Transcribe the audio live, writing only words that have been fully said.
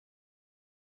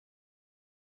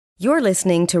You're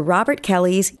listening to Robert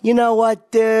Kelly's You Know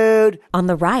What, Dude? on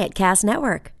the Riotcast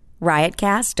Network,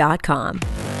 riotcast.com.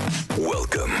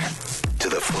 Welcome to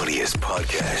the funniest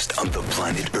podcast on the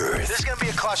planet Earth. This is going to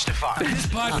be a clusterfuck. This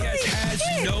podcast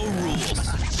has no rules.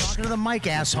 Talking to the mic,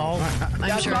 asshole.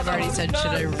 I'm sure I've already said,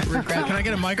 should I regret? Can I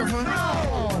get a microphone?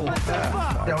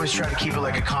 I always try to keep it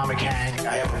like a comic hang.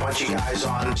 I have a bunch of guys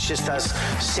on. It's just us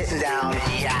sitting down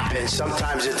and yapping.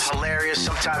 Sometimes it's hilarious.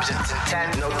 Sometimes it's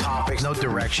intent. No topics, no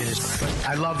directions.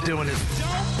 I love doing it.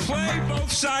 Don't play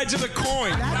both sides of the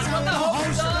coin. That's what the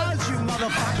host does, you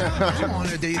motherfucker. I'm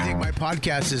honored that you think my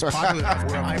podcast is popular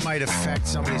enough where I might affect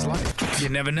somebody's life. You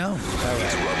never know.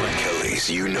 It's Robert Kelly's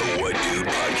You Know What Dude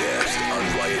podcast on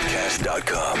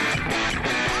riotcast.com.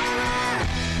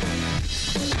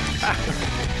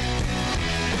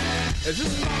 Is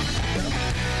this?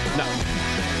 No.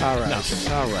 All right. No.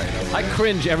 All right. I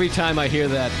cringe every time I hear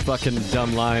that fucking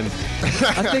dumb line.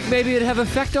 I think maybe it'd have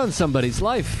effect on somebody's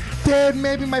life. Dude,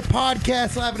 maybe my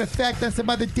podcast will have an effect on some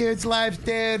other dudes' lives,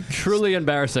 dude. Truly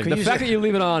embarrassing. The fact that you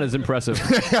leave it on is impressive.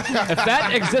 If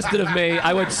that existed of me,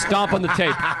 I would stomp on the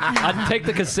tape. I'd take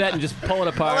the cassette and just pull it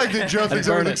apart. I like that Joe thinks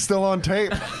everything's still on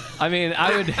tape. I mean,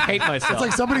 I would hate myself. It's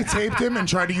like somebody taped him and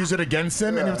tried to use it against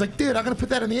him, and he was like, dude, I'm going to put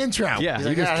that in the intro. Yeah, He's you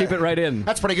like, just keep it right in.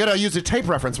 That's pretty good. I used a tape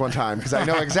reference one time because I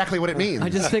know exactly what it means. I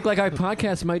just think like our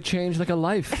podcast might change like a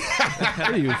life. What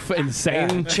are you,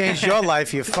 insane? Changed your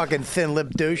life, you fucking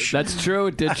thin-lipped douche. That's true.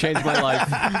 It did change my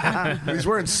life. He's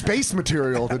wearing space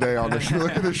material today on the shirt.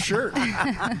 Look at this shirt. He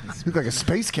looks like a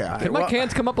space cap. Can my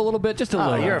cans come up a little bit? Just a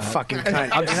little. You're a fucking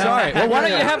cunt. I'm sorry. Well, why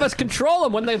don't you have us control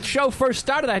them? When the show first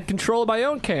started, I had control of my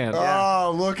own can.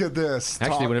 Oh, look at this.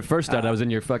 Actually, when it first started, I was in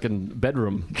your fucking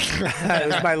bedroom. It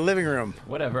was my living room.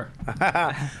 Whatever.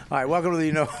 All right, welcome to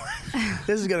the,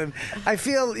 this is going to, I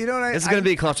feel, you know what I... This is going to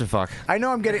be a clusterfuck. I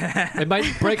know I'm getting... It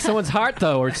might break someone's heart,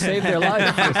 though, or save their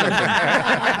life.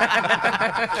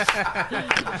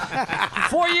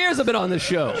 4 years I've been on this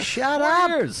show. Shut 4 up.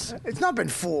 years. It's not been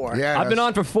 4. Yeah, I've been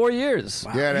on for 4 years.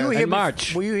 Yeah, You were in here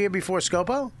March. Were you here before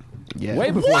Scopo? Yeah.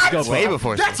 Way before Scopo. Way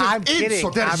before. That's an I'm kidding.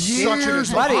 insult. That is I'm such an kidding.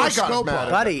 insult. Buddy, I got mad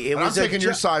at buddy, it And was I'm a taking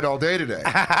your side all day today.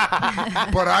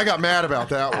 But I got mad about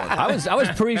that one. I was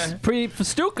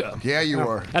pre-Festuca. Yeah, you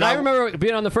were. And I remember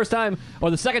being on the first time,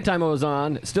 or the second time I was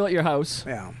on, still at your house.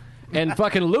 Yeah. And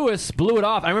fucking Lewis blew it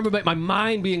off. I remember my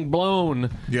mind being blown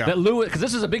that Lewis, because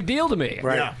this is a big deal to me.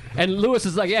 Right. Yeah. And Lewis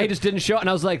is like, yeah, he just didn't show up. And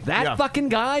I was like, that fucking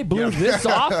guy blew this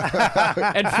off?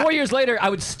 And 4 years later, I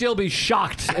would still be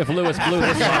shocked if Lewis blew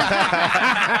this off.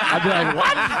 I'd be like,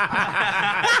 what?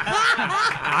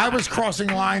 I was crossing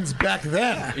lines back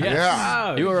then. Yes.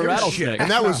 Yeah. You were a rattlesnake. And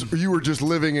that was, you were just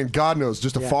living in, God knows,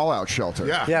 just a fallout shelter.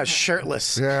 Yeah,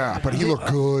 shirtless. Yeah, but he looked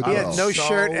good. He had no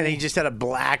shirt, and he just had a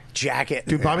black jacket.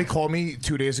 Dude, Bobby called me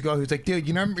 2 days ago. He was like, dude,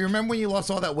 you remember when you lost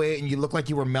all that weight and you looked like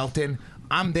you were melting?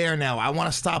 I'm there now. I want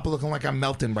to stop looking like I'm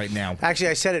melting right now.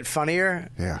 Actually, I said it funnier.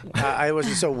 Yeah. I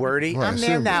wasn't so wordy. Well, I I'm there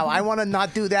assumed. now. I want to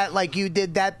not do that like you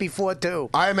did that before, too.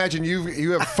 I imagine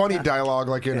you have funny dialogue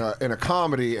like in a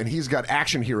comedy, and he's got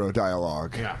action hero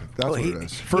dialogue. Yeah, that's what it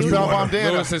is. First Bell Bomb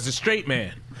Dan. Lewis is a straight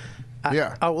man.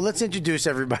 Yeah. Oh, well, let's introduce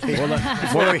everybody. More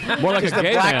like a Just the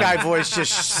gay black man. guy voice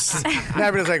just...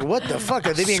 Everybody's like, what the fuck?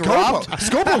 Are they being Scopo. robbed?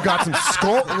 Scopo got some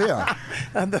skull. Yeah.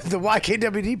 And the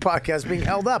YKWd podcast being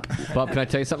held up. Bob, can I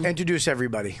tell you something? Introduce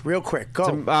everybody. Real quick. Go.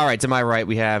 All right, to my right,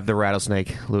 we have the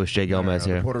rattlesnake, Louis J. Gomez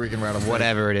here. Puerto Rican rattlesnake.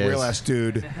 Whatever it is. Real ass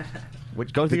dude.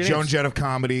 Go through The your Joan names. Jett of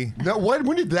comedy. No,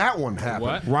 when did that one happen?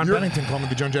 What? Ron Bennington called me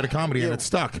the Joan Jett of comedy, and it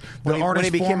stuck. The when he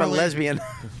became a lesbian.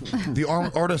 The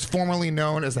artist formerly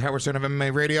known as the Howard Stern of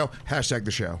MMA Radio. Hashtag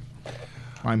the show.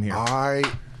 I'm here.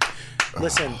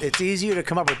 Listen, it's easier to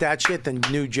come up with that shit than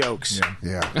new jokes.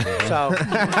 Yeah. So,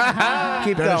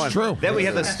 keep That going. is true. Then we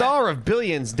have the star of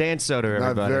Billions, Dan Soder,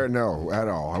 Not everybody. there, no, at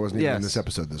all. I wasn't even in Yes. this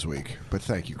episode this week. But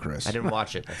thank you, Chris. I didn't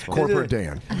watch it. That's why. Corporate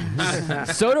Dan.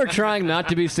 Soder trying not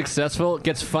to be successful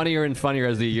gets funnier and funnier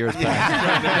as the years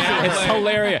pass. It's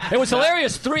hilarious. It was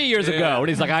hilarious 3 years ago when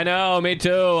he's like, I know, me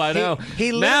too, I know.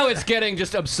 he now it's getting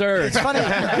just absurd. It's funny.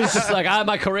 He's just like,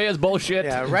 my career is bullshit.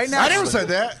 Yeah, right now. I never said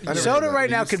that. I never said Soda that. right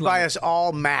now could buy us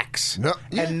all Macs. No.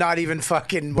 And not even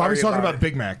fucking worry Bobby's talking about about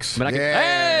Big Macs. But I can, Yeah.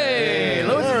 hey,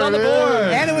 Lewis is on the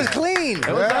board. And it was clean. It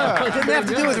didn't have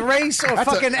to do with race or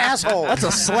fucking asshole. That's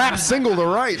a slap single to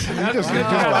right. You just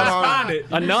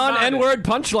A non-N-word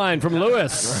punchline from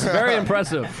Lewis. Very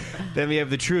impressive. Then we have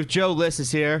the truth. Joe Liss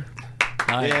is here.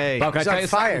 Hi. Bob, can I He's tell on you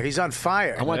fire. something? He's on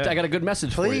fire. I got a good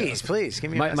message for you. Please,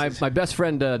 give me a message. My best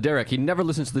friend Derek, he never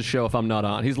listens to the show if I'm not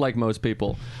on. He's like most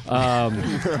people.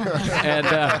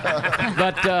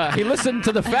 But he listened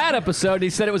to the Fat episode and he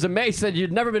said it was amazing. He said,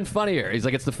 you'd never been funnier. He's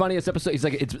like, it's the funniest episode. He's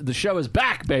like, the show is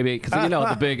back, baby. Because,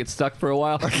 it stuck for a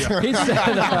while. He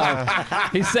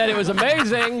said it was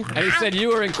amazing. And he said, you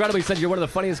were incredible. He said, you're one of the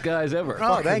funniest guys ever.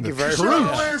 Oh, thank you very much. The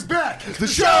show is back. The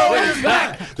show is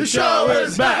back. The show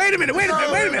is back. Wait a minute.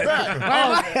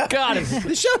 Oh, God.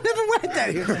 The show never went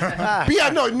that. But yeah,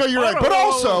 no, you're right. But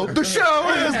also, the show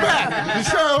is back. The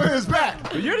show is back.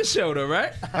 But you're the show, though,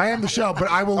 right? I am the show, but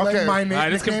I will lend my name All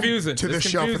right, it's confusing. to the It's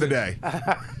show for the day.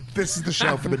 confusing. This is the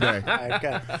show for the day.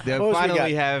 Okay. Finally,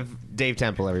 we have Dave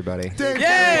Temple, everybody. Dave Yay!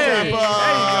 Temple. There you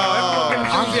go. Everyone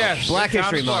can enthusiastic. Black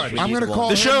History Month. I'm going to call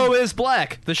The him- show is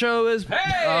black. The show is.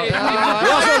 Hey!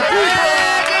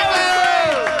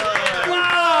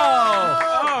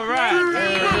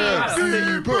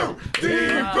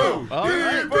 All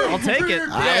right. I'll take it.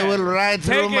 I will ride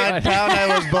through my town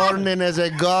I was born in as a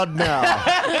god now.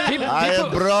 I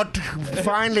have brought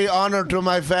finally honor to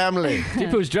my family.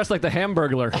 Deepu's dressed like the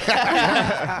Hamburglar.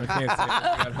 I can't say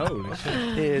that. Holy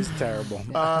shit. It is terrible.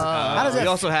 We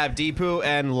also have Deepu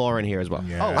and Lauren here as well.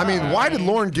 I mean, why did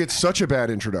Lauren get such a bad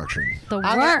introduction? The worst.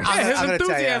 Yeah, his I'm gonna tell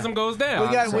ya. enthusiasm goes down.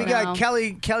 We got No.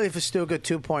 Kelly Festuca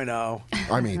 2.0.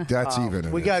 I mean, that's even.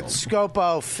 an We got insult.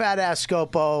 Scopo, fat ass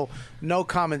Scopo, no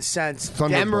common sense,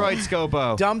 Thunderbolt. Hemorrhoid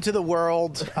Scopo. dumb to the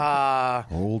world,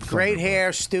 Old great Thunderbolt.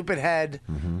 hair, stupid head,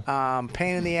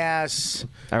 pain in the ass.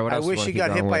 All right, what I else wish do he you wanna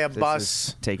got keep hit by going a with? This bus.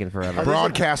 is taking forever.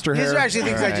 Broadcaster These hair. are actually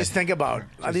things I Alright. just think about.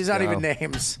 These aren't even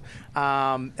names.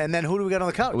 And then who do we got on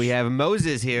the couch? We have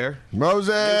Moses here.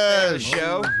 Moses.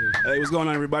 Show. Hey, what's going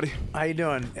on, everybody? How you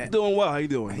doing? Doing well. How you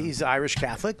doing? He's Irish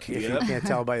Catholic, if you can't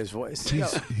tell by his voice.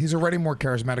 He's already more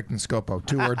charismatic than Scopo.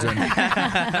 2 words in.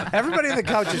 Everybody on the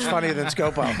couch is funnier than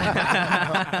Scopo.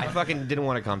 I fucking didn't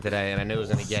want to come today, and I knew I was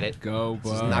going to get it. Go,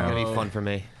 It's not going to be fun for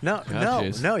me. No,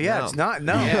 jeez. it's not.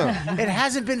 No, it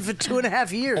hasn't been for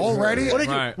 2.5 years Already? What did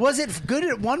you, Right. Was it good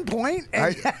at one point?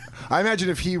 And I imagine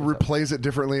if he replays it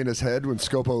differently in his head when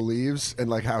Scopo leaves and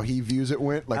like how he views it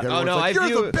went. Like everyone's like,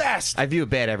 you're the best. I view it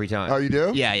bad every time. Oh, you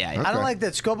do? Yeah. I don't like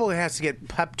that Scopo has to get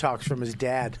pep talks from his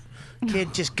dad.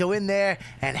 Kid, just go in there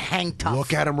and hang tough.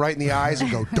 Look at him right in the eyes and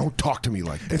go, "Don't talk to me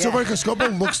like that." It's so funny because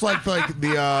Scopo looks like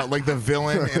the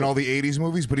villain in all the '80s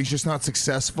movies, but he's just not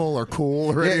successful or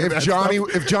cool or anything.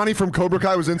 If Johnny from Cobra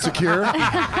Kai was insecure,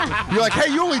 you're like,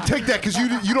 "Hey, you only take that because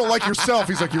you don't like yourself."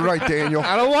 He's like, "You're right, Daniel.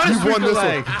 I don't want to You've won this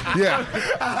leg. one." Yeah,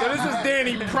 So this is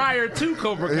Danny prior to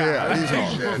Cobra Kai.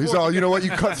 yeah. He's all. You know what? You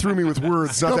cut through me with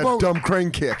words, not that Scopo- dumb crane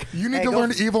kick. You need to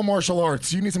learn evil martial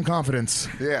arts. You need some confidence.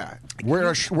 Yeah, wear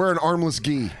an armless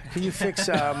gi. Can you fix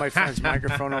my friend's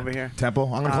microphone over here?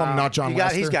 Temple. I'm gonna call him not John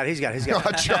Lester. He's got it.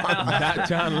 Not John. Not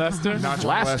John Lester. Not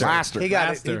John Lester. He got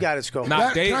Lester. it. He got it, Scopo.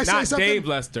 Not Can I say Not something? Dave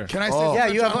Lester. Can I say Oh.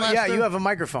 something? John Lester? You have a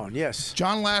microphone. Yes.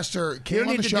 John Lester came You don't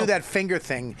on need the to show. do that finger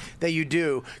thing that you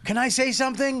do. Can I say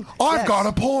something? I've Yes. got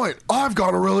a point. I've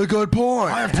got a really good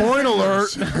point. Point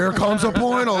alert. Here comes a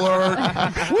point alert.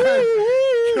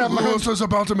 Lewis is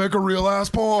about to make a real ass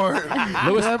point.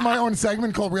 Lewis, I have my own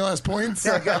segment called Real Ass Points.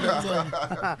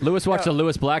 Lewis watched a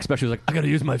Lewis Black special. He was like, I got to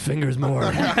use my fingers more.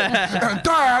 And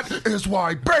that is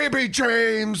why Baby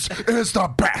James is the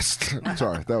best.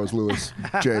 Sorry, that was Lewis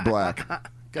J. Black.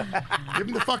 Give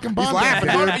him the fucking He's bomb. laughing,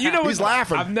 baby. dude. You know He's what?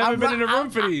 laughing. I've never been in a room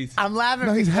for these. I'm laughing.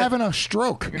 No, he's because- having a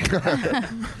stroke.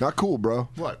 Not cool, bro.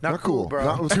 What? Not cool, bro.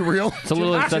 Not, was it real? It's a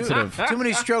little insensitive. Too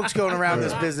many strokes going around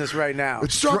this business right now.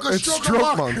 It's Stroke it's of stroke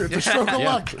luck. month. It's a stroke of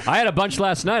luck. I had a bunch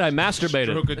last night. I masturbated.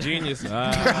 Stroke of genius.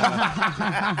 That's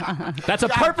a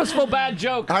purposeful bad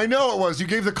joke. I know it was. You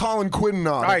gave the Colin Quinn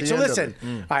nod. All right, so listen.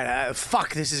 All right,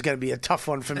 fuck. This is going to be a tough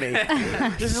one for me.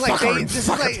 This is like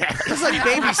babysitting.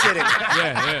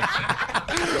 Yeah.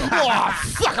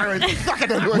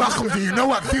 Welcome to You Know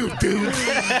What View, dudes.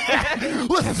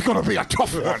 This is going to be a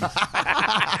tough one.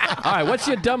 All right, what's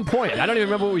your dumb point? I don't even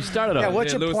remember what we started on. Yeah,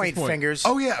 what's your Lewis's point, point. Fingers?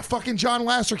 Oh yeah, fucking John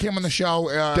Lasser came on the show.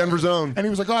 Denver's own. And he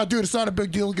was like, "Oh, dude, it's not a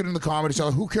big deal to get in the Comedy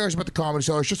Cellar. Who cares about the Comedy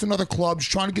Cellar? It's just another club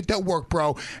just trying to get that work,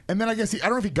 bro." And then I guess I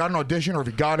don't know if he got an audition or if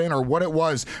he got in or what it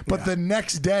was, but the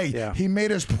next day he made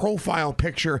his profile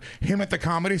picture him at the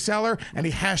Comedy Cellar and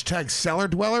he hashtag Cellar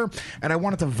Dweller, and I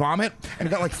wanted to vomit, and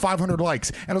it got like 500 likes.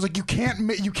 And I was like, you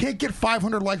can't get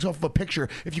 500 likes off of a picture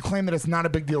if you claim that it's not a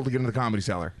big deal to get into the Comedy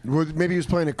Cellar. Well, maybe he was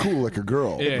playing it cool like a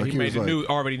girl. Yeah, like he was like,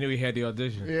 already knew he had the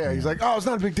audition. Yeah, he's like, oh, it's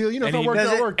not a big deal. You know, if and it worked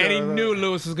out, it worked out. And he knew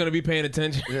Lewis was going to be paying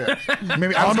attention. Yeah.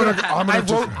 Maybe I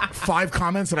wrote 5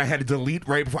 comments that I had to delete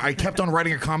right before. I kept on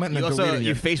writing a comment and then deleting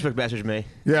You it. Facebook messaged me.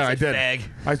 Yeah, I did. Fag.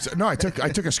 I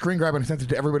took a screen grab and sent it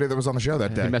to everybody that was on the show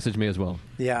that day. He messaged me as well.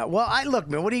 Yeah, well, look,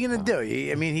 man. What are you gonna do?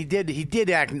 I mean, he did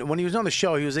act when he was on the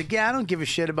show. He was like, "Yeah, I don't give a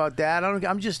shit about that.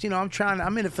 I'm just,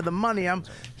 I'm in it for the money."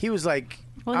 He was like,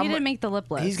 Well, he didn't make the lip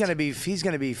list. He's gonna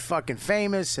be fucking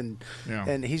famous, and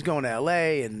he's going to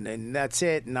L.A. and that's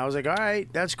it. And I was like, all right,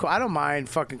 that's cool. I don't mind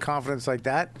fucking confidence like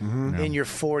that in your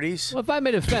 40s. Well, if I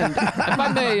may defend,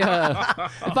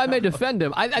 if I may defend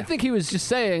him, I think he was just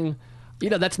saying.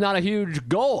 That's not a huge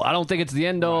goal. I don't think it's the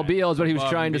end-all, be-all is what he was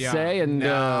trying to say. And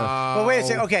well, wait a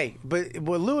second. Okay, but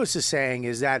what Lewis is saying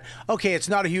is that, okay, it's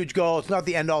not a huge goal. It's not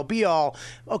the end-all, be-all.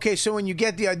 Okay, so when you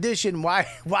get the audition, why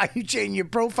are you changing your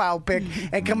profile pic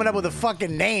and coming up with a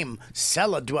fucking name,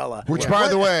 Cellar Dweller? Which, by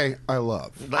the way, I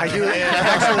love. I do.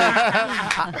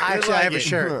 Actually, I have a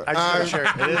shirt. I just have a shirt.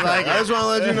 I just want to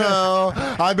let you know,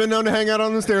 I've been known to hang out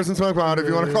on the stairs and smoke pot. If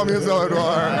you want to call me a Cellar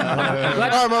Dweller,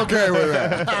 I'm okay with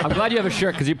that. I'm glad you have a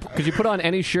shirt because you put on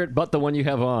any shirt but the one you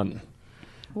have on.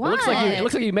 What? It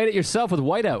looks like you made it yourself with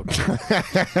whiteout.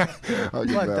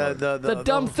 The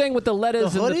dumb thing with the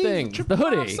letters and the thing. The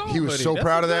hoodie. He was so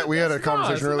proud of that. We had a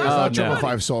conversation earlier. Oh, It's not no.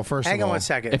 5 Soul, first Hang of on all. one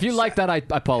second. If you like that, I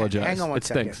apologize. Hang on one it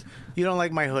second. stinks. You don't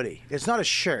like my hoodie. It's not a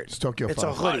shirt. It's Tokyo It's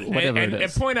a hoodie. And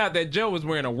point out that Joe was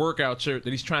wearing a workout shirt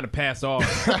that he's trying to pass off.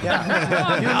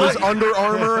 This Under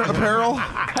Armour apparel.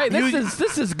 Hey,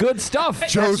 this is good stuff.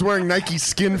 Joe's wearing Nike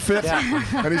Skin Fit,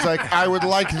 and he's like, I would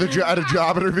like at a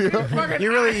job interview.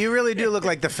 You really do look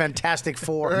like the Fantastic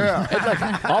Four. Yeah. It's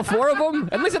like all 4 of them.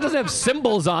 At least it doesn't have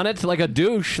symbols on it, like a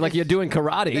douche, like you're doing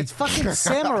karate. It's fucking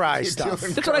samurai stuff.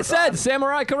 That's what I said.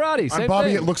 Samurai karate. Same On Bobby,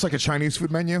 thing. it looks like a Chinese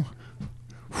food menu.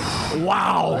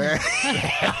 Wow.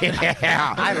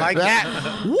 I like that.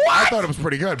 I thought it was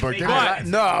pretty good, but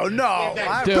No. Dum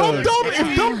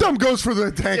if Dum Dum goes for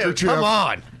the handkerchief. Come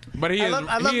on. But I love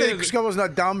that Scobo's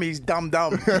not dumb. He's dumb.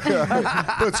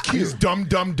 That's cute. He's dumb.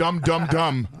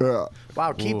 Yeah.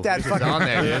 Wow, keep that fucking on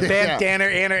there.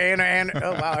 Bandanner, Anna.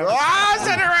 Oh, wow. Ah, I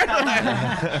said it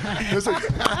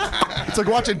right. It's like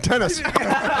watching tennis.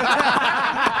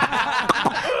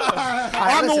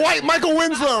 I'm the white Michael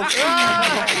Winslow. All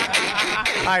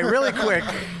right, really quick.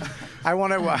 I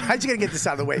want to. I just gotta get this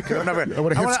out of the way. I want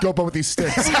to hit Scopo with these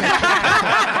sticks.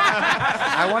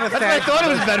 I want to thank. I thought it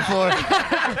was meant for.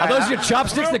 Are those your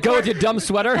chopsticks that go with your dumb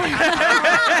sweater?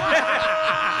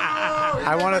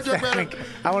 I want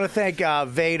to thank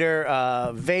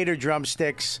Vader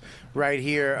Drumsticks right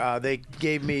here. They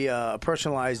gave me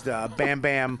personalized Bam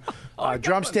Bam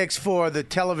drumsticks for the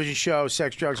television show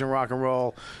Sex, Drugs, and Rock and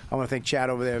Roll. I want to thank Chad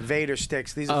over there. Vader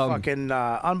sticks. These are fucking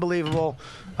unbelievable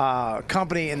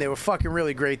company, and they were fucking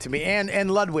really great to me.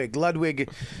 And Ludwig,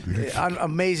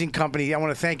 amazing company. I want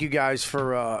to thank you guys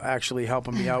for actually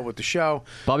helping me out with the show.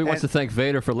 Bobby wants to thank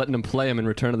Vader for letting him play him in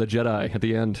Return of the Jedi at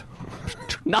the end.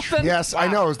 Nothing. Yes, I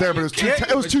know it was there, but it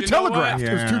was too telegraphed.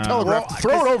 It was too telegraphed.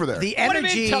 Throw it over there. The What do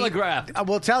energy. you mean telegraphed?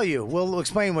 We'll tell you. We'll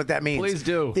explain what that means. Please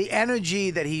do. The energy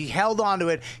that he held onto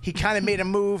it. He kind of made a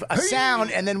move, a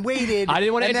sound, and then waited. I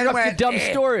didn't want to and then interrupt your dumb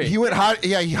story. He went high.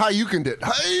 Yeah, he high-yukened it.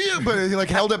 But he like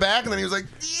held it back, and then he was like,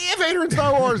 "Yeah, Vader in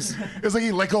Star Wars." It was like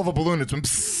he let go of a balloon. It's been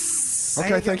psst.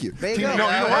 Okay, thank you. There you See, go. no,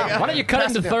 you know what? Why don't you cut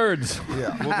it into thirds?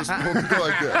 Yeah, we'll go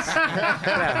like this.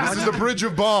 This is the Bridge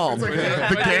of Balm.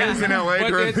 The gangs in L.A. But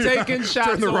during they're taking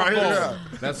shots the on riot. both. Yeah.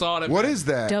 That's all that What is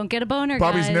that? Don't get a boner,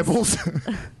 Bobby's guys. nipples.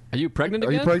 Are you pregnant Are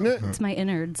again? you pregnant? It's my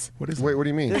innards. Wait, what do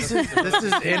you mean? This is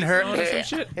in her. some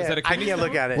shit? Is that a I kidney can't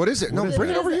look at it. What is it? No, bring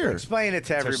it over here. Explain it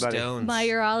to everybody. My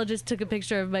urologist took a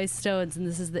picture of my stones, and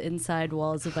this is the inside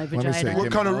walls of my me see. vagina.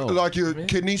 What kind of, like your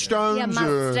kidney stones? Yeah, my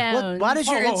or- stones. Why does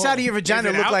your inside of your vagina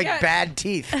Is it look out like yet? bad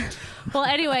teeth? Well,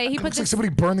 anyway, he put Looks like this. somebody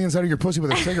burned the inside of your pussy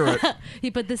with a cigarette. He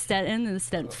put the stent in, and the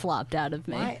stent flopped out of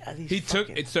me. He took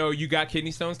it. So you got kidney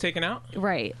stones taken out?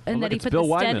 Right, and look, then he it's put Bill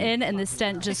the stent Wyman. in, and the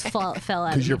stent just fell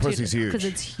out. 'Cause your pussy's huge. Because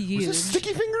it's huge. Is this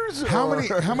sticky fingers? How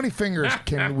or- many fingers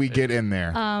can we get in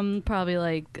there? Probably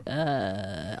like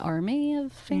army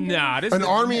of fingers. Nah, this An is,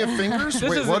 army of fingers? This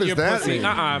Wait, isn't what your does that pussy.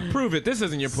 mean? Prove it. This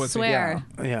isn't your pussy. Swear.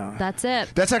 Yeah. That's it.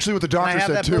 That's actually what the I doctor have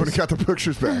said that too when he pussy? got the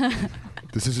pictures back.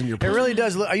 This isn't your It pussy. really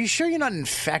does look. Are you sure you're not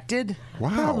infected? Wow.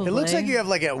 Probably. It looks like you have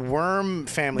like a worm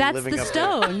family That's living the up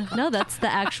stone. No, that's the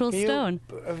actual stone.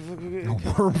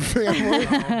 Worm family.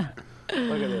 there.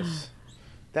 Look at this.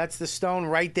 That's the stone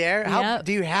right there. How Yep.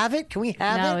 do you have it? Can we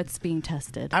have No, it? it's being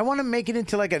tested. I want to make it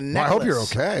into like a necklace. Well, I hope you're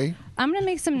okay. I'm gonna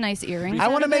make some nice earrings. I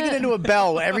want to out of make it into a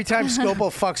bell. Every time Scopo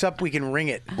fucks up, we can ring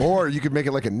it. Or you could make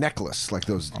it like a necklace, like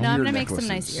those. No, I'm ear gonna make some necklaces.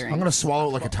 nice earrings. I'm gonna swallow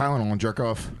it like a Tylenol and jerk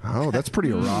off. Oh, that's pretty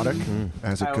erotic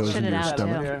as it goes Shit into it your out,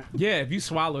 stomach. too. Yeah, if you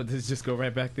swallow it, just go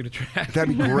right back through the trash.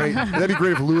 That'd be great. That'd be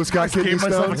great if Lewis got kidney Gave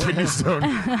myself stones. a kidney stone.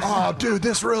 Oh, dude,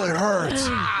 this really hurts.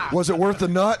 Was it worth the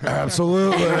nut?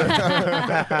 Absolutely.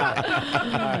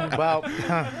 Well,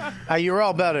 you're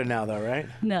all better now, though, right?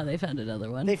 No, they found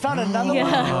another one. They found another Yeah.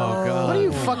 one. Oh, God. What are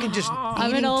you fucking just I'm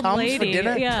eating an old Tums lady. for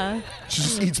dinner? Yeah. She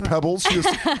just eats pebbles. She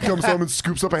just comes home and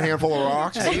scoops up a handful of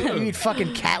rocks. You eat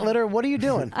fucking cat litter? What are you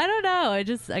doing? I don't know. I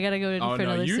gotta go in Oh, for no,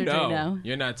 another you surgery know. now.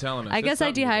 You're not telling us. I There's guess I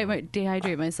something going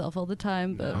dehydrate myself all the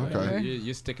time, but whatever.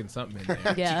 You're sticking something in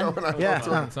there. Yeah.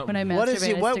 Yeah. When I What is masturbate,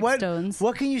 it? I What stick stones.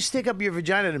 what can you stick up your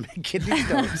vagina to make kidney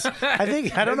stones? I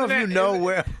don't know if you know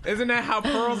where. Isn't that how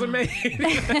pearls are made?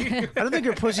 I don't think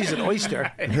her pussy's an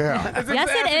oyster. Yeah. Yes, it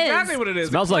That's is. exactly what it is.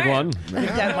 Smells A like clam. one.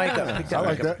 Pick that mic up. Pick that I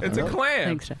like mic up. that. It's a clam.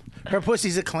 Thanks, Jeff. Her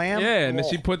pussy's a clam? Yeah, and then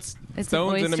she puts It's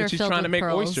stones an in them and oyster she's filled trying to with make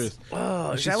pearls. oysters.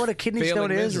 Oh, is She's that what a kidney failing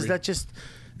stone is? misery. Is that just...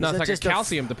 No, is it's that like a just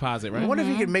calcium deposit, right? I wonder if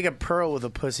you could make a pearl with a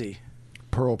pussy.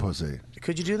 Pearl pussy.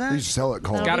 Could you do They that? used to sell it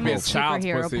called. That'll gotta be a my child's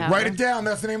superhero pussy. power. Write it down.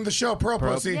 That's the name of the show. Pearl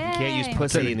Pussy. Yay. You can't use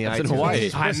pussy in the That's in iTunes.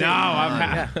 Hawaii. I know.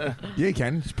 Yeah, you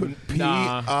can. Just put P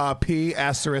Nah. P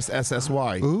asterisk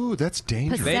SSY. Ooh, that's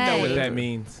dangerous. They know what Say. that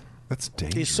means. That's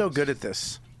dangerous. He's so good at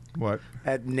this. What?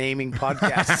 At naming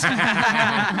podcasts.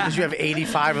 Because you have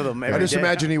 85 of them every I just day.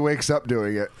 imagine he wakes up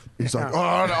doing it. He's like,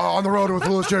 on the road with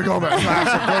Louis J. Gomez. That's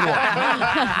a good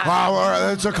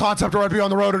one. It's a concept where I'd be on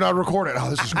the road and I'd record it. Oh,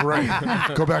 this is great.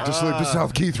 Go back to sleep. This is how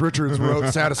Keith Richards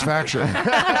wrote Satisfaction.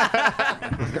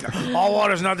 All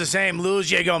water's not the same. Louis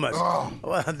J. Gomez. Oh.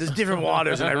 Well, there's different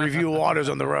waters, and I review waters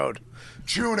on the road.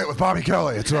 Chewing It with Bobby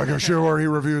Kelly. It's like a show where he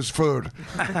reviews food.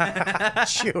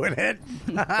 Chewing it.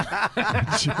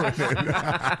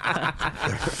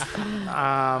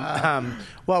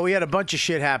 Well, we had a bunch of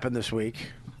shit happen this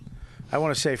week. I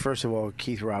want to say, first of all,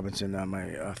 Keith Robinson,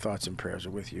 my thoughts and prayers are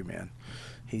with you, man.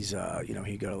 He's, he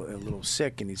got a little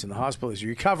sick and he's in the hospital. He's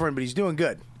recovering, but he's doing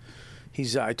good.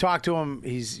 I talked to him.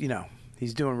 He's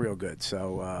doing real good.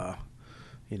 So, I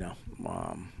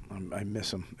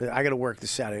miss him. I got to work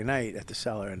this Saturday night at the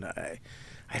Cellar, and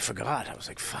I forgot. I was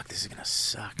like, fuck, this is going to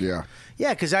suck. Yeah.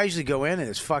 Yeah, because I usually go in and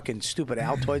there's fucking stupid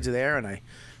Altoids are there, and I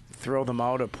throw them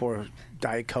out or pour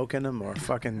Diet Coke in them or a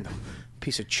fucking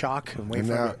piece of chalk and wait And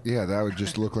for now, them. yeah, that would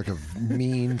just look like a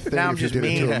mean thing Now I'm if you just did it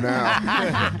mean. to him now.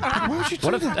 Why would you do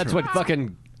What if that that's to him? what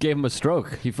fucking gave him a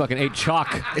stroke? He fucking ate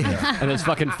chalk, and his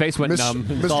fucking face went numb.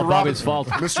 It's all Bobby's fault.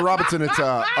 Mr. Robinson, it's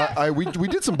we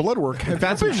did some blood work. Have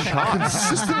you been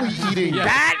consistently eating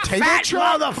That table fat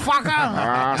chalk?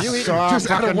 motherfucker! Just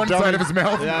out of one side of his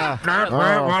mouth.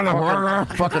 Yeah.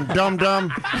 Fucking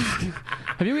dumb.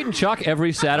 Have you eaten chalk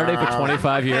every Saturday for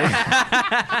 25 years?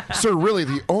 Sir, really,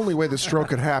 the only way the stroke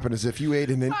could happen is if you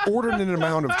ate an inordinate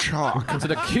amount of chalk. It's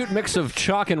an acute mix of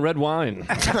chalk and red wine.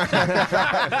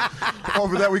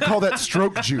 Over that, we call that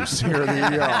stroke juice here in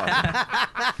the ER.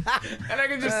 And I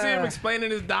can just see him explaining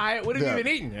his diet. What have Yeah. you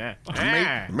been eating?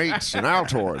 Yeah. Meats and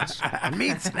Altoids.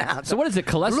 Meats and Altoids. So what is it,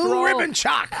 cholesterol? Blue ribbon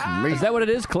chalk. Is that what it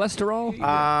is, cholesterol?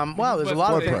 Well, there's a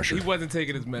lot of Blood pressure. He wasn't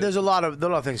taking his medicine. There's a lot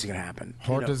of things that can happen.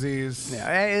 Heart disease.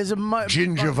 Yeah, it's a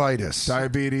Gingivitis.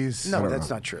 Diabetes. No, I don't that's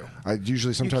know. not true. I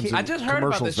usually sometimes in I just heard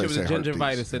about commercials that shit they with say the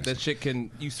heart gingivitis. disease. That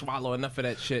shit you swallow enough of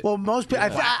that shit. Well, most people,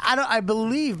 I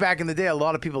believe back in the day, a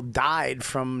lot of people died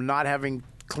from not having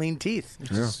clean teeth.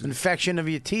 Infection of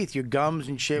your teeth, your gums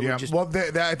and shit. Yeah. Would just, Well,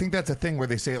 I think that's a thing where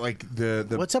they say like the.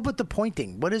 what's up with the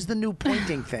pointing? What is the new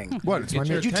pointing thing? What? It's my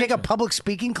new. Did you take a public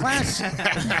speaking class?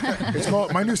 It's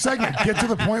called my new segment. Get to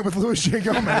the point with Louis J.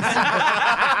 Gomez.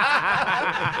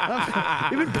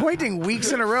 You've been pointing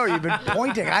weeks in a row. You've been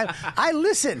pointing. I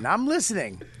listen. I'm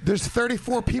listening. There's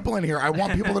 34 people in here. I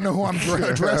want people to know who I'm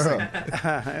addressing.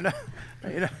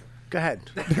 Go ahead.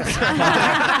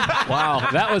 Wow,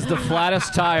 that was the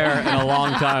flattest tire in a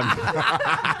long time.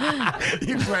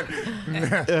 You went.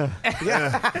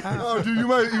 Oh,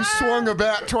 dude, you swung a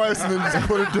bat twice and then just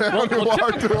put it down and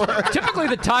walked away. Typically,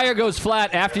 the tire goes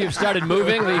flat after you've started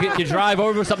moving. You drive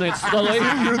over something slowly.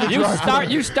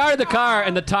 You started the car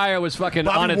and the tire was fucking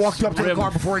on Bobby its walked up to the rim.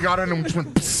 car before he got in and just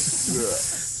went.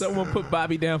 Someone put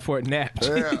Bobby down for a nap.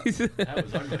 That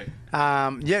was ugly.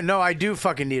 I do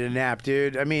fucking need a nap,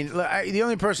 dude. I mean, look, the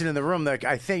only person in the room that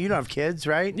I think you don't have kids,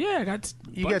 right? Yeah, I got.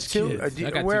 You got two.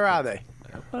 Where are they?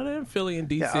 Well, they're in Philly and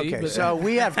DC. Yeah, okay, but, so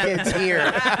we have kids here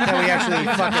that we actually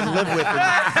fucking live with.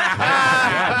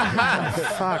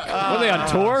 Fuck. Were they on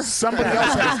tour? Somebody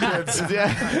else has kids.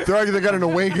 They got an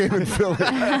away game in Philly.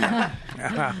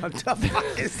 What the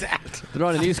fuck is that? They're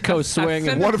on an East Coast swing,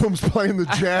 and one of them's playing the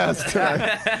jazz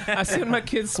tonight. I send my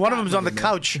kids. One of them's on the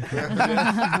couch.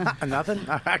 Nothing?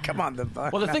 All right, come on. Well,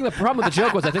 the problem with the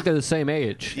joke was I think they're the same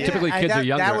age. Typically, kids are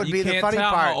younger. That would be You the can't funny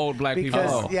tell part. how old black people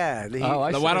because, are. Yeah.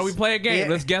 I Why don't we play a game?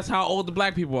 Yeah. Let's guess how old the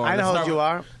black people are. I know how Let's old you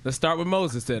start are. with- Let's start with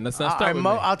Moses then. Let's not start with me.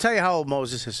 I'll tell you how old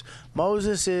Moses is.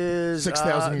 Moses is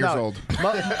 6,000 years old.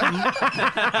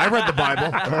 I read the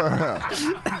Bible.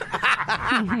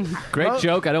 Great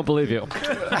joke. I don't believe you. All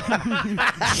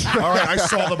right, I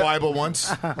saw the Bible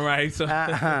once. Right. So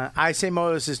I say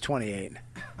Moses is 28.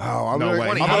 Oh, I'm No gonna, way.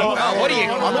 I'm What gonna- are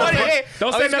you?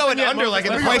 Don't I say was nothing going yet, under Moses. like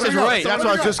in the Let's Price go. is Right. That's what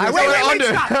I was just going to Wait, say. Under.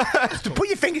 stop. Put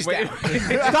your fingers down.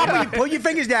 Stop. Put your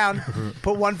fingers down.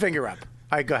 Put one finger up.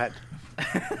 All right, go ahead.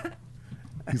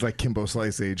 He's like Kimbo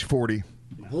Slice age, 40.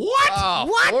 What?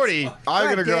 Oh, 40. I'm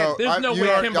gonna go. There's no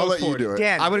way I'll Kimbo's let you 40. do it.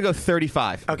 Dan. I'm going to go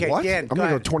 35. Okay, What? Dan. I'm gonna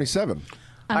ahead. go 27.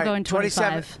 I'm All right, going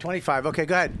 25. 25. Okay,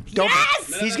 go ahead. Don't,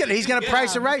 He's gonna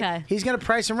price it right. Okay. He's gonna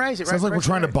price and raise it. Sounds right? like we're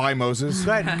trying to buy Moses.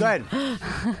 Go ahead. Go ahead.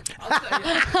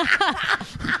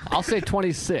 I'll say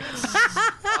 26.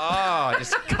 Oh,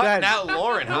 just ahead. cutting out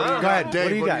Lauren, huh? Go ahead. Dave, what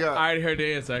do you got? I already heard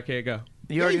the answer. I can't go.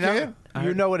 You already you know. can.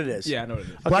 You know what it is. Yeah, I know what it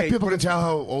is. Black Okay. people can tell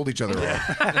how old each other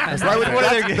are. That's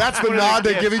the nod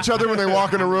they give each other when they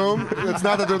walk in a room. It's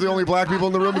not that they're the only black people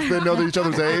in the room; it's they know each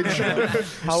other's age.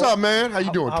 What's up, man? How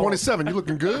you doing? 27. You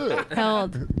looking good? How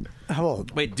old? How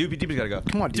old? Wait, Doopy's got to go.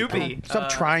 Come on, Doopy. Stop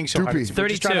trying so hard. Doopy. We're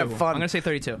just trying to have I'm fun. gonna say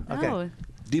 32. Okay. Oh.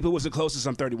 Deepa was the closest.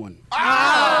 I'm 31.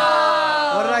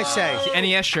 What did I say?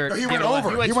 NES shirt. He Give went it away.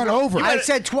 over. He went over. I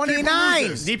said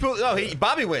 29.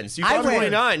 Bobby wins. You I got win.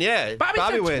 29, yeah.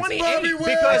 Bobby wins. 28. Bobby wins.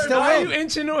 Because Still Why are win. you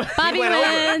inching away? Bobby went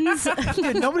over. wins.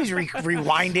 Nobody's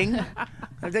rewinding.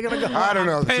 Are they gonna go? I don't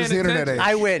know. This Paying is the internet age.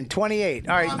 I win 28.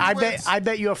 All right. I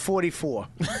bet you're 44.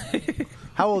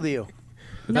 How old are you?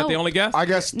 Is that the only guess? I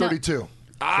guess 32. Is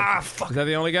that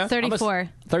the only guess? 34.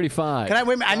 35. Can I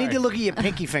wait a minute? I need to look at your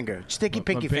pinky finger. Sticky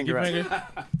pinky finger.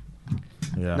 up.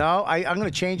 No, I'm going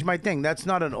to change my thing. That's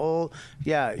not an old.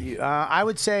 Yeah, I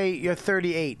would say you're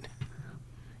 38.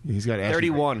 He's got ashy,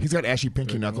 31. He's got ashy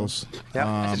pinky knuckles.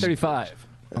 Yep. 35.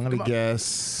 I'm gonna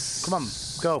guess. Come on,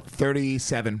 go.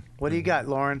 37. What do you got,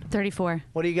 Lauren? 34.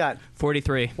 What do you got?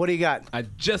 43. What do you got? I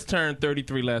just turned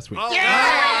 33 last week.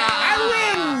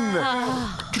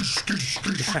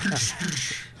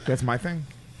 That's my thing.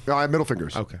 No, I have middle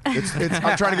fingers. Okay.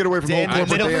 I'm trying to get away from the whole corporate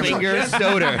middle Dan. finger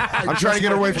stoner. I'm trying to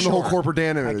get away from the whole corporate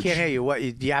Dan I image. can't hear you. What?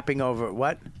 You yapping over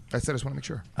what? I said I just want to make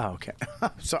sure. Oh, okay.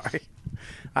 Sorry.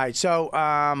 All right. So,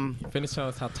 Finish telling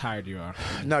us how tired you are.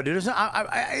 no, dude.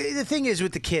 The thing is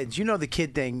with the kids, you know the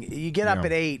kid thing. You get up Yeah.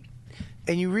 at 8,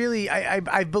 and you really,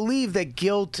 I believe that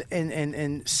guilt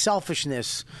and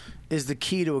selfishness is the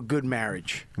key to a good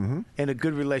marriage and a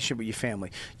good relationship with your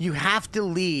family. You have to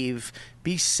leave,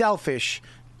 be selfish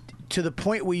to the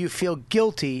point where you feel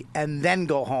guilty, and then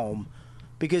go home,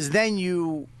 because then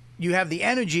you have the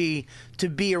energy to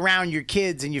be around your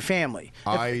kids and your family.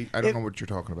 I don't know what you're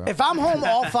talking about. If I'm home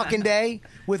all fucking day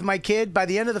with my kid, by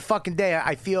the end of the fucking day,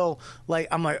 I feel like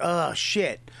I'm like, oh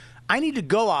shit. I need to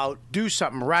go out, do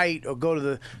something right, or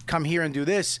come here and do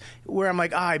this, where I'm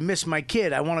like, I miss my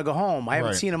kid. I want to go home. I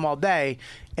haven't Right. seen him all day,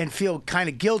 and feel kind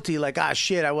of guilty, like,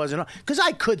 shit, I wasn't. Because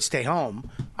I could stay home.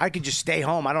 I could just stay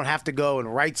home. I don't have to go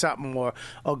and write something or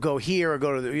go here or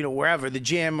go to the, wherever, the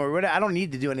gym or whatever. I don't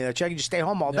need to do any of that shit. I can just stay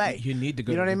home all day. You need to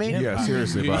go You know to what I the mean? gym. Yeah,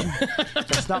 seriously, Bob.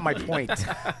 That's not my point.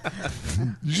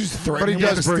 You just threaten But he him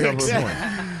with does the bring up sticks. a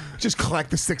point. Just collect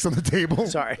the sticks on the table.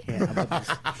 Sorry.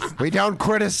 We don't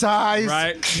criticize.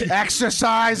 Right.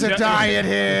 Exercise a diet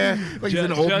here. Like he's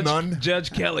an old nun.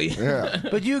 Judge Kelly. Yeah.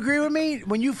 But do you agree with me?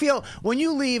 When you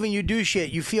leave and you do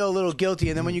shit, you feel a little guilty,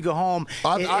 and then when you go home, It's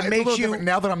a it makes little you. different.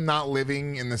 Now that I'm not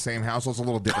living in the same house, it's a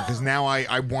little different because now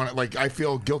I want it. Like I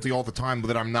feel guilty all the time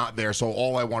that I'm not there. So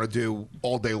all I want to do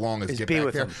all day long is get be back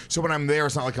with there. them. So when I'm there,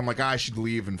 it's not like I'm like I should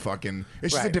leave and fucking.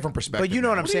 It's just a Right. different perspective. But you know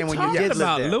what I'm now. saying when you Talking did live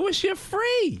about there. Lewis, you're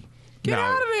free. Get No.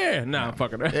 out of there. No, I'm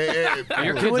fucking around. Are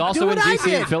your Do kids what- also do in what I DC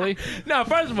did. and Philly? No,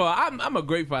 first of all, I'm a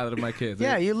great father to my kids.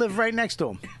 Yeah, you live right next to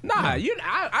him. Nah, I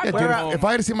Yeah, bring dude, home. if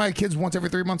I had to see my kids once every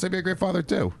 3 months, I'd be a great father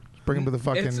too. Bring them to the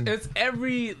fucking.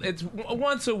 It's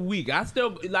once a week. I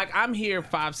still I'm here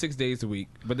 5-6 days a week,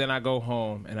 but then I go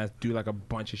home and I do like a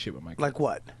bunch of shit with my kids. Like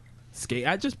what? Skate.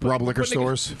 I just Rob liquor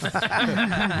stores.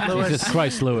 Jesus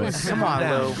Christ, Lewis. Come on,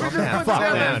 Lou. Fuck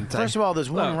down. First of all, there's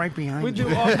one right behind We you.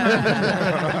 do all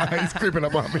He's creeping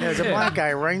up on me. There's a black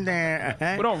guy right there.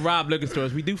 We don't rob liquor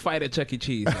stores. We do fight at Chuck E.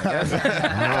 Cheese.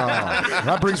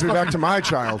 That brings me back to my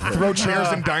childhood. Throw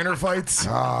chairs in diner fights.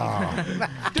 Dude,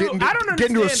 I don't Get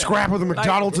into a understand scrap with a that.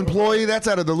 McDonald's employee? That's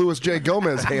out of the Louis J.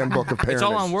 Gomez handbook of parenting. It's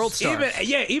all on World Star.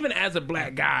 Even as a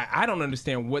black guy, I don't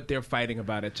understand what they're fighting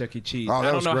about at Chuck E. Cheese. Oh, that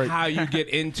I don't was know great. how you get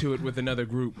into it with another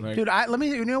group. Like, Dude,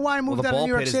 you know why I moved the out of ball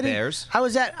New York pit is City? theirs.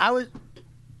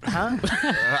 Huh?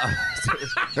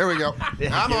 There we go.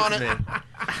 I'm on it.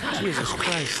 Jesus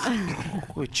Christ.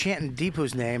 We're chanting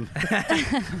Deepu's name.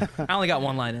 I only got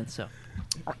one line in, so.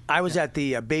 I was at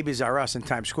the Babies R Us in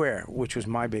Times Square, which was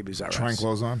my Babies R Us. Trying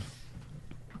clothes on.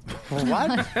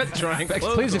 What?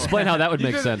 Please explain how that would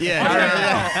make sense.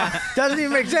 Doesn't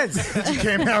even make sense. It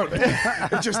came out.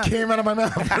 It just came out of my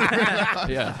mouth.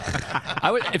 Yeah.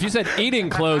 If you said eating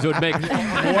clothes, it would make more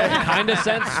kind of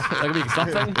sense. Like it'd be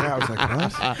something. Yeah, I was like,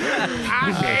 what?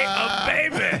 I ate a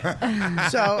baby.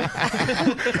 So,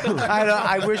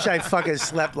 I wish I fucking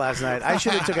slept last night. I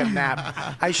should have took a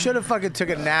nap. I should have fucking took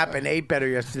a nap and ate better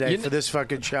yesterday for this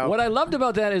fucking show. What I loved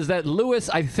about that is that Lewis,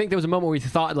 I think there was a moment where he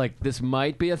thought, like, this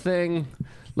might be a thing.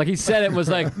 Like, he said it was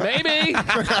like, maybe.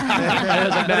 But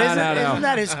isn't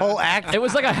that his whole act? It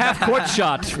was like a half-court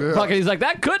shot. Fucking, he's like,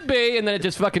 that could be, and then it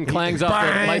just fucking clangs off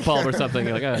the light bulb or something.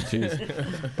 You're like, oh,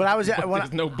 jeez. But I was at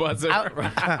There's no buzzer.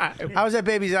 I was at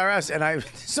Babies R Us and I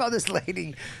saw this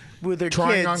lady with her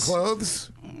Trying kids. on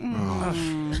clothes.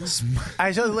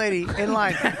 I saw the lady in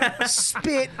line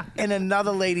spit in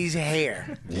another lady's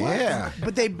hair. Yeah.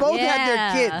 But they both had Yeah.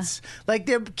 their kids. Like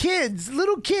their kids,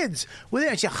 little kids. With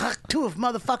it. She two if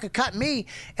motherfucker cut me.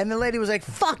 And the lady was like,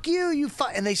 fuck you,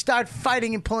 and they start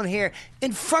fighting and pulling hair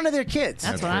in front of their kids.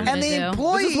 That's what I'm And gonna the do.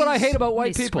 employees. This is what I hate about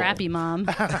white Be people. Scrappy mom.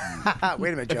 Wait a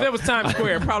minute, If Joe. that was Times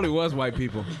Square, it probably was white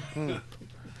people.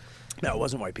 No, it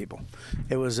wasn't white people.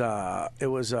 It was I think it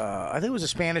was a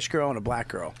Spanish girl and a black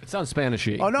girl. It sounds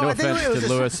Spanishy. Oh no, I think offense it was to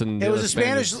Lewis and it the was a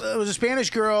Spanish. Spaniards. It was a Spanish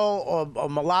girl, a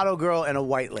mulatto girl, and a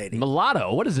white lady.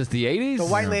 Mulatto? What is this, the 80s? The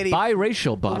white lady,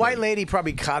 biracial The body. white lady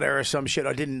probably cut her or some shit.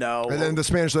 I didn't know. And then the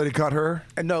Spanish lady cut her?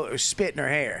 And no, it was spit in her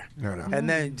hair. No. And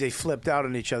then they flipped out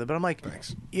on each other. But I'm like,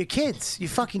 your kids, your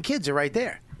fucking kids are right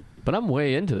there. But I'm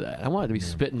way into that. I want it to be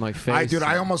spit in my face.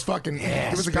 I almost fucking.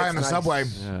 There was a guy on the spit's nice.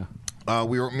 subway. Yeah.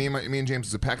 Me and James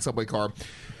is a packed subway car.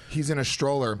 He's in a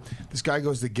stroller. This guy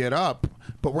goes to get up,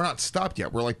 but we're not stopped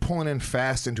yet. We're like pulling in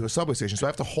fast into a subway station, so I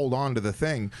have to hold on to the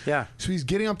thing. Yeah. So he's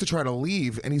getting up to try to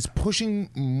leave, and he's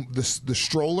pushing the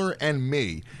stroller and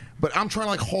me. But I'm trying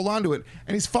to like hold on to it,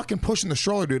 and he's fucking pushing the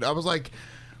stroller, dude. I was like,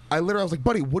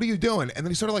 buddy, what are you doing? And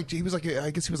then he started like, I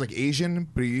guess he was like Asian,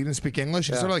 but he didn't speak English.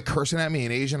 He started like cursing at me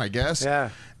in Asian, I guess. Yeah.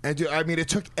 And dude, I mean, it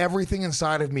took everything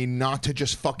inside of me not to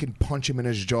just fucking punch him in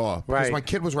his jaw. Because Right. my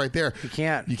kid was right there. You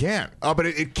can't. You can't. But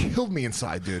it killed me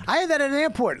inside, dude. I had that at an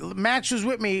airport. Max was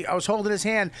with me. I was holding his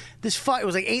hand. It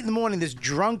was like 8 a.m. This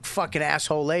drunk fucking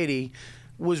asshole lady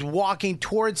was walking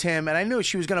towards him, and I knew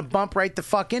she was going to bump right the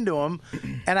fuck into him.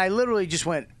 And I literally just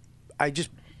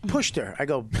pushed her. I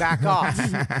go, back off.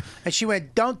 And she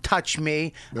went, don't touch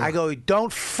me. I go,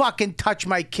 don't fucking touch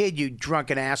my kid, you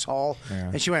drunken asshole.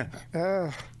 And she went,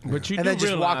 ugh. But you And do then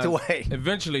just walked realize away.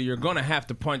 Eventually, you're going to have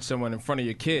to punch someone in front of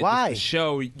your kid. Why? To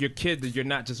show your kid that you're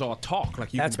not just all talk.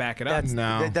 Like, you can back it up.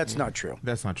 That's not true.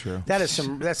 That's not true. That's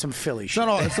some Philly shit.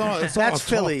 It's not That's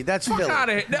Philly. That's Fuck Philly.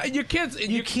 outta here. No, your kids...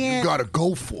 You can't. You gotta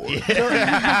go for it.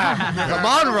 Come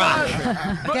on, Rock.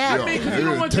 But I mean, 'cause you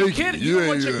don't want your kid... You don't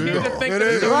want your kid to think that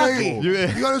it's Rocky.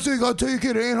 You gotta tell your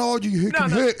kid it ain't hard. You can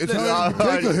hit. It's hard. You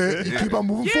take a hit. You keep on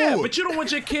moving Yeah, forward. but you don't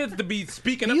want your kids to be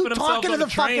speaking Are up you for themselves talking on to the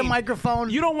the fucking train. microphone?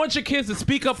 You don't want your kids to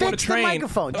speak up on the Fix the train.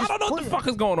 microphone. I Just don't know what put- the fuck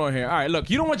is going on here. All right, look,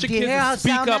 you don't want your Do you kids hear how to it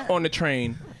speak sound up that? on the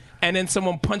train, and then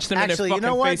someone punch them Actually, in you their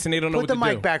know fucking what? face and they don't know Put what the to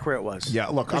mic do. back where it was. Yeah,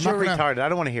 look, I'm Because not you're gonna- retarded. I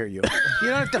don't want to hear you. You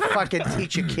don't have to fucking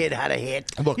teach a kid how to hit.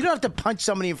 Look. You don't have to punch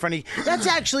somebody in front of you. That's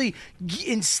actually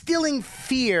instilling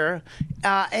fear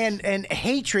and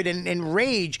hatred and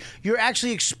rage. You're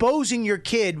actually exposing your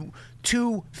kid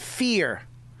to fear.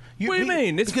 What do you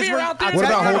mean? It's because fear when- out there. What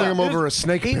about No, holding him there's- over a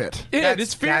snake He- pit? Yeah,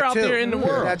 there's fear That out too. there in the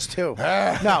world. That's too.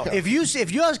 No,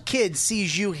 if your kid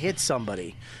sees you hit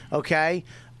somebody, okay,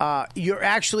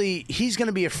 he's going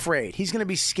to be afraid. He's going to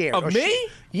be scared. Of Or me?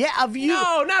 Yeah, of you.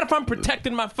 No, not if I'm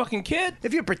protecting my fucking kid.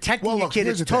 If you're protecting your look, kid,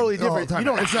 here's it's the thing. totally Oh, different. time You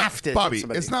don't out. It's have not, to hit Bobby,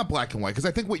 somebody. it's not black and white because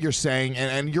I think what you're saying,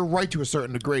 and you're right to a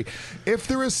certain degree. If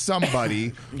there is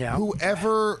somebody Yeah. who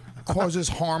ever causes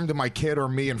harm to my kid or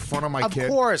me in front of my kid,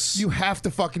 Of course. you have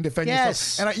to fucking defend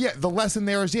Yes. yourself. And the lesson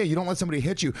there is, you don't let somebody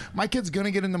hit you. My kid's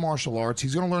gonna get into martial arts.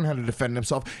 He's gonna learn how to defend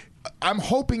himself. I'm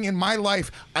hoping in my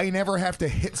life I never have to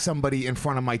hit somebody in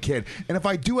front of my kid. And if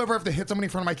I do ever have to hit somebody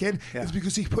in front of my kid, it's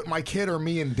because he put my kid or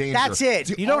me in danger. That's it. It's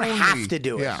the You don't only- have to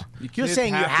do it. Yeah. You're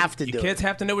saying you have to do Your kids it.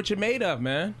 have to know what you're made of,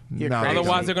 man. No,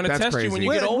 Otherwise, they're going to that's test you when you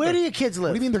crazy. get older. Where do your kids What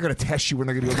live? do you mean they're gonna test you when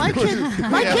they're gonna go?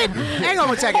 My kid, hang on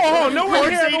one second. Oh, no one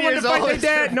here ever 14 wanted to years fight their old.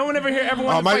 dad. No one ever here ever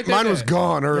wanted to Oh, fight their mine dad. was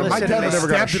gone early. Listen My to dad me. never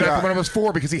got a Stabbed to death shot. when I was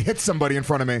 4 because he hit somebody in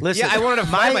front of me. Listen, Yeah, I wanted to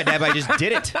fight my dad, but I just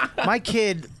did it. My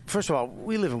kid, first of all,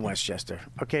 we live in Westchester.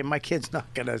 Okay, my kid's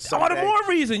not gonna. All the someday- more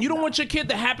reason. You don't want your kid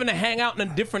to happen to hang out in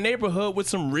a different neighborhood with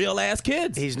some real ass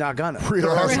kids. He's not gonna. Real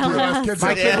ass kids.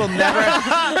 My kid will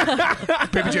never.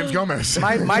 Baby James Gomez.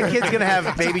 My kid's gonna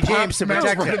have Baby James to Smells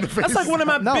protect right him. in the face. That's like one of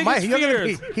my biggest you're gonna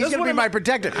fears. he's gonna be my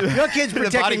protector. Your kid's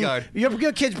protecting. bodyguard.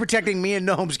 Your kid's protecting me and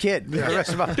Noam's kid. The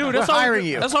rest of us, Dude, we're that's hiring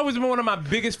always, you. That's always been one of my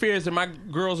biggest fears that my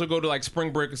girls will go to like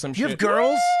spring break or some You shit. have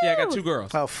girls? Yeah, I got 2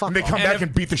 girls. Oh fuck! And they come And back if-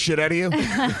 and beat the shit out of you.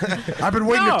 I've been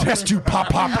waiting No. to test you, Pop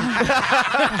Pop.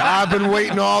 I've been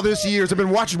waiting all this years. I've been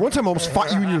watching. One time I almost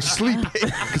fought you in your sleep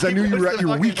because I knew you were at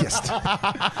your weakest.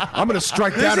 I'm going to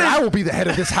strike down and I will be the head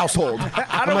of this household.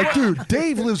 I'm like, dude,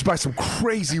 Dave lives by some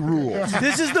crazy rules.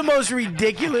 This is the most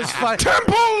ridiculous fight.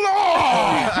 Temple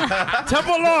law!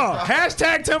 Temple law.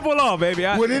 Hashtag temple law, baby.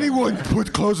 When anyone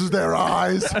closes their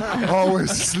eyes,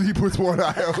 always sleep with one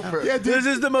eye open. Yeah, this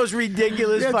is the most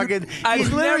ridiculous fucking. I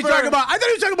He's literally never- talking about. I thought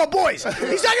he was talking about boys.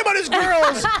 He's talking about his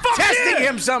girls testing yeah.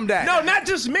 him someday. No, not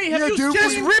just me. Have you dude,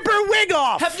 just seen, rip her wig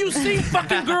off. have you seen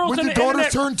fucking girls When on your the daughter's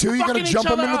internet turn 2, you gotta fucking jump each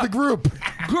them other into the up? group.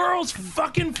 Girls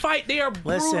fucking fight. They are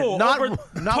Listen, brutal not over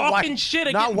talking white, shit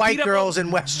and not getting white beat up girls on-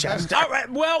 in Westchester. All right,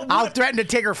 well, I'll what- threaten to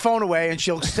take her phone away and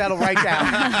she'll settle right down.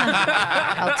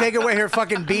 I'll take away her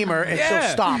fucking Beamer and she'll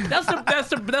stop.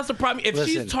 That's the problem. If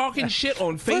Listen. she's talking shit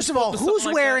on Facebook, First of all, or something who's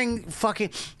like wearing fucking?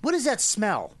 What does that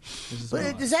smell? Is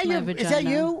that My your? Is that vagina.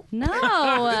 you? No.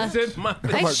 that, Is it my-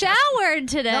 I showered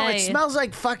today. No, it smells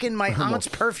like fucking my aunt's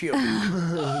perfume.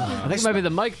 I think it might be the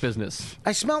mic business.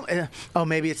 I smell. Oh,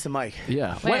 maybe it's the mic.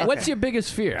 Yeah. Wait. What's your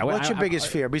biggest fear? What's your biggest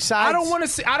fear? Besides, I don't want to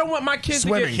see. I don't want my kids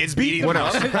Swimming. to get Kids beat. What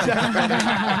else?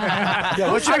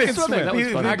 Yeah, what's your I can biggest? swim. That was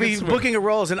You- funny. you'd I can be swim. booking a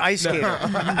role as an ice skater.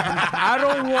 I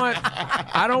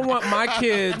don't want my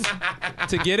kids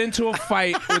to get into a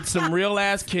fight with some real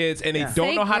ass kids and they don't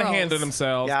Fake know how to girls. handle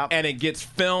themselves Yeah. and it gets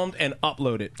filmed and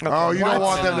uploaded. Oh, you don't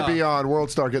want them to be on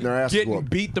World Star getting their ass Getting whooped.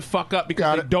 beat the fuck up because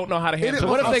Got they it. don't know how to It is, handle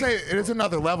what themselves. I'll say, it is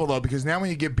another level though, because now when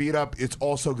you get beat up, it's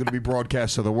also going to be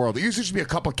broadcast to the world. It used to just be a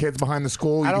couple kids behind the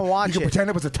school. I don't watch You can it. pretend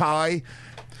it was a tie.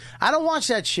 I don't watch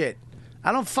that shit.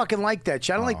 I don't fucking like that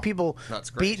shit. I don't like people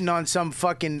beating on some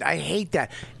fucking. I hate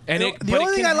that. And the it- the but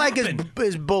only it thing can I like happen.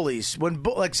 is bullies. When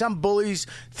like some bullies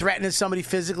threatening somebody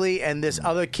physically, and this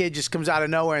other kid just comes out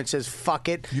of nowhere and says "fuck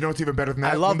it." You know what's even better than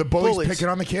that? I love when the bully's bullies. picking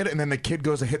on the kid, and then the kid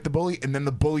goes to hit the bully, and then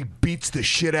the bully beats the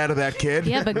shit out of that kid.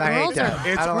 Yeah, but I hate girls that. are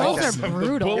It's I don't like girls that. are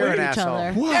brutal You're with an each asshole.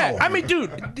 other. Whoa. Yeah, I mean, dude,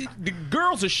 the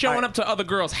girls are showing up to other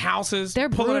girls' houses, They're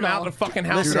pulling them brutal. out of the fucking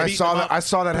house. Dude, and I beating saw them that. up. I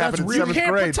saw that happen in real. You 7th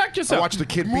can't grade. protect yourself. I watched the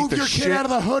kid beat Move the your shit kid out of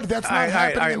the hood. That's not All right,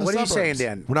 happening in the what are you saying, suburbs.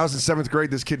 Dan? When I was in 7th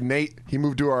grade, this kid Nate, he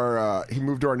moved to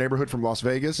our neighborhood from Las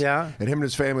Vegas. Yeah. And him and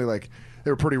his family, like,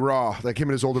 they were pretty raw. Like him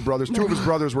and his older brothers. 2 of his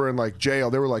brothers were in like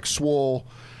jail. They were like swole.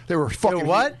 They were fucking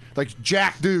what? Like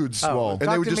jack dudes. Oh, And talk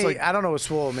they were to just me. like I don't know what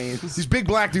swole means. these big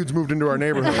black dudes moved into our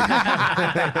neighborhood.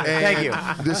 Thank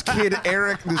you. This kid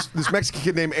Eric, this Mexican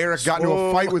kid named Eric, got into a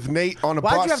Swole. fight with Nate on a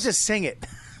Why'd bus. you have to sing it?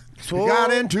 They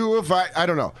got into a fight. I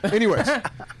don't know. Anyways,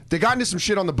 they got into some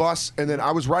shit on the bus, and then I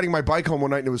was riding my bike home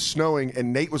one night, and it was snowing,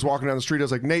 and Nate was walking down the street. I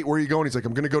was like, Nate, where are you going? He's like,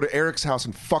 I'm going to go to Eric's house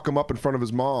and fuck him up in front of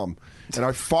his mom. And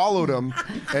I followed him,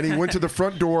 and he went to the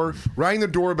front door, rang the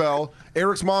doorbell.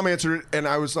 Eric's mom answered it, and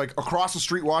I was like across the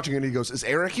street watching it, and he goes, is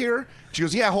Eric here? She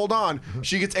goes, yeah, hold on.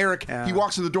 She gets Eric. He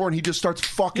walks to the door, and he just starts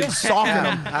fucking socking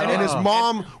him. And his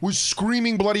mom was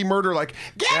screaming bloody murder, like,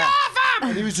 get off him!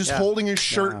 And he was just holding his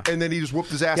shirt, and then he just whooped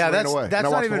his ass and ran away. that's And I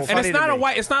not watched the even whole funny And it's to not a me.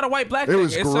 white. It's not a white black. It thing.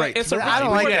 was It's great. A, it's a I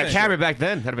don't rich like thing. that Camera back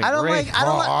then. That'd have been I don't great. like. I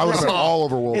don't like. I would have been listen, all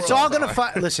over Wolf. It's all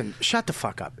gonna listen. Shut the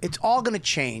fuck up. It's all gonna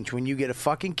change when you get a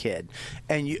fucking kid,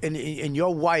 and you and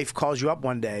your wife calls you up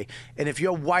one day, and if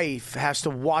your wife has to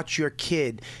watch your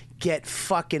kid get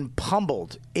fucking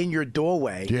pummeled in your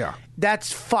doorway, Yeah.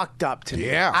 that's fucked up to me.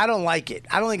 Yeah. I don't like it.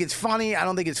 I don't think it's funny. I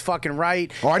don't think it's fucking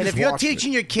right. Oh, I and just if you're watched it.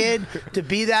 teaching your kid to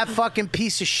be that fucking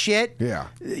piece of shit, Yeah.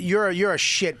 you're a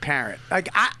shit parent. Like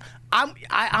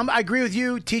I agree with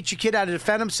you. Teach your kid how to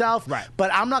defend himself. Right.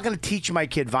 But I'm not going to teach my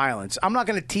kid violence. I'm not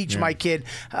going to teach my kid.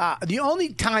 The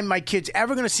only time my kid's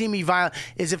ever going to see me violent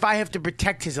is if I have to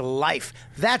protect his life.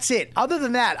 That's it. Other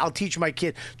than that, I'll teach my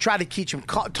kid. Try to teach him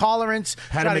tolerance.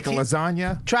 How to make a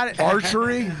lasagna. Try to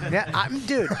archery. Yeah,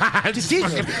 dude. To teach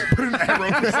him. Put an arrow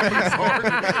in somebody's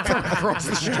heart from across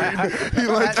the street.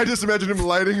 I just imagine him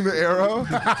lighting the arrow.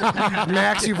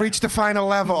 Max, you've reached the final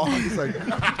level. He's like,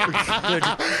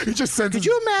 he just sends. Could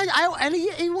you imagine?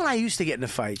 Even when I used to get into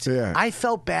fights, I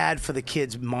felt bad for the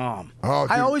kid's mom. Oh,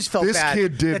 dude, I always felt this bad.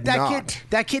 kid did not.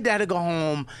 That kid had to go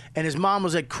home, and his mom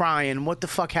was like crying. What the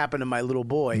fuck happened to my little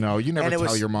boy? No, you never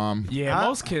tell your mom. Yeah,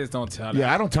 most kids don't tell that.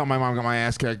 Yeah, I don't tell my mom I got my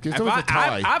ass kicked. It's always a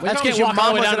tie. Let's get walking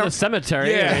all the way down to the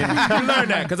cemetery. Yeah, you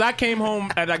learned that because I came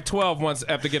home at like 12 once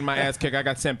after getting my ass kicked. I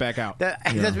got sent back out.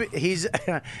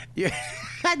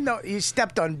 You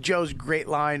stepped on Joe's great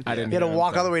line. I didn't. You had to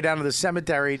walk all the way down to the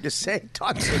cemetery to say,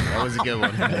 talk to him. That was a good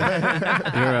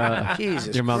one.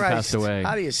 Jesus your mom Christ. passed away.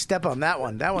 How do you step on that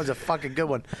one? That one's a fucking good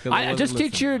one. I just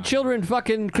teach your children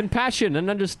fucking compassion and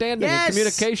understanding and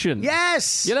communication.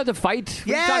 Yes. You don't have to fight.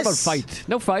 What are you talking about fight?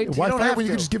 No fight. Why fight when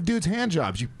you can just give dudes hand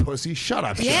jobs? You pussy. Shut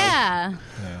up.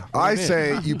 I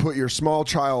say you put your small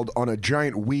child on a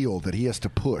giant wheel that he has to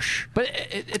push. But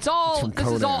it's all.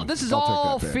 This is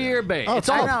all fear based. Oh, it's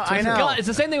all. I know. It's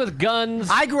the same thing with guns.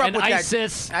 I grew up and with that-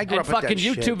 ISIS. I grew and up with fucking that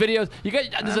YouTube shit. videos. You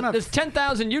got there's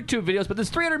 10,000 YouTube videos, but there's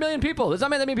 300 million people. There's not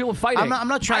that many people fighting. I'm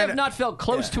not trying I have to- not felt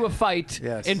close to a fight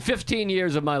in 15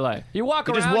 years of my life. You walk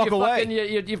You around. just walk you away.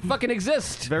 Fucking, you fucking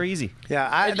exist. It's very easy.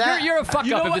 Yeah, you're a fuck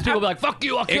You up know if there's what? people be like, fuck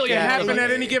you, I'll kill It you. can happen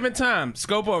at any given time.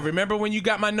 Scopo, remember when you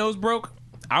got my nose broke?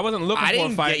 I wasn't looking I for a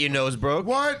didn't fight. get your nose broke.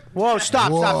 What? Whoa,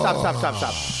 stop.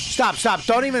 Stop.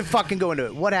 Don't even fucking go into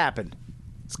it. What happened?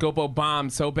 Scopo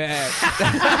bombed so bad.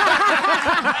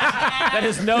 That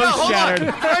his nose shattered.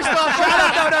 First off,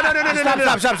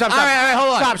 no. Stop. All right,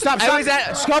 hold on. Stop. I was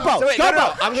at Scopo. So wait, Scopo.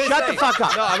 no, I'm gonna Shut say- the fuck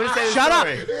up. No, I'm gonna say the Shut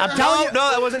story. up. I'm telling you.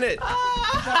 No, that wasn't it.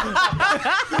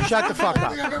 Shut the fuck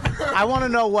up. I want to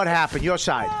know what happened. Your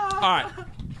side. All right.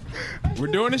 We're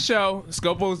doing the show.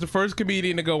 Scopo was the first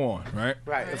comedian to go on, right?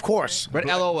 Right, of course. But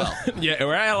LOL. Yeah,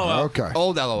 we're at LOL. Okay.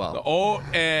 Old LOL. Oh,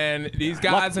 and these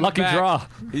guys in Lucky the back, draw.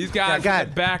 These guys Yeah, go in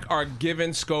the back are giving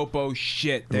Scopo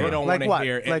shit. They don't Like want what? to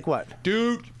hear it. Like what?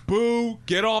 Dude, boo,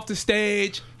 get off the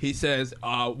stage. He says,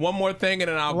 one more thing and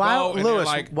then I'll Why, go. And Lewis? they're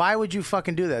like, Why would you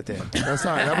fucking do that then?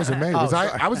 That wasn't me. Oh, Was sorry.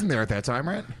 I wasn't there at that time,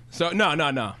 right? so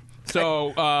no.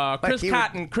 So Chris he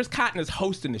would- Cotton is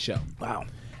hosting the show. Wow.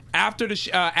 After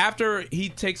after he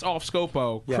takes off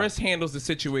Scopo, Chris handles the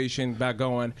situation by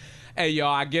going, "Hey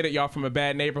y'all, I get it. Y'all from a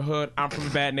bad neighborhood. I'm from a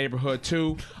bad neighborhood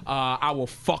too. I will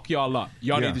fuck y'all up.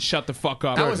 Y'all need to shut the fuck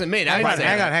up." That wasn't me.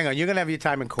 Hang on. You're gonna have your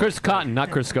time in court. Chris Cotton, not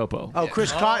Chris Scopo. Oh,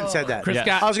 Chris Cotton said that. Chris Yes.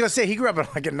 Cotton. I was gonna say he grew up in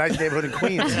like a nice neighborhood in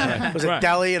Queens. It was a Right.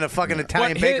 deli and a fucking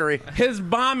Italian But bakery. His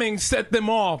bombing set them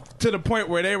off to the point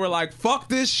where they were like, "Fuck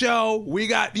this show. We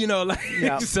got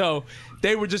Yeah. so.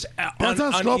 They were just That's not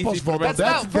uneasy Scopo's for the fault. rest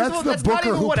That's of the that's not booker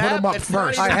even who what put him up happened. That's not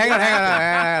first. All right, hang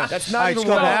on. That's not All right, even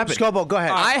what Scopo, happened. Scopo, go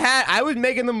ahead. I was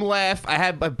making them laugh. I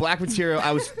had my black material.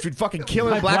 I was fucking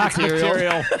killing black black material.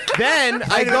 material. Then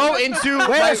I go into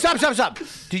Wait, stop.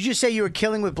 Did you say you were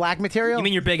killing with black material? You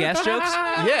mean your big ass jokes?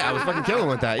 Yeah, I was fucking killing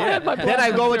with that. Yeah. my Then black I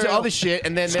go into material. other shit,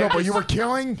 and then Scopo, you were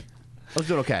killing? I was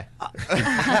doing okay.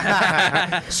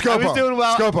 Scopo. I was doing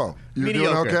well. Scopo. You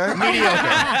Mediocre. doing okay?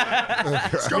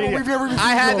 Mediocre. Scopo, we've never even I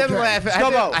seen had you them okay. laughing.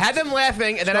 I had them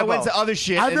laughing, and then I went to other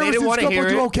shit, I've and they never didn't seen want to Scopo hear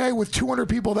do it. okay with 200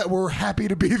 people that were happy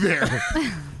to be there.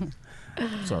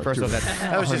 Sorry. First off,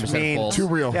 That was just 100% mean. false. Too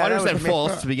real. Yeah, that was 100% mean.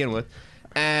 false to begin with.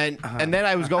 And then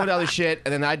I was going to other shit,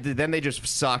 and then they just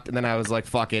sucked, and then I was like,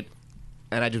 fuck it.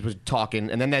 And I just was talking,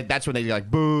 and then that's when they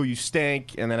like, boo, you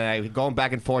stink, and then I going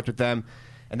back and forth with them.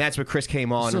 And that's where Chris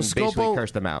came on and basically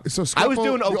cursed them out. So Scopo, I was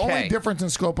doing okay. The only difference in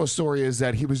Scopo's story is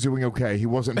that he was doing okay. He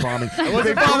wasn't bombing. I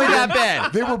wasn't bombing that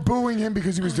bad. They were booing him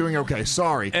because he was doing okay.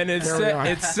 Sorry. And it Carry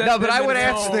on. set No, but them I in would a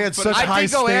ask. tone They had for such the- high I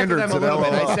did go after standards them a at little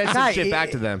bit. LOL. I said some Guy, shit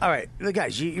back to them. All right, the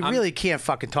guys, you really can't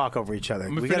fucking talk over each other.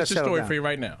 I'm gonna We gotta finish the settle story down. for you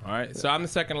right now. All right. So I'm the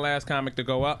second to last comic to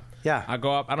go up. Yeah. I go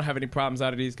up. I don't have any problems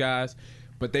out of these guys,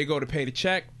 but they go to pay the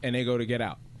check and they go to get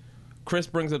out. Chris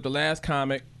brings up the last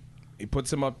comic. He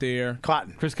puts him up there.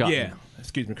 Cotton. Chris Cotton. Yeah.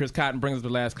 Excuse me. Chris Cotton brings up the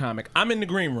last comic. I'm in the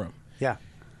green room. Yeah.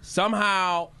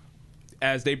 Somehow,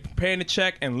 as they paying the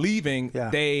check and leaving, Yeah.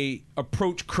 they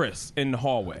approach Chris in the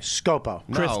hallway. Scopo.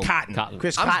 Chris No. Cotton.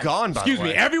 Chris I'm Cotton. gone, by Excuse the me.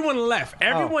 way. Everyone left.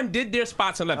 Everyone did their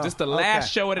spots and left. This is the last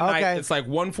okay. show of the night. Okay. It's like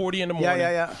 1:40 in the morning.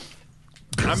 Yeah.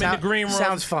 I'm in the green room.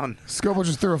 Sounds fun. Scopo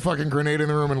just threw a fucking grenade in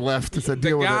the room and left. He said, The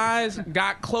deal with it. guys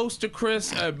got close to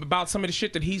Chris about some of the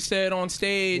shit that he said on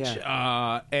stage,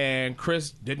 and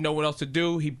Chris didn't know what else to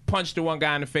do. He punched the one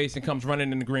guy in the face and comes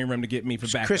running in the green room to get me for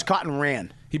backup. Chris Cotton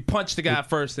ran. He punched the guy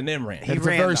first and then ran. It's a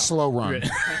very slow run.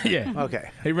 Yeah.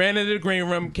 Okay. He ran into the green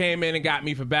room, came in and got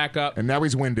me for backup. And now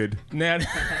he's winded. Now,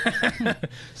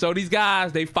 so these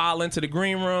guys, they file into the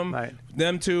green room.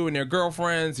 Them two and their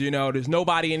girlfriends. You know, there's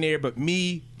nobody in there but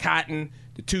me, Cotton,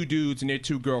 the two dudes, and their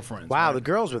two girlfriends. Wow, the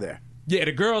girls were there. Yeah,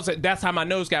 the girls. That's how my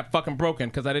nose got fucking broken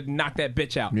because I didn't knock that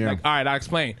bitch out. Yeah. Like, all right, I'll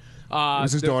explain. This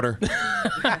is his daughter.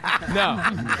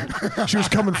 No. She was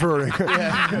coming for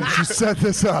her. She set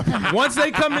this up. Once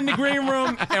they come in the green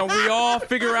room and we all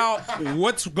figure out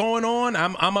what's going on,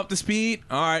 I'm up to speed.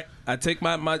 All right, I take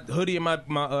my hoodie and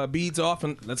my beads off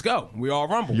and let's go. We all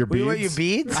rumble. Your beads? Your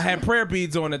beads? I had prayer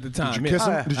beads on at the time. Did you kiss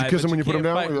him? Did you kiss him when you put him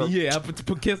down? Yeah, I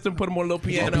kissed him, put him on a little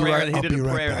piano. I'll be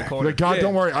right back. Like, God,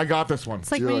 don't worry, I got this one.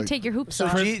 It's like when you take your hoops So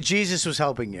off. Jesus was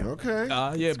helping you. Okay.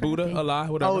 Yeah, Buddha, Allah,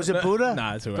 whatever. Oh, is it Buddha?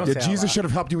 Nah, it's all Yeah, right. Jesus should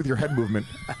have helped you with your head movement.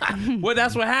 Well,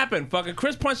 that's what happened. Fucking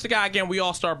Chris punched the guy again. We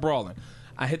all start brawling.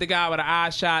 I hit the guy with an eye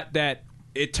shot that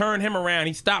it turned him around.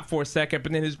 He stopped for a second,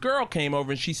 but then his girl came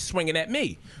over and she's swinging at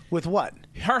me. With what?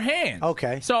 Her hand.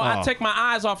 Okay. So I take my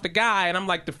eyes off the guy and I'm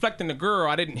like deflecting the girl.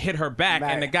 I didn't hit her back,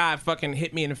 and the guy fucking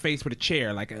hit me in the face with a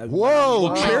chair. Like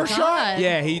Whoa, chair shot?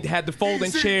 Yeah, he had the folding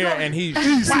chair and he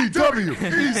ECW,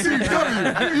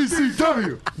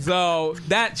 ECW. So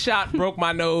that shot broke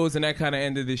my nose and that kind of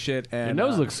ended the shit. And Your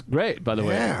nose looks great, by the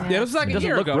way. Yeah, it was like It a doesn't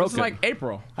year look ago. It was broken. like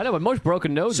April. I know, but most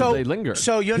broken noses, they linger.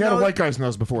 So your He had a nose, white guy's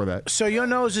nose before that. so your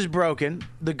nose is broken.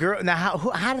 The girl. Now,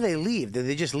 how do they leave? Did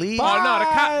they just leave? Oh no,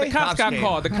 the cops got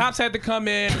called. The cops had to come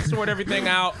in and sort everything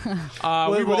out.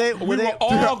 We were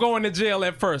all going to jail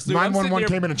at first. Dude, I'm sitting 911 there-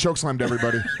 came in and chokeslammed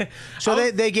everybody. So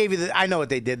they gave you the. I know what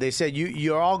they did. They said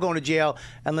you're all going to jail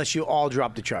unless you all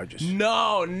drop the charges.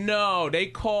 No. They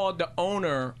called the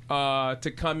owner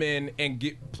to come in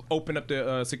and open up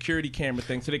the security camera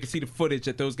thing so they could see the footage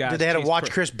that those guys. Did they have to chased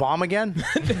watch Chris bomb again?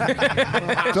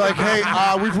 It's like, hey,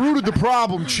 we've rooted the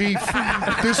problem, Chief.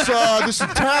 This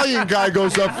Italian guy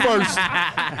goes up first.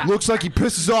 Looks like he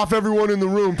pisses off everyone in the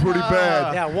room pretty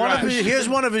bad. Yeah, here's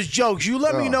one of his jokes. You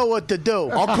let me know what to do.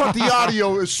 I'll cut the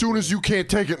audio as soon as you can't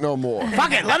take it no more.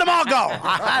 Fuck it, let them all go.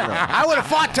 I would have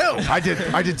fought too.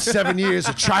 I did 7 years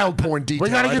of child porn detail.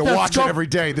 gotta I had get to that watch scope- it every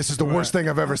day. This is the worst thing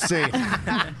I've ever seen.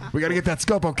 We got to get that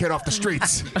Scopo kid off the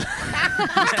streets.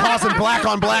 He's causing black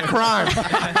on black crime.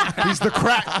 He's the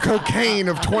crack cocaine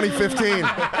of 2015.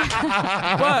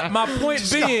 But my point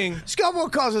being,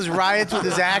 Scopo causes riots with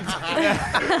his act.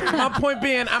 my point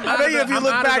being, I bet you if you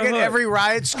look back at every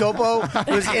riot, Scopo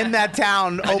was in that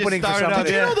town opening for something.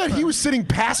 Did you know that he was sitting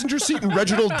passenger seat in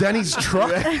Reginald Denny's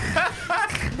truck?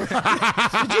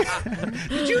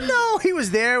 Did you know he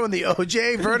was there when the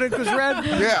OJ verdict was read?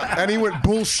 Yeah, and he went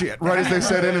bullshit right as they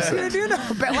said innocent. Did you know?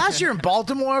 Last year in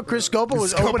Baltimore, Chris Scopo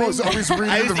was Scopo's opening. always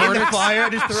reading the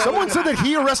verdict. Someone said that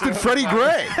he arrested Freddie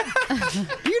Gray.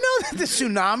 Do you know that the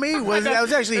tsunami was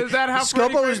actually Is that how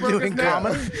Freddie Scopo Gray was broke doing his neck?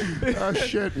 comedy? Oh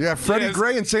shit! Yeah, Freddie Yes.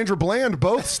 Gray and Sandra Bland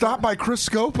both stopped by Chris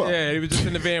Scopo. Yeah, he was just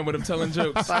in the van with him telling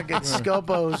jokes. Fucking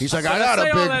Scopo's. He's like, So I got say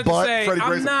a all big that to butt. say, Freddie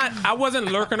Gray's I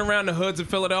wasn't lurking around the hoods of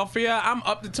Philadelphia. I'm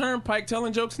up the turnpike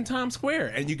telling jokes in Times Square,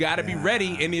 and you got to be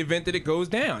ready in the event that it goes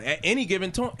down. At any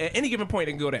given point,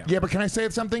 it can go down. Yeah, but can I say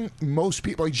something? Most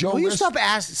people, like Joe Will you List, stop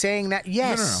saying that?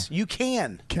 Yes, No. you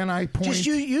can. Can I point? Just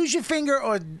use your finger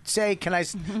or say, "Can I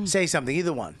say something?"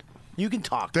 Either one. You can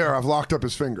talk. There, I've locked up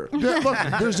his finger. Yeah, look,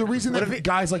 there's a reason that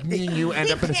guys like me and you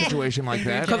end up in a situation like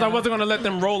that. Because I wasn't going to let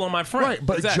them roll on my friend. Right,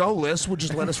 but Exactly. Joe List would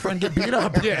just let his friend get beat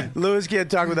up. Yeah. Lewis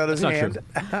can't talk without his That's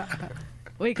hand.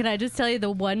 Wait, can I just tell you the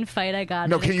one fight I got?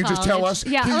 No, in can you just tell college? us?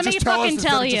 Yeah, Can you let me just tell fucking us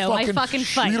tell instead you. of I just fucking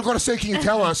fight. You don't gotta say, can you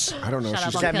tell us? I don't know. Shut She's,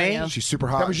 up, Is that I'll me? kill you. she's super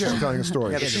hot. That was She's you. telling a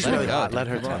story. Yeah, but she's really hot. Let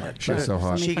her tell it. She's so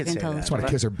hot. Let me She can fucking say tell that. this. Just want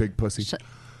to kiss her big pussy.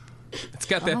 It's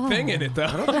got that thing in it, though.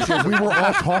 We were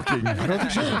all talking. I don't think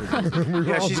she's.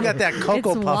 Yeah, she's got that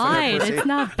cocoa It's puff in wide. her pussy. It's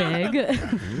not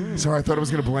big. Sorry, I thought it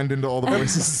was gonna blend into all the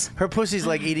voices. Her pussy's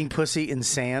like eating pussy in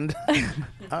sand.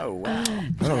 Oh wow! I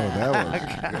don't know what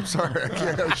that was. I'm sorry. I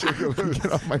can't shake it loose.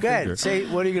 Get off my Go finger. ahead. Say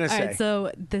what are you gonna All say? right,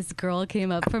 so this girl came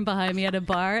up from behind me at a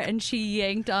bar and she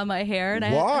yanked on my hair.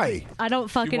 And Why? I don't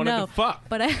fucking wanted know. to fuck.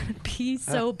 But I had to pee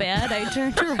so bad, I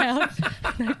turned around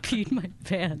and I peed my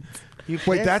pants.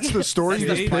 Wait, that's the story? You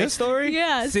just pissed? Story?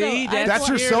 Yeah. See, so That's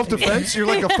your self-defense? You're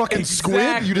like a fucking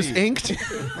squid? You just inked?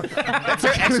 That's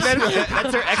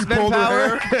her X-Men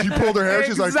power. She pulled her hair.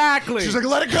 She's Exactly. like,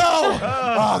 let it go.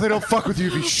 Oh, they don't fuck with you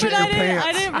if you shit But your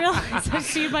I didn't pants. realize I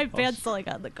peed my pants till I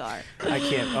got in the car. I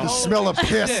can't. The smell of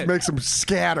piss makes them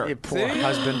scatter. You poor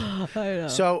husband. I know.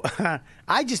 So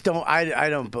I just don't. I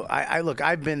don't. Look.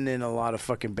 I've been in a lot of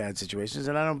fucking bad situations,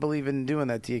 and I don't believe in doing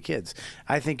that to your kids.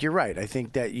 I think you're right. I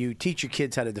think that you teach your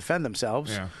kids how to defend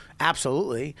themselves. Yeah.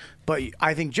 Absolutely. But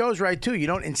I think Joe's right too. You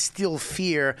don't instill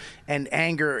fear and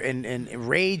anger and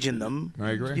rage in them.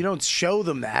 I agree. You don't show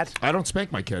them that. I don't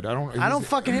spank my kid. I don't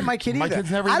fucking hit my kid either. My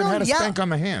kid's never I even don't had a yell- spank on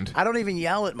the hand. I don't even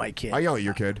yell at my kid. I yell at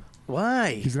your kid.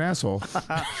 Why? He's an asshole.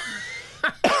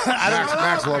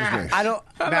 Max loves me. I don't.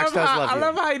 Max does love you. I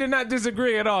love how he did not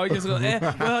disagree at all. He just goes,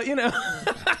 well, you know.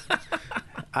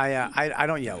 I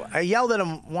don't yell. I yelled at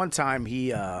him one time.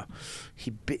 He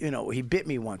bit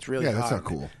me once really hard. Yeah, that's not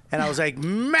cool. And I was like,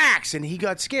 Max, and he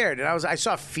got scared. And I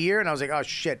saw fear, and I was like, oh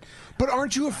shit. But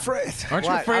aren't you afraid? Aren't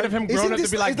you afraid of him growing up to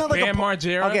be like Bam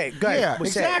Margera? Okay, good. Yeah,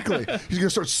 exactly. He's gonna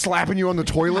start slapping you on the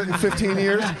toilet in 15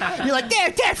 years. You're like,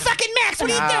 there, fucking Max,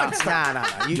 what are you doing?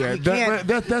 Nah. You Yeah, can't.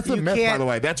 that's a you myth, by can't- the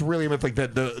way. That's really a myth. Like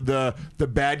the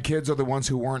bad kids are the ones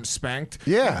who weren't spanked.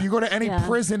 Yeah. If you go to any Yeah.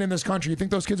 prison in this country, you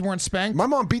think those kids weren't spanked? My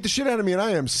mom beat the shit out of me, and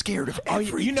I am scared of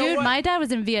everything. You know Dude, what? my dad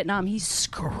was in Vietnam. He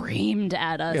screamed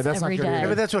at us Yeah, that's not every good day. either. Yeah,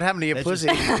 but that's what happened to your pussy.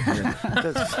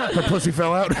 Her pussy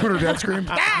fell out when her dad screamed.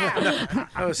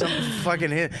 That was some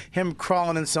fucking him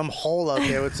crawling in some hole out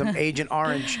there with some Agent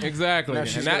Orange. Exactly. Now And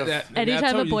she's that, got a- that, Anytime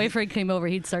that's a how you- boyfriend came over,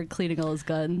 he'd start cleaning all his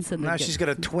guns. And Now then she's got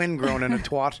a twin grown in a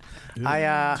twat.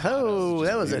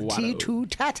 That was a T2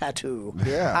 tattoo.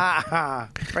 Yeah.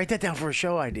 Write that down for a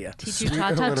show idea.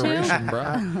 T2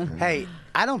 tattoo. Hey,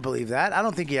 I don't believe that. I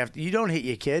don't think you have to. You don't hit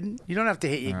your kid. You don't have to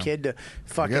hit your kid to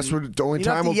fucking. guess the only you don't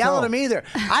time have to will yell tell. at him either.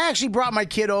 I actually brought my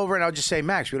kid over, and I'll just say,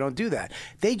 Max, we don't do that.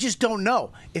 They just don't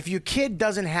know. If your kid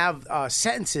doesn't have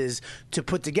sentences to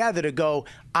put together to go,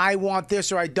 I want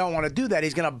this or I don't want to do that,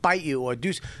 he's going to bite you or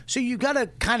do. So you got to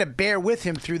kind of bear with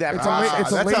him through that It's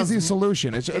process. a lazy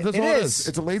solution. That's all it is.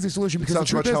 It's a lazy solution because the sounds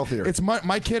truth much is, healthier. it's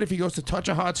my kid. If he goes to touch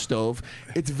a hot stove,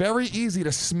 it's very easy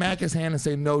to smack his hand and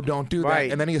say no, don't do that,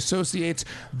 Right. and then he associates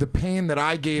the pain that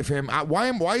I gave him.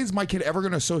 Why is my kid ever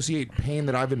going to associate pain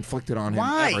that I've inflicted on him?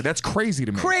 Why? Ever? That's crazy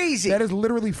to me. Crazy. That is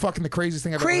literally fucking the craziest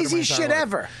thing I've ever heard in my Crazy entire shit life.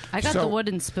 ever. I got So- the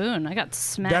wooden spoon. I got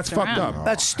smacked That's fucked around. up.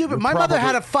 That's stupid. You're My mother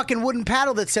had probably- a fucking wooden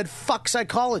paddle that said "fuck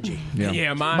psychology."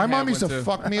 Yeah, my mine mom had used to one, too.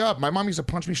 fuck me up. My mom used to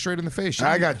punch me straight in the face.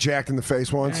 I got jacked in the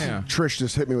face once. Yeah. Trish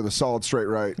just hit me with a solid straight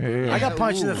right. I got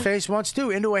punched in the face once too,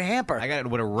 into a hamper. I got it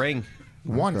with a ring.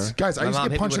 once, guys. I My used to mom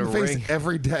get hit me punched in with the a face ring.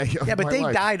 every day. Of Yeah, but my they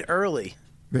life. died early.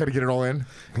 They had to get it all in.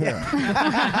 They're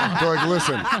like,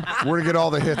 listen, we're gonna get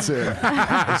all the hits in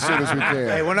as soon as we can.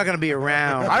 Hey, we're not going to be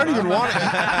around. I don't even want it.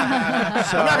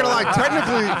 I'm not gonna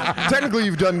lie. Technically,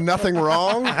 you've done nothing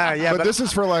wrong. Yeah, but this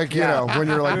is for like you know when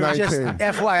you're like 19. Just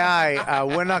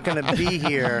FYI, we're not going to be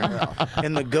here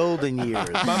in the golden years.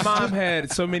 My mom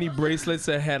had so many bracelets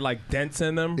that had like dents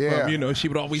in them. Yeah. From, she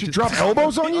would always She just dropped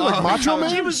elbows on you like Macho Man.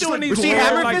 She was doing these Was she weird,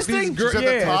 hammer like, fisting? these She's at the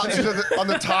yeah. top. She's on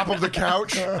the top of the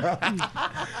couch.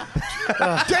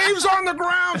 Dave's on the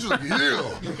ground. She's like,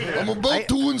 yeah, I'm about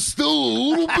to instill a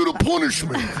little bit of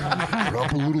punishment.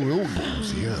 Drop a little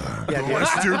elbows, yeah. Yeah, The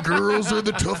Western girls are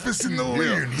the toughest in the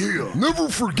land, yeah. Never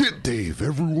forget, Dave.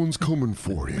 Everyone's coming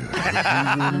for you.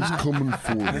 Everyone's coming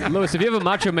for you. Lewis, if you have a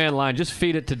Macho Man line, just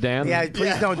feed it to Dan. Yeah,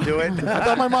 please don't do it. I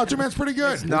thought my Macho Man's pretty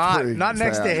good. Not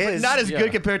next to his. Not as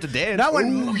good compared to Dan. Not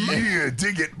when. Oh, yeah,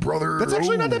 dig it, brother. That's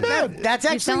actually not that bad. That's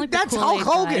sound actually like the that's Kool-Aid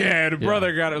Hulk Hogan. guy. Yeah, the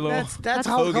brother got a little. That's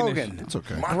Hulk Hogan-ish. Hogan. It's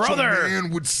okay. Macho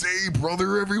Man would say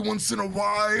brother every once in a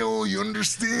while. You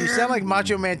understand? You sound like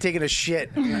Macho Man taking a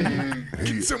shit.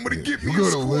 Can somebody get me a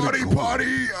gotta let it squatty go.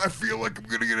 potty? I feel like I'm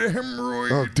gonna get a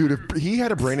hemorrhoid. Oh, dude, if he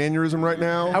had a brain aneurysm right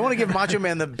now. I want to give Macho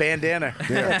Man the bandana.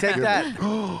 Yeah, take that.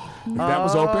 If that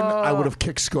was open, I would have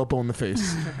kicked Scopo in the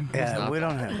face. Yeah, we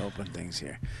don't have open things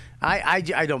here. I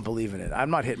don't believe in it. I'm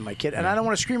not hitting my kid, and I don't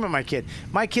want to scream at my kid.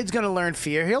 My kid's going to learn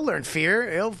fear. He'll learn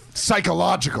fear. He'll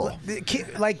Psychological. the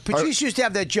kid, like Patrice used to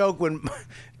have that joke when.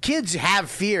 Kids have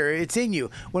fear. It's in you.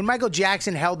 When Michael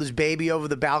Jackson held his baby over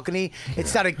the balcony, it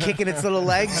started kicking its little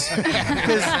legs.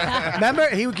 Because remember,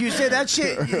 you say that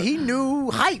shit. He knew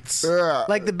heights. Yeah.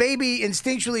 Like the baby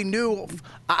instinctually knew.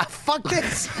 Fuck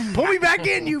this. Pull me back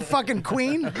in, you fucking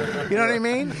queen. You know what I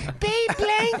mean? Babe,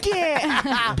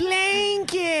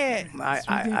 blanket.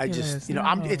 I just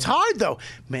it's hard though,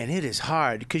 man. It is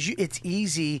hard because it's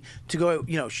easy to go.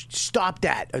 Stop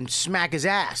that and smack his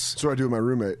ass. That's what I do with my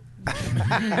roommate.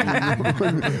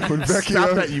 when Vecchio,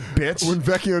 Stop that, you bitch. When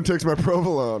Vecchio takes my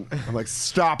provolone, I'm like,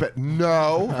 stop it.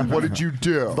 No. What did you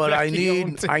do? But I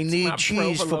need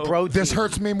cheese for protein. This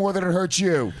hurts me more than it hurts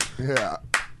you. Yeah.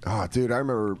 Oh, dude, I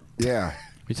remember. Yeah.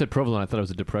 You said provolone. I thought it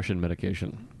was a depression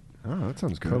medication. Oh, that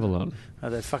sounds good. Provolone. How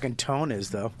that fucking tone is,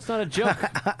 though. It's not a joke.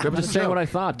 I'm just saying what I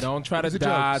thought. Don't try to It's a joke.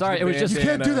 dodge. Sorry, the it was just- You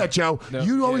can't do that, Joe. No,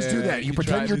 You always do yeah, that. You try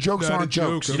pretend your to jokes start aren't a joke.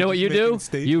 jokes. You know what you do?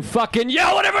 You fucking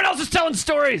yell when everyone else is telling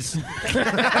stories.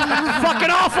 Fucking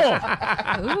awful.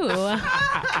 Ooh.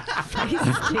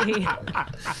 Feisty.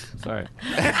 Sorry.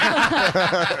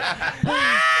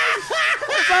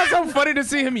 It's not so funny to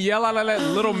see him yell out of that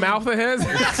little mouth of his.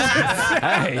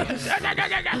 Hey.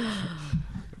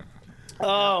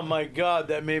 Oh my God,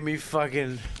 that made me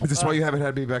fucking. Is this why you haven't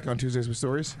had me back on Tuesdays with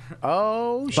Stories?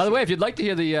 Oh. By the way, if you'd like to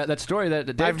hear the that story that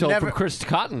Dave I've told never- from Chris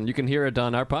Cotton, you can hear it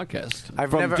on our podcast. I've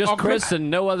from never- just oh, Chris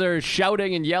and no other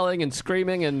shouting and yelling and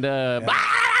screaming and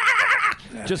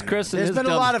just Chris and There's his been a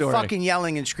dumb lot story. of fucking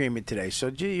yelling and screaming today, so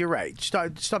you're right.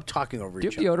 Stop talking over Do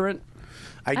each you have other. deodorant?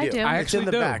 I do. I do. I It's in actually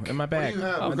the do back. in my bag.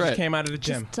 Oh, I great. just came out of the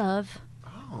gym. Just Dove.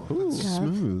 Ooh, Dove.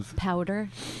 smooth. Powder.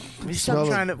 We stop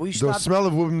trying to. We The stop. smell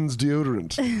of women's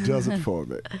deodorant does it for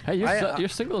me. Hey, you're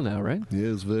single now, right?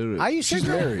 Yes, very. Are you She's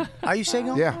single? married. Are you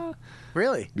single? Yeah.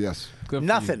 Really? Yes. Good for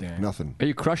Nothing. you, Dan. Nothing. Are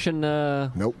you crushing?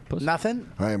 Nope. Nothing.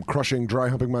 I am crushing, dry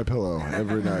humping my pillow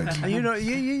every night. You know,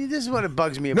 this is what it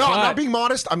bugs me No, about. I'm not being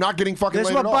modest. I'm not getting fucking This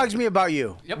is laid what at all. bugs me about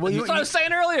you. Yep, Well, that's what I was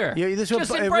saying earlier. This is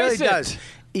Just what it embrace really does.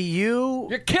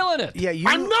 You're killing it. Yeah, you.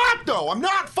 I'm not though. I'm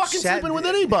not fucking sleeping with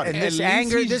anybody. And this At least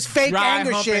anger, he's this fake dry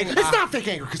anger humping. shit. It's not fake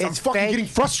anger because I'm It's fucking fake. getting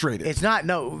frustrated. It's not.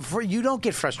 No, you don't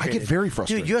get frustrated. I get very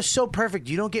frustrated. Dude, you're so perfect.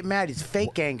 You don't get mad. It's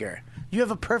fake anger. You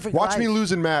have a perfect Watch life. me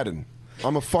lose in Madden.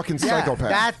 I'm a fucking Yeah,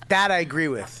 psychopath. that I agree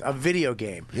with. A video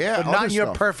game. Yeah, but not other in your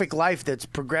stuff. perfect life that's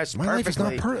progressed My life is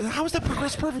perfectly. not perfect. How is that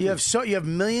progressed perfectly? You have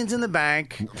millions in the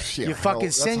bank. Yeah, you're hell, fucking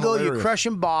that's single. You're hilarious.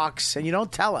 crushing box, and you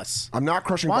don't tell us. I'm not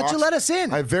crushing. Why don't you box. let us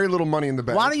in? I have very little money in the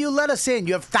bank. Why don't you let us in?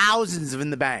 You have thousands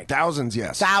in the bank. Thousands,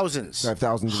 yes. Thousands. I have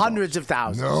thousands. Hundreds of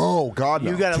thousands. No, God,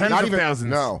 no. You got at not least even thousands.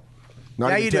 No, not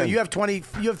yeah, even you 10. do. You have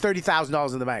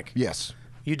 $30,000 in the bank. Yes.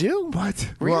 You do?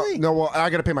 What? Really? Well, no. Well, I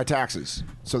got to pay my taxes,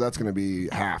 so that's going to be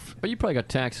half. But you probably got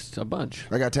taxed a bunch.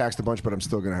 I got taxed a bunch, but I'm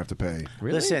still going to have to pay.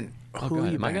 Really? Listen, Oh, who God.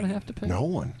 you Am I bang? gonna have to pay? No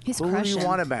one. He's Who do crushing. you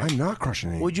want to bang? I'm not crushing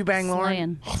anything. Would you bang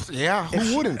Lauren? Slaying. Yeah,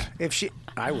 who wouldn't? If she,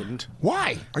 I wouldn't.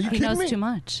 Why? Are you He kidding knows me? too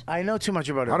much. I know too much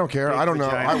about her. I don't care. big I don't know.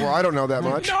 vagina. I don't know that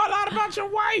much. You know a lot about your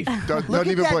wife. Doesn't Look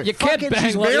at even that play. You can't fucking- bang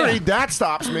She's like- yeah. married. That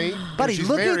stops me. Buddy, She's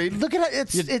look married. at look at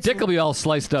it. Your dick will be all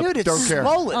sliced up. dude, it's Don't care.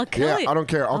 swollen. I'll kill Yeah, it. I don't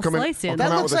care. I'll come in. slice I'll it. come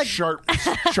That out looks with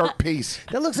a like- sharp piece.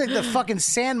 That looks like the fucking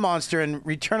Sand Monster in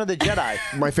Return of the Jedi.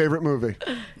 My favorite movie.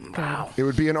 Wow. It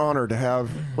would be an honor to have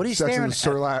What are you sex in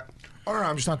staring the at? Surlat. Oh, no,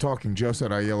 I'm just not talking. Joe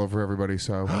said I yell over everybody,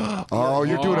 so. Oh,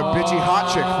 you're doing a bitchy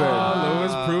hot chick thing.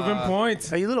 Lewis proving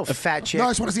points. Are you little fat chick? No, I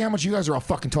just want to see how much you guys are all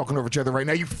fucking talking over each other right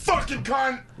now. You fucking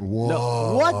cunt!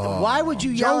 Whoa. What? Why would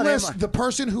you yell Joe at List, him? the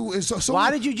person who is so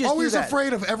Why did you just do always that?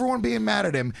 afraid of everyone being mad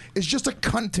at him is just a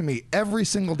cunt to me every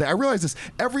single day. I realize this.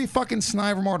 Every fucking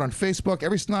snide remark on Facebook,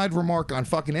 every snide remark on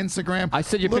fucking Instagram. I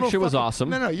said your Little picture was fucking- awesome.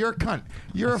 No, you're a cunt.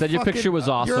 You're I said a your fucking, picture was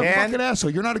awesome. You're a And- fucking asshole.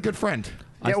 You're not a good friend.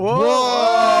 Yeah,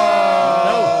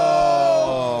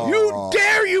 whoa! You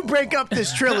dare you break up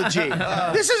this trilogy?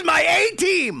 This is my A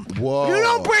team. Whoa. You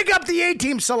don't break up the A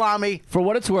team, Salami. For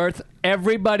what it's worth,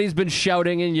 everybody's been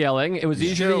shouting and yelling. It was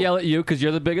easier to yell at you because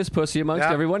you're the biggest pussy amongst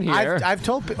Yeah. everyone here. I've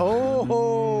told.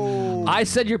 Oh. I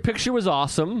said your picture was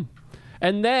awesome.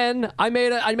 And then I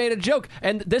made a joke,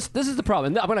 and this is the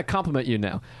problem. I'm going to compliment you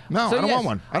now. No, So I don't yes, want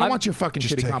one. I don't want your fucking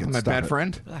Just shitty take it. compliment, Stop bad it.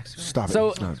 friend. Stop it. So-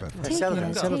 It's not a bad thing. Settle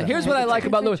down, settle down. Here's what I like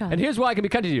about Lewis, job. and here's why I can be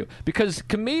kind to you. Because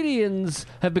comedians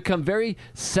have become very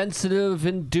sensitive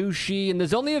and douchey, and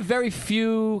there's only a very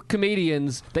few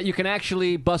comedians that you can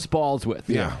actually bust balls with.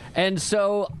 Yeah. And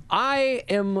so I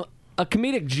am a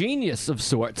comedic genius of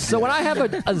sorts. So when I have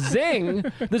a zing,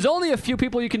 there's only a few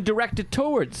people you can direct it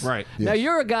towards. Right. Now Yes.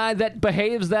 you're a guy that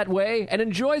behaves that way and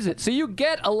enjoys it. So you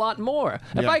get a lot more.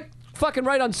 If Yeah. I fucking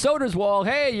write on Soder's wall,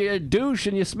 hey, you're a douche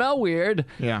and you smell weird,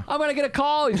 Yeah. I'm going to get a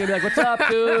call. He's going to be like, what's up,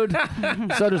 dude?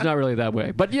 Soder's not really that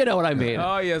way. But you know what I mean.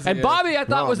 Oh, yes, And he is. Bobby, I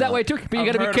thought No, was that no. way too. But you I've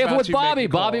got to be heard careful about with you Bobby.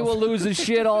 making Bobby calls. will lose his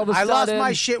shit all of a I sudden. lost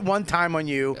my shit one time on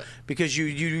you because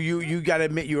you got to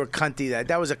admit you were cunty.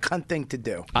 That was a cunt thing to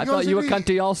do. I He thought goes you were into-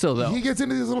 cunty also, though. He gets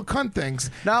into these little cunt things.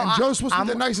 No, and Joe's supposed to I'm-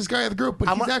 be the nicest guy of the group, but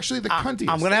I'm he's a- actually the cuntiest.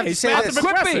 I'm gonna have to He's say passive this.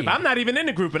 aggressive. I'm not even in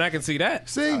the group, and I can see that.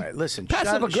 See? All right, listen.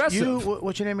 Passive shut- aggressive.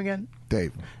 What's your name again?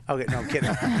 Dave. Okay, no, I'm kidding.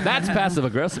 That's passive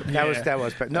aggressive. That was no,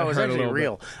 it was hurt a actually little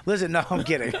real. Listen, no, I'm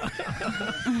kidding.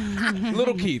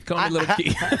 Little Keith, call me Little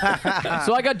Keith.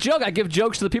 So I got joke. I give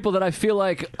jokes to the people that I feel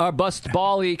like are bust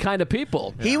bally kind of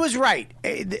people. He was right.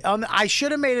 I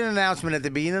should have made an announcement at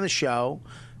the beginning of the show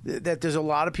that there's a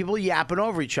lot of people yapping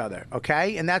over each other.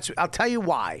 Okay, and I'll tell you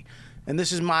why. And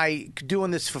this is my doing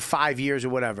this for 5 years or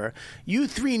whatever. You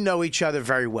three know each other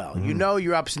very well. You know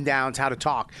your ups and downs, how to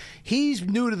talk. He's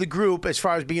new to the group as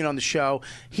far as being on the show.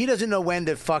 He doesn't know when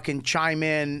to fucking chime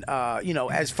in,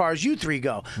 as far as you three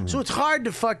go. So it's hard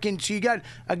to fucking. So you got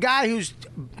a guy who's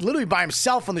literally by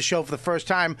himself on the show for the first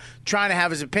time trying to have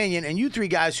his opinion, and you three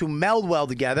guys who meld well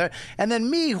together. And then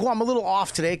me, who I'm a little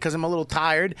off today because I'm a little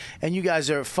tired, and you guys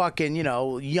are fucking,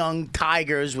 young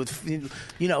tigers with,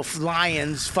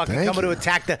 lions fucking coming to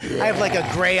attack I have like a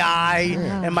gray eye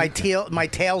and my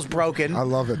tail's broken. I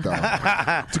love it though.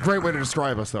 It's a great way to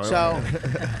describe us though. So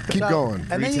keep going.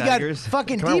 And then you got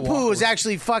fucking Deepu, who's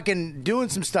actually fucking doing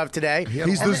some stuff today.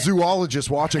 He's the zoologist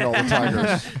watching all the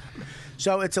tigers.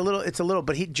 So it's a little,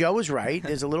 but Joe is right.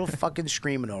 There's a little fucking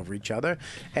screaming over each other,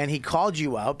 and he called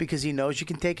you out because he knows you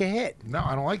can take a hit. No,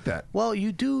 I don't like that. Well,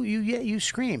 you do. You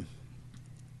scream.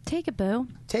 Take it, boo.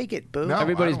 Take it, boo. No,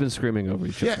 Everybody's been screaming over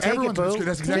each other. Yeah, everyone's been screaming.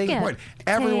 That's exactly the point.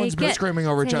 Everyone's been screaming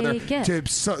over each other.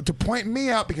 To point me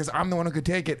out because I'm the one who could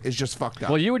take it is just fucked up.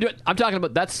 Well, you were doing. I'm talking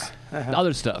about that's the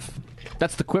other stuff.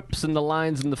 That's the quips and the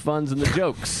lines and the funs and the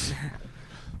jokes.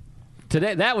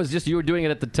 Today, that was just you were doing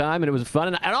it at the time, and it was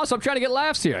fun. And also, I'm trying to get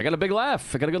laughs here. I got a big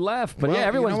laugh. I got a good laugh. But yeah,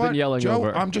 everyone's been yelling Joe,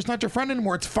 over. I'm just not your friend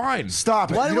anymore. It's fine. Stop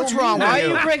it. What's wrong with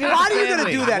you? Why are you going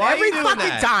to do that every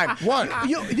fucking time? What?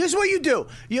 This is what you do.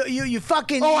 You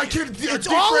fucking. Oh, I can't. It's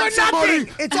all or nothing.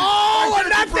 It's all or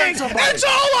nothing. It's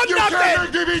all or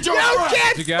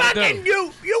nothing. You can't fucking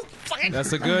you.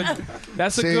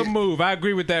 That's a good move. I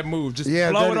agree with that move. Just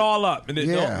blow it all up and then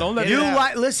don't let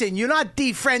it listen, you're not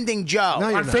defriending Joe.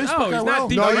 No, on Facebook. No,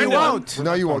 he's not No, you won't.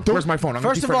 No, you won't. Where's my phone? I'm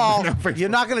First of all, you're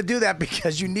not going to do that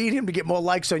because you need him to get more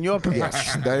likes on your page.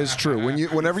 Yes, that is true.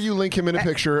 Whenever you link him in a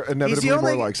picture, inevitably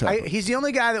more likes happen. He's the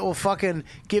only guy that will fucking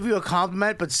give you a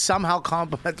compliment, but somehow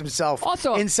compliment himself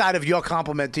inside of your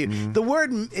compliment to you. The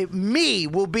word "me"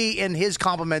 will be in his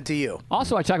compliment to you.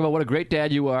 Also, I talk about what a great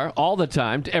dad you are all the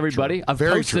time to everybody. I've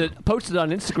posted on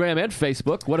Instagram and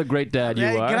Facebook. What a great dad you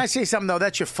are. Can I say something though?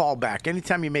 That's your fallback.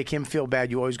 Anytime you make him feel bad,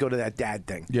 you always go to that dad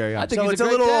thing. Yeah. I think he's it's a a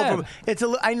great little dad. over. It's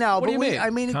a. I know, What but do you mean? I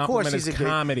mean, of course, he's a good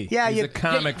comedy. Yeah, he's a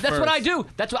comic. That's what I do.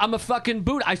 That's what I'm a fucking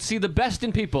boot. I see the best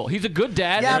in people. He's a good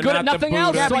dad. Yeah, He's good not at the nothing Buddha.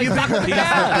 else. Yeah, so but I you- fuck with the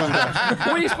dad. What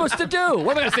are you supposed to do? What am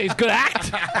I going to say? He's good at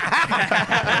act?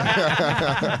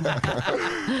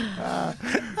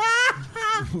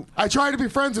 I tried to be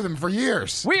friends with him for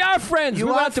years. We are friends. You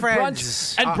we are went out to friends.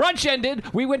 brunch, and brunch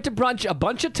ended. We went to brunch a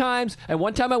bunch of times, and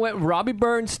one time I went with Robbie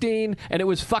Bernstein, and it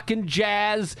was fucking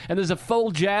jazz, and there's a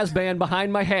full jazz band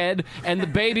behind my head, and the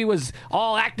baby was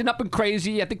all acting up and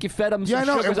crazy. I think you fed him some Yeah,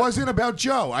 no, sugar. it wasn't about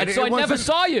Joe. So I never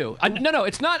saw you. No,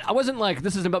 it's not. I wasn't like,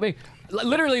 this isn't about me.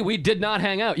 Literally, we did not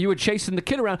hang out. You were chasing the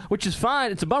kid around, which is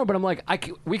fine. It's a bummer, but I'm like,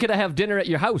 we could have dinner at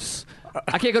your house.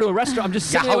 I can't go to a restaurant. I'm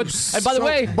just sitting there with. And by the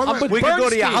way, I'm with we can go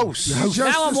to your Bernstein. house.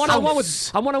 Now I'm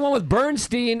one-on-one with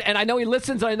Bernstein, and I know he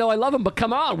listens, and I know I love him. But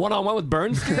come on, one-on-one with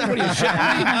Bernstein. What are you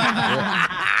shitting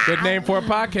me? Good name for a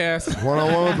podcast.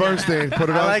 One-on-one with Bernstein. Put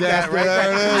it I on like gas. that. Right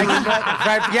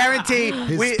there. I guarantee none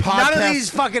podcast- of these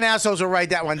fucking assholes will write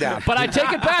that one down. But I take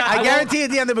it back. I guarantee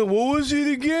at the end of it, what was it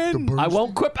again? I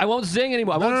won't quip. I won't zing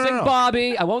anymore. I won't sing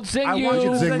Bobby. I won't sing you. want you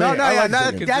to zing me. No, I like that's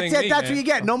singing. it. That's what you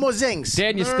get. No more zings.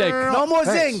 Dan, you stink. No more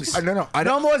Hey, zings. no,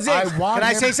 No more zings. want Can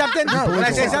I him- say something? No, Can I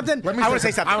please say don't. something? Let me I want to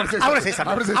say say something. something. I want to say something.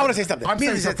 I I want to say something. I'm Me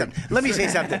to saying say something. Let me say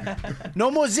something.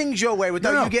 No more zings your way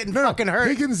without you getting fucking hurt.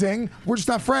 He can zing. We're just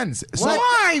not friends. So,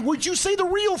 Why would you say the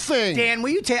real thing? Dan,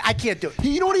 will you take? I can't do it.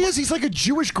 You know what he is? He's like a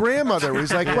Jewish grandmother.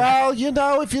 He's like, well,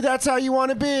 if that's how you want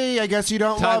to be, I guess you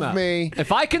don't Time love out. me.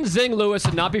 If I can zing Lewis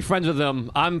and not be friends with him,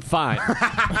 I'm fine.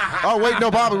 Oh, wait, no,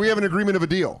 Bobby, we have an agreement of a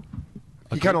deal.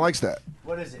 He kind of likes that.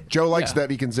 What is it? Joe likes Yeah.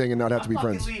 that he can zing and not have to be fucking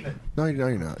friends. leaving. No,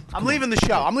 you're not. I'm leaving the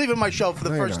show. I'm leaving my show for the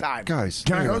No, you're first not. time. Guys.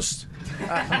 can I no, you're host?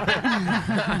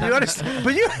 You understand?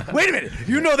 But wait a minute.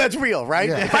 You know that's real, right?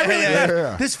 Yeah. If I really Yeah, did,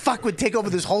 yeah. this fuck would take over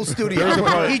this whole studio. There's a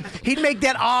part- He'd make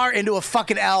that R into a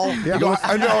fucking L. Yeah,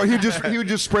 I know. He would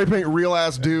just spray paint real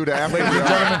ass dude after. Ladies and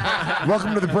gentlemen,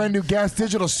 welcome to the brand new Gas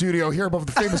Digital Studio here above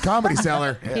the famous Comedy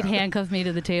Cellar. He'd handcuff me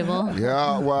to the table.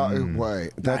 Yeah, well,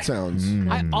 wait. That sounds.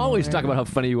 I always talk about how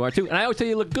funny you are, too. And I always tell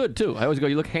you look good, too. I always go,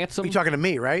 you look handsome. You're talking to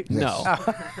me, right? No.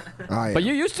 I But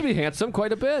you used to be handsome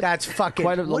quite a bit. That's fucking.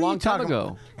 Quite a what are you long time talking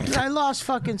ago. about? I lost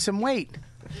fucking some weight.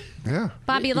 Yeah.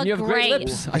 Bobby, you look you have great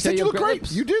lips. I said you look great.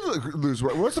 lips. You did lose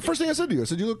weight. What's the first thing I said to you? I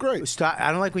said you look great. Stop.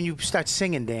 I don't like when you start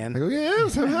singing, Dan. I go,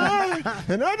 yes, hi.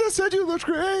 And I just said you look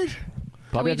great.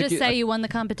 Can we just say you won the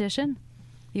competition?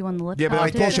 You won the lip Yeah,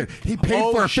 but that's competition. bullshit. He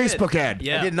paid for a Facebook ad.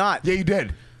 I did not. Yeah, you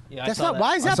did. Yeah, That's not.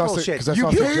 Why is that bullshit? You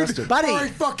paid buddy. for a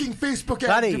fucking Facebook ad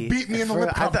Buddy, to beat me in the lip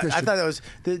I thought competition. that was.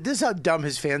 This is how dumb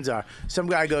his fans are. Some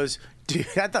guy goes, dude,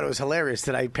 I thought it was hilarious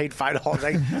that I paid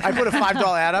 $5. I put a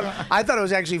 $5 ad up. I thought it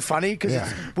was actually funny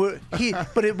because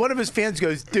one of his fans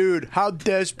goes, dude, how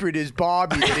desperate is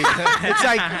Bobby? It's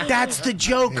like, that's the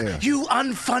joke, you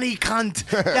unfunny cunt.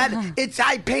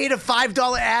 I paid a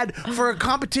 $5 ad for a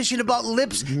competition about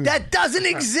lips that doesn't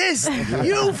exist.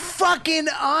 You fucking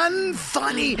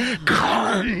unfunny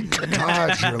cunt.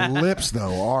 God, your lips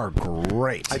though are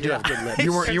great. I do have good lips.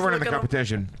 You weren't in the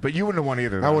competition, but you wouldn't have won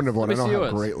either. I wouldn't have won. I Let me don't see have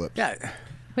yours. great lips. Yeah.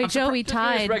 Wait, Joe, we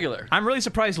tied. Regular. I'm really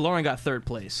surprised Lauren got third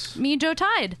place. Me and Joe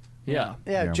tied. Yeah.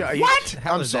 Yeah. Joe, What?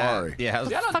 I'm sorry. Yeah.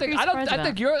 I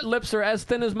think your lips are as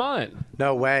thin as mine.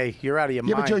 No way. You're out of your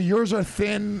Yeah, mind. but Joe, yours are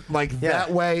thin like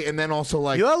that way, and then also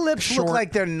like your lips short. look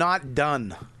like they're not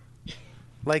done.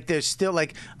 Like there's still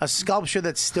like a sculpture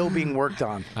that's still being worked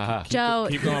on. Joe.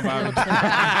 Keep going, Bobby.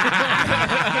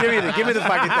 Give me the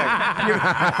fucking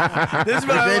thing. This is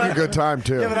what He I gave you like. a good time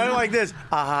too. Yeah, but I don't like this.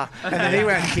 And then he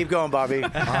went, keep going, Bobby.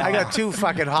 I got two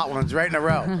fucking hot ones right in a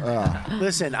row.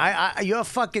 Listen, you're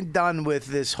fucking done with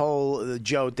this whole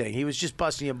Joe thing. He was just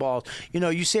busting your balls. You know,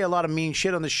 you say a lot of mean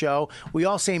shit on the show. We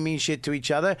all say mean shit to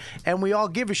each other, and we all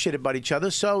give a shit about each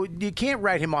other, so you can't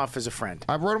write him off as a friend.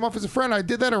 I wrote him off as a friend. I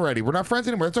did that already. We're not friends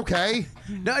anymore. It's okay.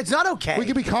 No, it's not okay. We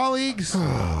can be colleagues.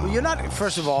 Well, you're not.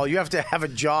 First of all, you have to have a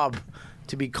job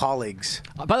to be colleagues.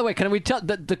 By the way, can we tell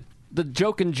the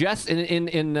joke and jest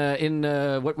in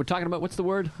what we're talking about? What's the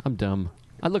word? I'm dumb.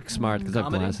 I look smart because I have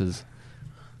Comedy? glasses.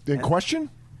 In question?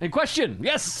 In question,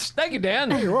 yes. Thank you, Dan.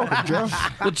 You're welcome, Joe.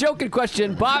 The joke in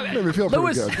question, Bob. Made me feel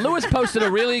pretty good. Lewis posted a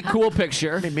really cool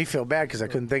picture. Made me feel bad because I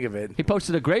couldn't think of it. He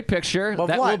posted a great picture Of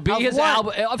that what? will be Of his what?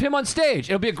 album of him on stage.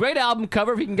 It'll be a great album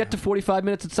cover if he can get to 45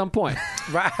 minutes at some point.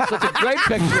 Right. So it's a great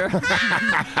picture.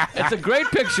 It's a great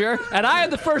picture. And I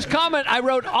had the first comment. I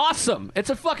wrote, "Awesome!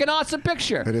 It's a fucking awesome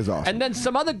picture." It is awesome. And then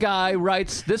some other guy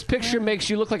writes, "This picture makes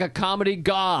you look like a comedy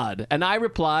god." And I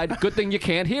replied, "Good thing you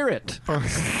can't hear it."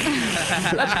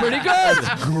 That's pretty good.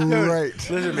 Great.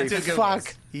 Listen to me.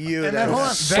 Fuck you. And then hold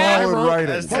on. Solid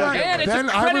writing. Hold on. And it's Then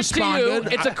a I credit to you.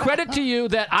 responded. It's a credit to you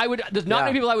that I would. There's not Yeah.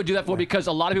 many people I would do that for because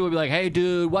a lot of people would be like, "Hey,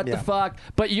 dude, what the Yeah. fuck?"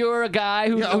 But you're a guy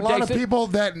who, Yeah, a who lot takes of it. people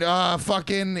that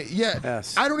fucking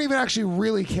Yes. I don't even actually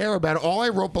really care about it. All I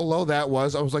wrote below that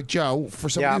was I was like, Joe, for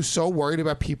somebody Yeah. who's so worried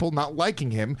about people not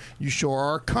liking him, you sure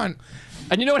are a cunt.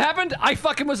 And you know what happened? I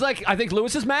fucking was like, I think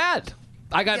Lewis is mad.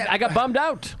 I got bummed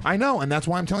out. I know, and that's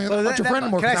why I'm telling you that not your friend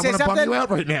anymore. Can I Because say I'm going to bum something? you out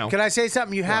right now. Can I say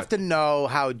something? You have to know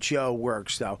how Joe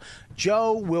works, though.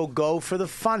 Joe will go for the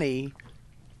funny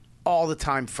all the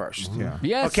time first. Yeah.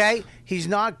 Yes. Okay? He's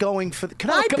not going for the... Can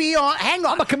I'm I a be on... Hang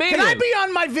on. I'm a comedian. Can I be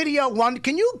on my video one?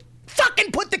 Can you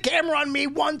fucking put the camera on me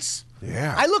once?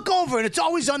 Yeah. I look over and it's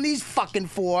always on these fucking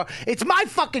four. It's my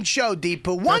fucking show, Deepu.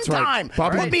 One That's right. time.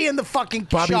 Bobby- Put me in the fucking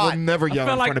Bobby shot. will never yell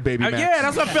in front of Baby Max. Yeah,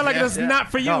 that's what I feel like. It's not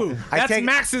for you. No, I That's take-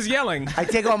 Max's yelling. I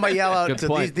take all my yell out Good to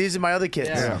point. these are my other kids.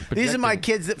 Yeah. These are my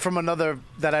Projecting. kids from another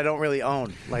that I don't really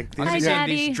own. Like these I'm Hi, gonna be seeing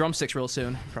Daddy. these drumsticks real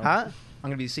soon. probably. Huh? I'm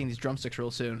gonna be seeing these drumsticks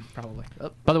real soon, probably. Oh.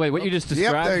 By the way, what you just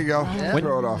described. Yep, there you go.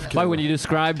 Throw it off. When you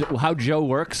described how Joe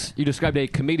works, you described a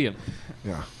comedian.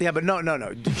 Yeah. Yeah, but no.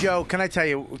 Joe, can I tell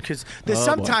you? Because there's Oh,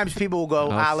 boy. sometimes people will go,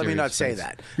 Oh, let me not serious say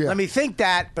face. that. Yeah. Let me think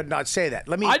that, but not say that.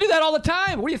 Let me. I do that all the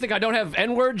time. What do you think? I don't have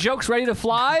N-word jokes ready to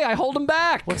fly? I hold them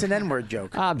back. What's an N-word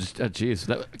joke? I'm just, jeez.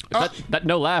 That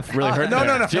no laugh really hurt. No,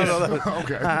 there. no. Jeez.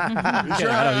 Okay.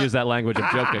 I don't use that language.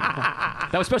 I'm joking.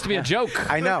 That was supposed to be a joke.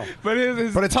 I know. But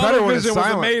his But it's tunnel better when it's vision was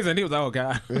silent. amazing. He was like, "Oh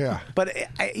god." Yeah. But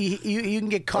you can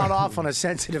get caught off on a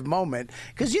sensitive moment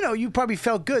because you probably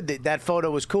felt good that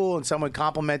photo was cool and someone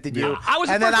complimented you. I was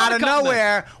the and then first one out to of compliment.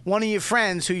 nowhere, one of your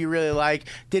friends who you really like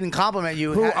didn't compliment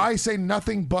you. Who I say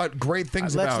nothing but great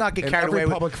things Let's about. not get in carried every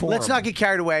away. public forum. Let's not get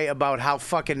carried away about how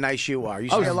fucking nice you are. You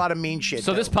say a lot of mean shit.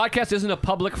 So though. this podcast isn't a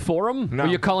public forum? No. Are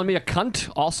you calling me a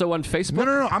cunt also on Facebook?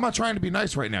 No. I'm not trying to be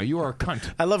nice right now. You are a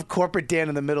cunt. I love corporate Dan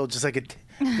in the middle, just like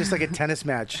a tennis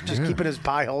match, just keeping his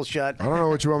pie hole shut. I don't know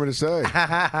what you want me to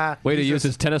say. Way to use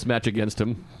his tennis match against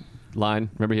him. Line.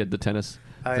 Remember he had the tennis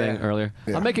thing yeah. earlier?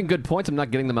 Yeah. I'm making good points. I'm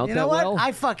not getting them out You that know what? well.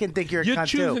 I fucking think you're a You're cunt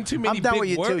choosing too many I'm done big with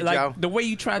you words. too, like Joe. the way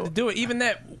you tried to do it, even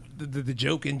that the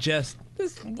joke and just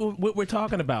this is what we're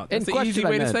talking about. In That's the question, easy I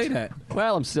way to meant. say that.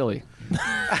 Well, I'm silly.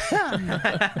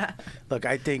 Look,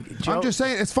 I think Joe. I'm just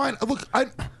saying it's fine. Look,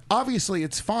 obviously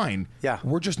it's fine. Yeah,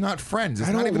 we're just not friends. It's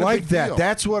I not don't even like a big that. deal.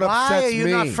 That's what Why upsets are you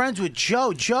me. not friends with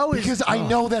Joe? Joe is Because I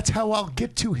know that's how I'll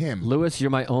get to him. Lewis, you're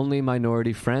my only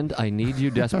minority friend. I need you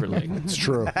desperately. It's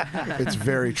true. It's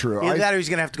very true. Either that or he's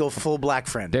going to have to go full black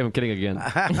friend. Dave, I'm kidding again.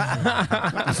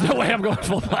 There's no way I'm going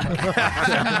full black.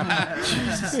 I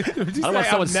don't want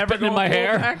someone spitting in my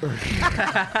hair.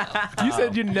 You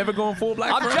said you're never going full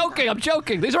black. I'm joking. I'm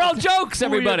joking. These are all jokes,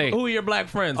 everybody. Who are your black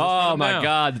friends? Let's Oh put 'em my down.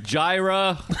 God,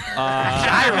 Gyra.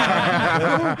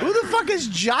 Who the fuck is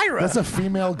Gyra? That's a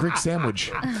female Greek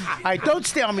sandwich. All right, don't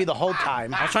stay on me the whole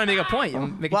time. I was trying to make a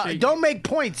point. Well, don't make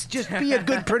points. Just be a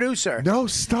good producer. No,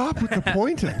 stop with the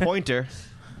pointing. Pointer.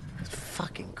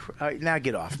 Fucking. All right, now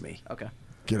get off me. Okay.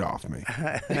 Get off me.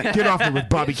 Get off me with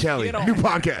Bobby Kelly. New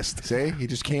podcast. See, he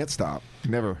just can't stop.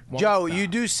 Never. Joe, you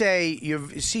do say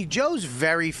you see. Joe's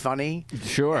very funny.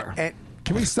 Sure. And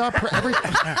can we stop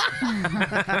everything?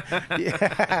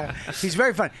 Yeah, he's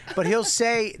very funny, but he'll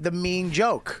say the mean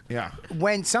joke. Yeah.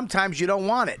 When sometimes you don't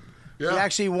want it. Yeah. You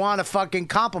actually want a fucking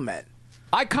compliment.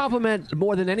 I compliment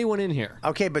more than anyone in here.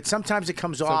 Okay, but sometimes it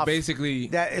comes off basically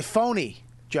that phony,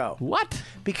 Joe. What?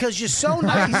 Because you're so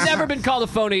nice. I've never been called a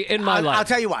phony in my life. I'll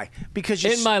tell you why. Because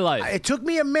you're In my life. it took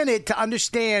me a minute to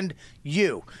understand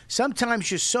you.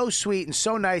 Sometimes you're so sweet and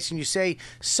so nice, and you say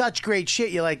such great shit.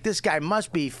 You're like, this guy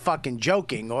must be fucking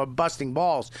joking or busting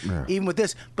balls, even with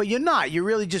this. But you're not. You're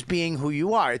really just being who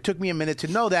you are. It took me a minute to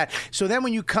know that. So then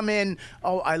when you come in,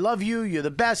 oh, I love you. You're the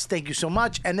best. Thank you so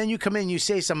much. And then you come in and you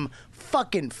say some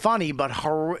fucking funny but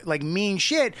like mean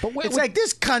shit. It's like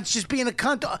this cunt's just being a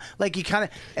cunt. Like you kind of.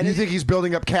 And You think he's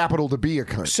building up capital to be a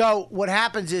cunt? so what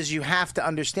happens is you have to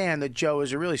understand that Joe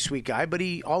is a really sweet guy, but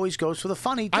he always goes for the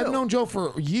funny too. I've known Joe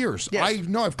for years. Yes. I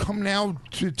know I've come now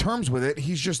to terms with it.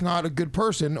 He's just not a good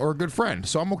person or a good friend.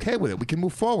 So I'm okay with it. We can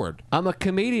move forward. I'm a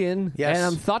comedian, Yes. and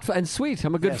I'm thoughtful and sweet.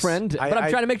 I'm a good Yes. friend, but I'm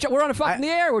trying to make sure we're on a fucking the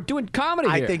air. We're doing comedy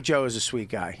I here. think Joe is a sweet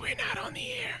guy. We're not on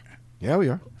the air. Yeah, we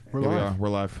are. We're Here we live. are. We're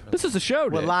live. This is a show.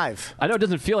 We're Dave. live. I know it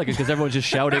doesn't feel like it because everyone's just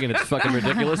shouting and it's fucking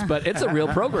ridiculous, but it's a real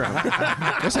program.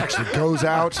 This actually goes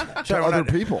out to we're other not-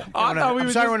 people.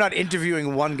 I'm sorry we're not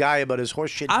interviewing one guy about his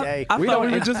horseshit day. I thought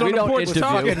we were just on the porch interview.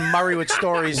 talking. Fucking Murray with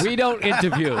stories. We don't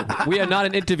interview. We are not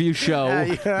an interview show.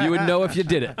 Yeah. You would know if you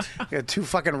did it. Got two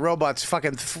fucking robots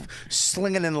fucking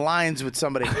slinging in lines with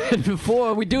somebody. And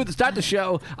before we start the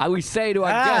show, we say to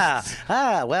our guests.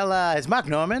 Well, it's Mark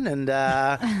Norman, and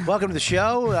welcome to the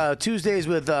show. Tuesdays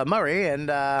with Murray, and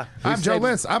I'm Joe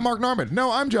List. I'm Mark Norman.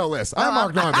 No, I'm Joe List. I'm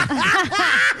Mark Norman.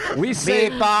 We say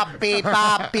beep bop, beep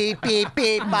bop, beep beep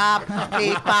beep bop,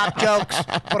 beep bop jokes.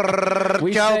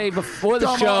 we say before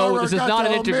the show, this is not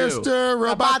an interview. Mr.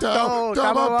 Roboto.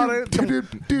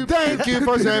 Thank you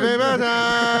for saving my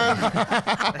time.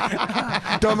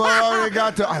 Domo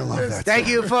arigato. I love that. Thank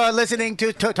you for listening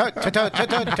to Tuesdays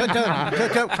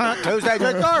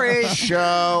with Murray.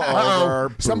 Show Uh-oh.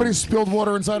 over. Somebody spilled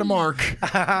water inside of Mark.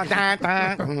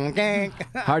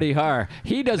 Hardy Har.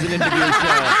 He does an interview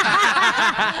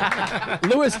show.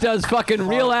 Lewis does fucking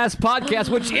Real Ass Podcast,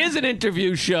 which is an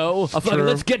interview show. Of like,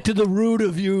 let's get to the root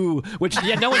of you. Which,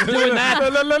 yeah, no one's doing that.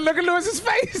 Look at Lewis's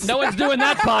face. No one's doing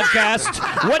that podcast.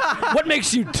 What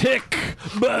makes you tick?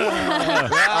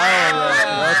 That's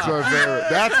my favorite.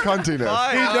 That's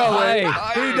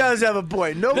cuntiness. He does have a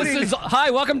point. Nobody.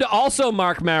 Hi, welcome to Also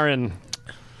Mark Maron.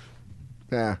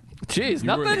 Yeah. Jeez,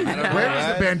 nothing? Where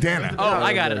is the bandana? Oh,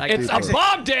 I got it. It's a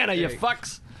bomb-dana, you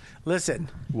fucks. Listen.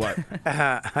 What?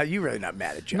 You're really not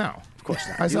mad at Joe. No. Of course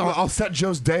not. I said, I'll set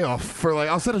Joe's day off for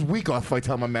I'll set his week off if I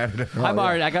tell him I'm mad at him. I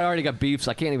already got beef,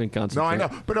 so I can't even No, concentrate. I know.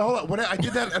 But hold on. When I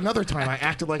did that another time, I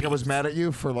acted like I was mad at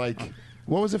you for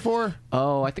what was it for?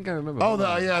 Oh, I think I remember. Oh,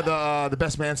 the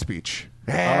best man speech.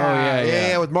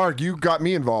 Yeah, with Mark, you got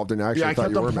me involved in it. Actually, Yeah, I thought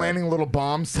kept you on were planning little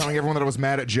bombs, telling everyone that I was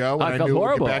mad at Joe. And I I felt knew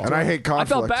horrible. It would get back And to I him. hate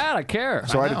conflict. I felt bad. I care.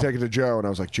 So I had know. to take it to Joe, and I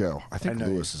was like, Joe, I think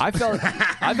Lewis is. I felt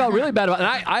really bad about it.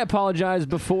 And I apologized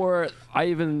before I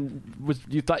even was.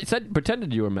 You said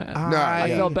pretended you were mad. I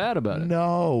felt bad about it.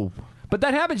 No. But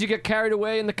that happens. You get carried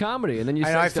away in the comedy, and then you.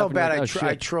 Say I stuff felt and you're bad. like, oh,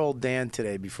 I shit. trolled Dan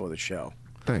today before the show.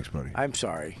 Thanks, buddy. I'm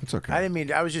sorry. It's okay. I didn't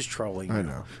mean. I was just trolling you. I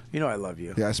know. You know I love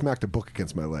you. Yeah, I smacked a book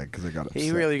against my leg because I got upset.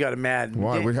 He really got mad.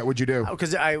 Why? What'd you do?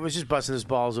 Because I was just busting his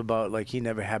balls about he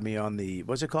never had me on the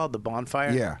what's it called, the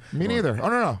bonfire. Yeah. Me neither. Oh,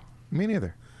 no. Me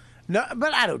neither. No,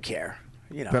 but I don't care.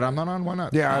 You know. But I'm not on. Why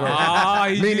not? Yeah, I don't. Oh,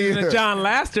 he's Me using neither. the John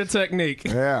Laster technique.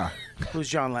 Yeah. Who's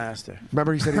John Lasseter?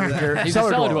 Remember he said he was there. He's a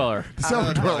cellar dweller.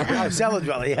 Cellar dweller. Oh, cellar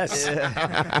dweller, yes.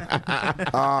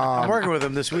 I'm working with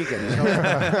him this weekend. No,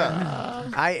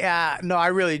 I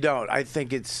really don't. I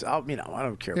think it's, I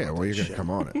don't care Yeah, about well, this you're shit.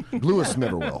 going to come on it. Lewis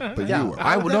never will, but Yeah, you will.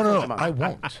 I will No, definitely come on. I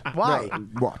won't. Why? No,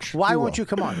 watch. Why You won't will. you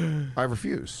come on? I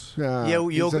refuse. He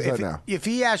says that now. If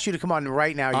he asked you to come on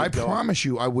right now, I you'd go on. promise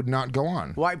you, I would not go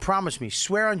on. Why? Promise me.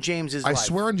 Swear on James's I life.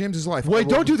 swear on James's life. Wait, I will-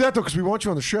 don't do that, though, because we want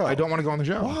you on the show. I don't want to go on the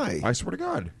show. Why? I swear to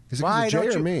God. Is it Why because of Jay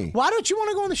don't or you? me? Why don't you want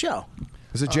to go on the show?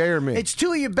 Is it Jay or me? It's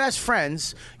two of your best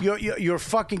friends. Your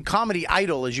fucking comedy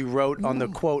idol, as you wrote on the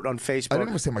quote on Facebook. I didn't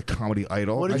ever say my comedy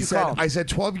idol. What did I you said, call him? I said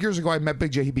 12 years ago I met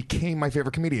Big J. He became my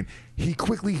favorite comedian. He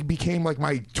quickly became like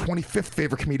my 25th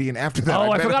favorite comedian after that.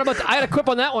 Oh, I met forgot him- about. I had a quip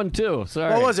on that one too.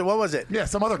 Sorry. What was it? Yeah,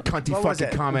 some other cunty What was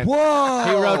fucking it? comment. Whoa!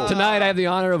 He wrote, tonight I have the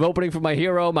honor of opening for my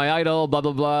hero, my idol, blah,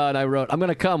 blah, blah. And I wrote, I'm going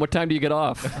to come. What time do you get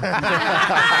off?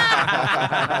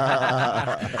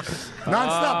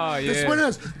 Non-stop. Oh, This yeah. one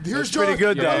is. Here's That's pretty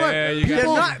good, though. Yeah, you got They're it.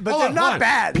 not, but hold they're on, not hold on.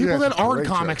 bad. People Yeah, that aren't great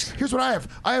comics. Here's what I have.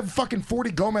 I have fucking 40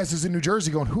 Gomez's in New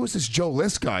Jersey going, who is this Joe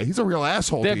List guy? He's a real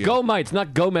asshole. They're to you. Gomites,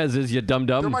 not Gomez's, you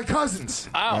dum-dum. They're my cousins.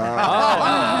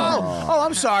 Oh,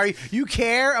 I'm sorry. You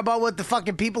care about what the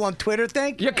fucking people on Twitter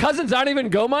think? Your cousins aren't even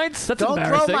Gomites? That's Don't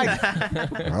throw embarrassing.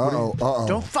 my.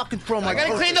 Don't fucking throw my. I gotta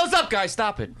coasters. clean those up, guys.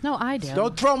 Stop it. No, I do.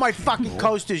 Don't throw my fucking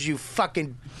coasters, you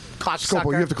fucking cocksucker.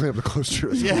 Scopo, you have to clean up the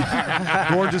coasters.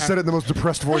 Gordon just said it in the most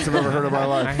depressed voice I've ever heard in my I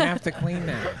life. have to clean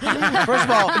that. First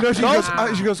of all, No, she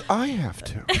those- goes, I have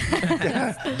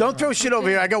to. don't throw shit over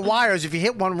here. I got wires. If you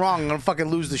hit one wrong, I'm gonna fucking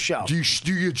lose the show. Do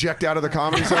you eject out of the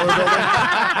comedy cellar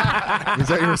building? Is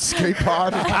that your escape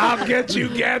pod? I'll get you,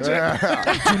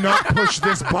 Gadget. Do not push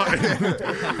this button. Dude,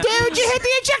 you hit the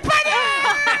eject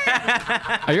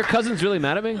button! Are your cousins really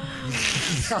mad at me?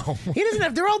 He doesn't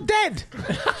have. They're all dead.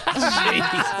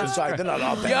 I'm sorry, they're not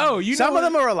all dead. Yo, you some know of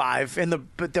them are alive,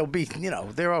 but they'll be.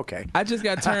 They're okay. I just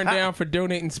got turned down for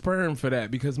donating sperm for that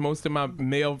because most of my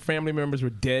male family members were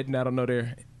dead and I don't know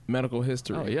their medical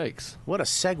history. Oh, yikes. What a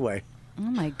segue. Oh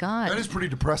my god. That is pretty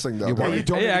depressing, though. Why are you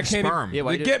donating Yeah, I can't. sperm?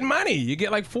 You get money. You get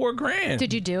like $4,000.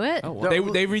 Did you do it?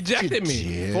 They rejected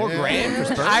me. $4,000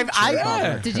 for sperm?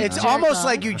 Yeah. Did you It's jerk almost off?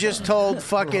 like you just told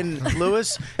fucking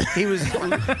Lewis he was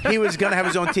gonna have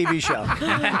his own TV show.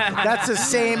 That's the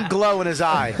same glow in his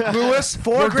eye. Lewis, $4,000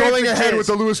 we're going for ahead jizz. with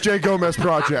the Louis J. Gomez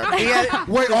project.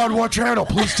 Wait, on what channel?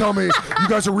 Please tell me. You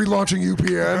guys are relaunching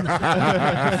UPN.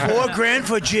 $4,000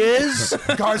 for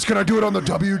jizz. Guys, can I do it on the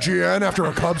WGN after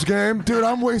a Cubs game? Dude,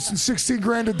 I'm wasting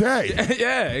 $16,000 a day.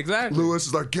 Yeah, exactly. Lewis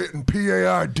is like getting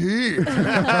PAID.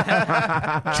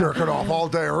 Jerking off all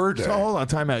day, every day. So hold on,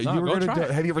 time out. No, You were go gonna try do, it.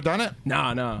 have you ever done it?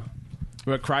 No.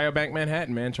 But Cryobank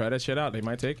Manhattan, man, try that shit out. They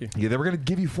might take you. Yeah, they were gonna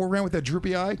give you $4,000 with that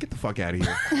droopy eye. Get the fuck out of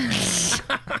here.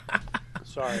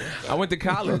 Sorry. I went to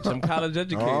college. I'm college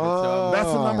educated. Oh. So.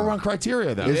 That's the number one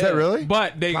criteria, though. Is that really?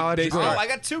 But they College they degree. Oh, start, I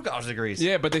got 2 college degrees.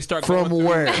 yeah, but they start From going through-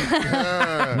 where?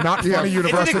 Not funny It's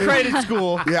university. an accredited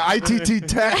school. Yeah, ITT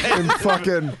Tech and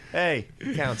fucking Hey,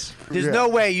 it counts. There's Yeah. no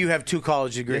way you have 2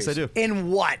 college degrees. Yes, I do. In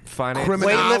what? Finance.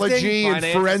 criminology and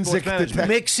Finance, forensic sports management. detective.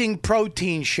 Mixing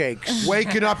protein shakes.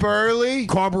 Waking up early,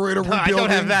 carburetor I rebuilding, don't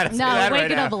have that. No, that waking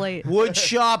right up now. late. Wood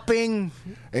shopping.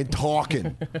 and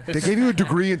talking. They gave you a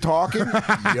degree in talking?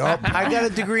 Yup. I got a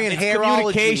degree in It's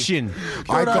hairology. communication.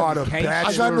 I got a I got an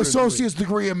bachelor's associate's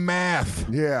degree in math.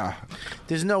 Yeah.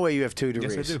 There's no way you have 2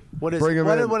 degrees. Yes, I do. What is Bring 'em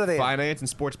in. what are they? Finance and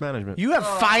sports management. You have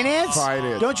finance?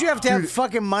 Finance. Don't you have to have Dude,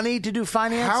 fucking money to do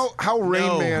finance? How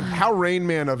Rain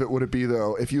Man of it would it be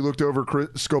though if you looked over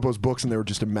Scopo's books and they were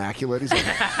just immaculate? He's like,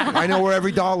 I know where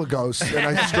every dollar goes and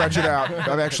I stretch it out.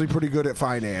 I'm actually pretty good at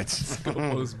finance.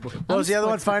 What was the other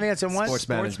one? Finance and what? Sports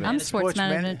management. I'm sports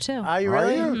management too. Are you Are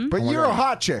really? you? Mm-hmm. But you're a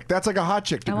hot chick. That's like a hot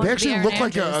chick. I degree. want They to be actually Aaron look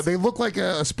like Andrews. they look like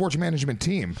a sports management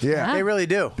team. Yeah. They really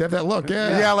do. They have that look.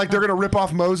 Yeah. Yeah, like they're gonna rip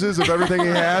off Moses of everything he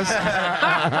has.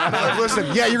 Like, listen,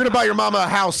 yeah, you're gonna buy your mama a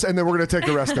house, and then we're gonna take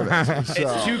the rest of it. So.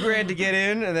 It's $2,000 to get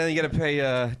in, and then you got to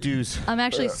pay dues. I'm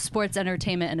actually sports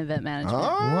entertainment and event management.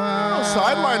 Oh,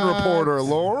 sideline reporter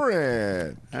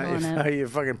Lauren. Are you a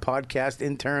fucking podcast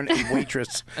intern and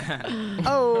waitress?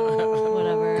 Oh,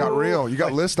 whatever. Got real. You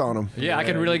got list on him. Yeah, I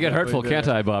can really get hurtful, can't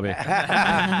I, Bobby?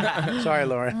 Sorry,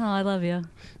 Lauren. Oh, I love you.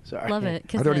 Sorry. Love it.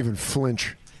 Kiss I don't it. even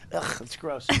flinch. Ugh, it's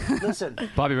gross. Listen,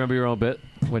 Bobby, remember your old bit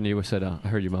when you said, I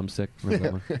heard your mom's sick?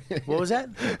 Remember that one? what was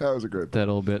that? That was a good. That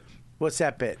old bit. What's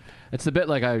that bit? It's the bit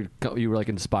like you were like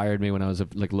inspired me when I was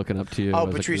like looking up to you. I Oh,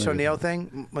 was, like, Patrice really- O'Neill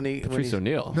thing? Patrice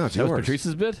O'Neill. No, it's that was yours.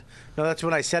 Patrice's bit. No, that's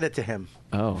when I said it to him.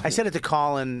 Oh, I said it to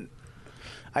Colin.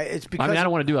 It's because I mean, I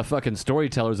don't want to do a fucking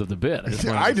storytellers of the bit. I, just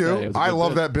wanted I to say it do. was a I good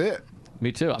love bit. that bit.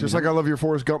 Me too. Just like I love your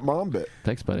Forrest Gump mom bit.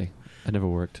 Thanks, buddy. I never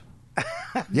worked.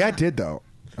 Yeah, I did though.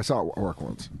 I saw it work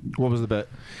once. What was the bit?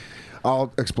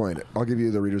 I'll explain it. I'll give you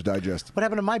the Reader's Digest. What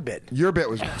happened to my bit? Your bit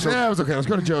was Yeah, it was okay. Let's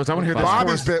go to Joe's. I want to hear this.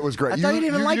 Bobby's bit was great. I thought you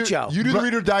didn't even like Joe. You do the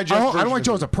Reader Digest. I don't version like of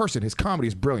Joe it. as a person. His comedy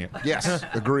is brilliant. Yes,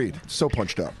 agreed. So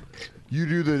punched up. You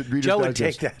do the Reader's Joe would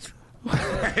Digest. take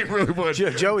that. He really would.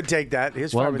 Joe would take that.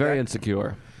 His Well, fine I'm with very that.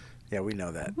 insecure. Yeah, we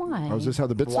know that. Why? Oh, is this how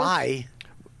the bit starts? Why?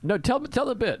 No, tell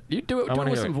the bit. You do it. I Do it wanna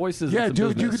with hear some it. voices. Yeah, and some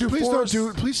dude, you business. could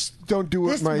do Please don't do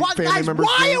it. This, My what, family guys, members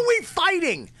why do. are we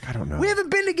fighting? I don't know. We haven't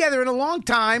been together in a long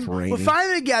time. rainy. We're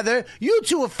finally together. You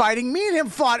two are fighting. Me and him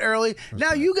fought early.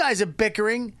 Now you guys are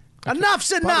bickering.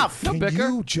 Enough's enough. Can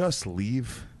you just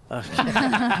leave?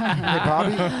 Hey,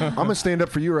 Bobby, I'm gonna stand up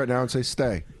for you right now and say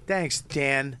stay. Thanks,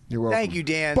 Dan. You're welcome. Thank you,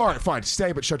 Dan. All right, fine.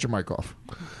 Stay, but shut your mic off.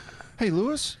 Hey,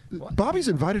 Lewis, Bobby's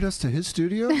invited us to his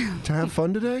studio to have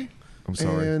fun today. I'm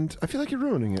sorry. And I feel like you're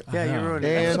ruining it. Yeah, you're ruining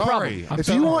it. And I'm sorry. if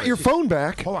you want your phone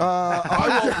back, He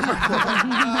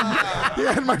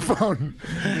had my phone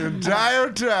the entire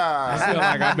I feel time.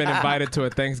 like I've been invited to a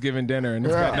Thanksgiving dinner and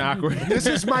it's gotten awkward. This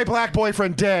is my black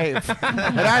boyfriend, Dave.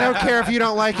 And I don't care if you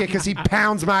don't like it because he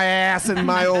pounds my ass in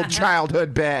my old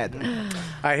childhood bed.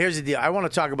 All right, here's the deal. I want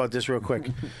to talk about this real quick.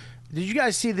 Did you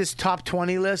guys see this top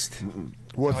 20 list?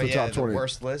 What's the top 20? The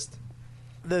worst list?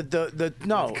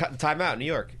 No. Time out, New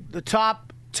York. The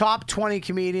top 20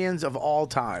 comedians of all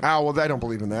time. Oh, well, I don't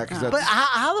believe in that. Cause that's, But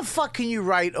how the fuck can you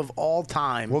write of all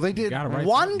time? well, they did.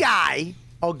 One guy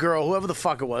or girl, whoever the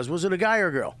fuck it was it a guy or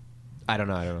a girl? I don't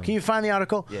know. Can you find the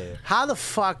article? Yeah. How the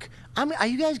fuck? I mean, are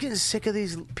you guys getting sick of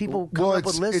these people coming up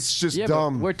with lists? It's just Yeah, but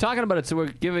dumb. we're talking about it, so we're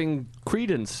giving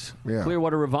credence. Yeah.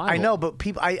 Clearwater Revival. I know, but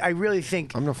people, I really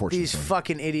think I'm no fortune these fan.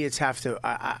 fucking idiots have to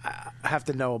have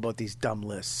to know about these dumb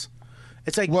lists.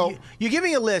 It's like Well- you're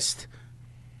giving a list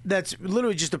that's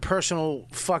literally just a personal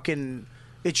fucking.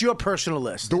 It's your personal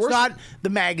list. It's not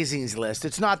the magazine's list.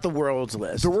 It's not the world's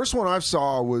list. The worst one I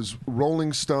saw was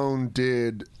Rolling Stone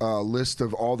did a list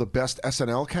of all the best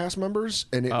SNL cast members,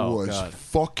 and it Oh, was God.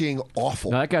 fucking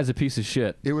awful. No, that guy's a piece of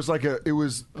shit. It was like it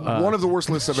was one of the worst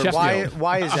lists I've ever Sheffield. seen.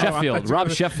 Why is that? Sheffield. Rob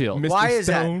Sheffield. Why is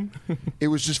that? It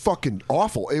was just fucking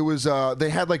awful. It was they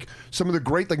had like some of the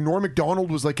great, like Norm Macdonald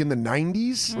was like in the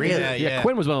 90s. Really? Yeah,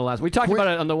 Quinn was one of the last. We talked about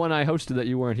it on the one I hosted that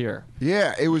you weren't here.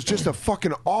 Yeah, it was just a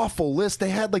fucking awful list.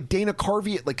 They had like Dana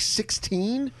Carvey at like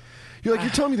 16. You're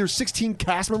telling me there's 16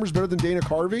 cast members better than Dana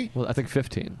Carvey? Well, I think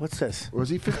 15. What's this? Was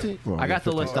he 15? Well, I got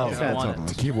the list up if you want it.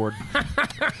 The keyboard.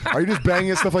 Are you just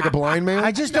banging stuff like a blind man?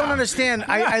 I just don't understand.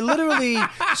 I literally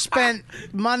spent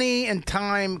money and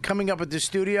time coming up with the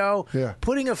studio,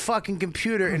 putting a fucking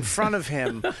computer in front of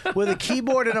him with a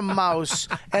keyboard and a mouse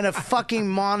and a fucking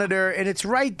monitor, and it's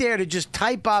right there to just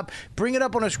type up, bring it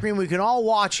up on a screen. We can all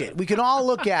watch it. We can all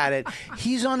look at it.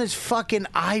 He's on his fucking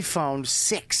iPhone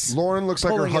 6. Lauren looks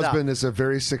like her pulling it up. husband is a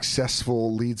very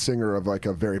successful lead singer of like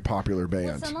a very popular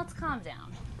band. Listen, let's calm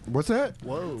down. What's that?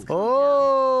 Whoa.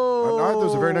 That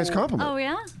was a very nice compliment. Oh,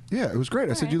 yeah? Yeah, it was great.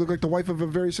 I said right. you look like the wife of a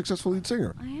very successful lead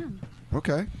singer. I am.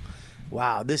 Okay.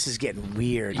 Wow, this is getting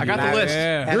weird. I got the list.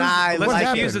 And I Let's like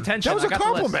diffuse it. the tension. That was I a got the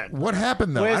list. compliment. What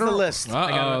happened though? Where's I the don't list?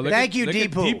 Thank you,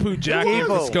 Deepu. Deepu jacking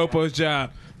Deepu. Scopo's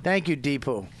job. Thank you,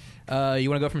 Deepu. You want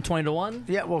to go from 20 to 1?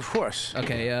 Yeah, well, of course.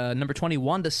 Okay, number 20,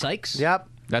 Wanda Sykes. Yep.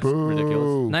 That's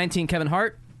ridiculous. 19, Kevin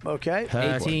Hart. Okay.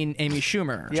 18, Amy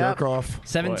Schumer. Yep. Jerk off.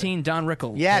 17, Don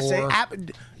Rickles. Yes,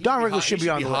 Don Rickles should be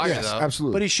on the list. Yes,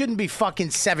 absolutely. But he shouldn't be fucking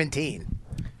 17.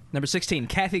 Number 16,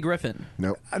 Kathy Griffin.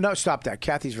 No. No, stop that.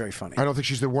 Kathy's very funny. I don't think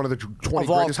she's one of the 20 Of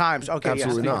all greatest. times. Okay, yes.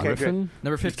 Absolutely not. Okay, great.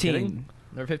 Number You kidding? 15.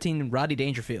 Number 15, Roddy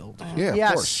Dangerfield. Yeah, Yes.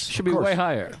 of course. Should be Of course. way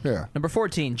higher. Yeah. Number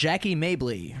 14, Jackie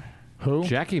Mabley. Who?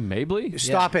 Jackie Mabley?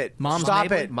 Stop it. Mom's Stop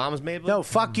Mabley? it. Mom's Mabley? No,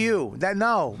 fuck you.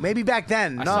 No. Maybe back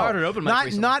then. I no. started open mic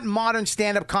recently. Not modern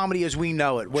stand-up comedy as we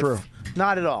know it. True.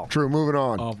 Not at all. True. Moving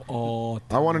on. Of all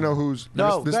I want to know who's.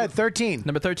 No, this- go ahead, 13.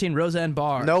 Number 13, Roseanne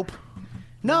Barr. Nope.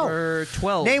 No. Number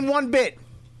 12. Name one bit.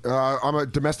 I'm a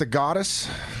domestic goddess.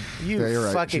 You Yeah, you're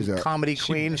right. fucking She's a- comedy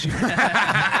queen.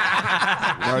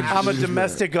 No, I'm a she's-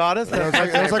 domestic goddess. That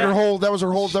was like her whole. That was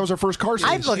her first car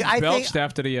I scene. look. I think belched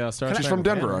after the Star She's Trek. from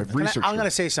Denver. I've researched. I'm going her.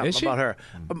 to say something Is she? about her.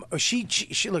 She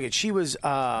look at. She was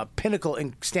pinnacle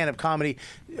in stand-up comedy.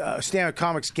 Stand-up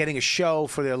comics getting a show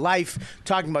for their life,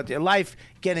 talking about their life,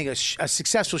 getting a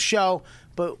successful show.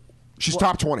 But She's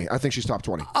top 20. I think she's top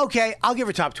 20. okay, I'll give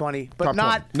her top 20, but Top 20.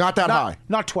 not Not that high.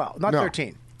 Not 12. Not No.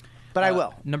 13. But I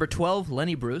will. Number 12,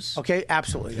 Lenny Bruce. Okay,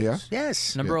 absolutely. Yeah?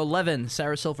 Yes. Number 11,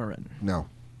 Sarah Silverman. No.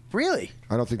 Really?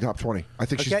 I don't think top 20. I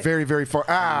think she's Okay. very, very far.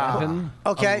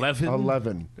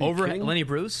 11. Over Lenny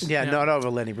Bruce? Yeah, not over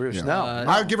Lenny Bruce. No.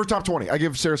 I would give her top 20. I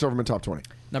give Sarah Silverman top 20.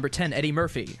 Number 10, Eddie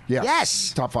Murphy. Yes.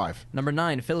 Yes. Top 5. Number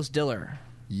 9, Phyllis Diller.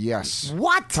 Yes.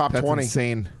 What? Top That's 20.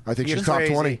 insane. I think You're she's top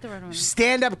crazy. 20.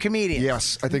 Stand-up comedian.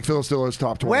 Yes. I think Phyllis Diller is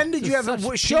top 20. When did you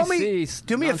ever show me?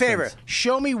 Do me a favor.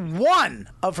 Show me one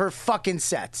of her fucking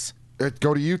sets.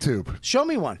 Go to YouTube. Show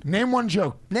me one. Name one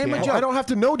joke. Name a joke. I don't have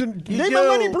to know. Name do. a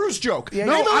Lenny Bruce joke. Yeah,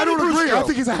 Name you a do. Lenny I don't Bruce agree. I joke.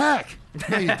 think he's a hack.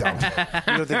 No, you don't.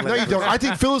 You don't think No, Lenny you don't. Bruce- I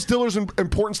think Phyllis Diller's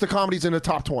importance to comedy is in the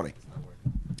top 20.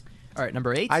 All right,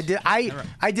 number 8.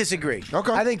 I disagree.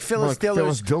 Okay. I think Phyllis Look,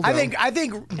 Diller's. Phyllis Dildo. I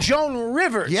think Joan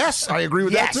Rivers. Yes, I agree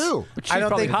with that too. But she's I don't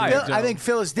probably think. higher, I Joe. think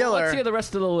Phyllis Well, Diller let's hear the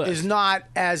rest of the list. is not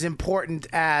as important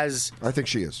as. I think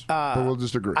she is. But we'll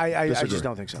just agree. I Disagree. just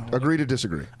don't think so. Agree to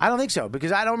disagree. I don't think so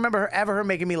because I don't remember her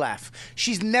making me laugh.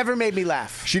 She's never made me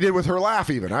laugh. She did with her laugh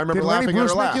even. I remember Did Lenny laughing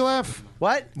Bruce at her make laugh. you laugh?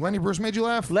 What? Lenny Bruce made you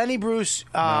laugh? Lenny Bruce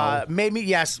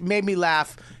made me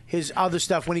laugh. His other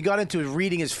stuff when he got into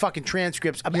reading his fucking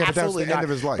transcripts, I'm Yeah, but that's absolutely the end not. of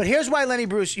his life. But here's why Lenny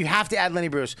Bruce. You have to add Lenny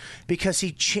Bruce because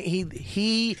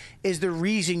he is the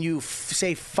reason you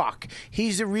say fuck.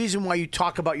 He's the reason why you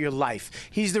talk about your life.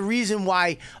 He's the reason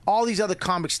why all these other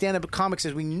comics, stand-up comics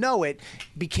as we know it,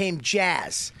 became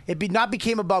jazz. It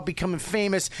became about becoming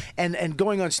famous and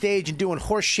going on stage and doing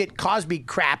horse shit Cosby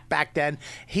crap back then.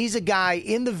 He's a guy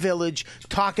in the Village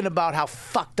talking about how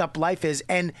fucked up life is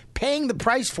and paying the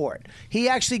price for it. He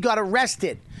actually got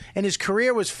arrested and his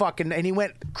career was fucking and he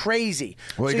went crazy.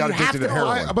 Well, he So got you have addicted to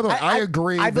heroin. By the way, I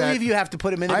agree I that- believe you have to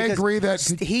put him in there. I because agree that-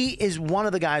 he is one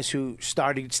of the guys who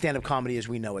started stand-up comedy as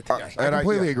we know it today. I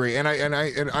completely agree, and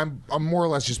I'm more or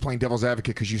less just playing devil's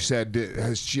advocate because you said,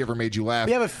 has she ever made you laugh?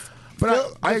 Yeah,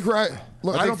 but I agree.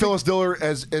 Look, I think Phyllis Diller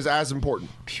is as important.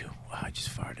 I just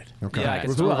farted. Okay. Yeah,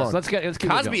 Let's who move else? on. Let's keep it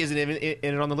Cosby going. isn't even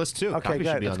in it on the list too. Okay, Cosby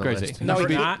good. should be That's on the crazy. list. No, Number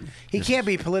 9? he can't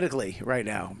be politically right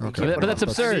now. Okay. But that's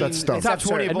absurd. That's dumb. It's Top absurd.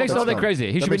 20 It makes the whole thing crazy.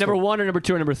 He That should be makes number the- 1 or number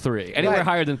 2 or number 3. Anywhere Right.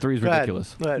 higher than 3 is Go ahead.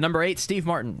 ridiculous. Go ahead. Number 8, Steve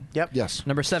Martin. Yep. Yes.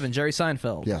 Number 7, Jerry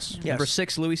Seinfeld. Yes. Yes. Number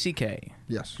 6, Louis C.K.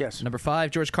 Yes. Yes. Number 5,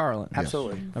 George Carlin.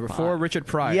 Absolutely. Number 4, Richard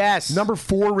Pryor. Yes. Number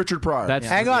 4, Richard Pryor. That's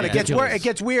Hang on, it gets ridiculous. it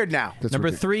gets weird now. That's Number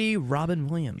ridiculous. 3, Robin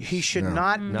Williams. He should No.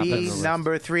 not Not be on the list.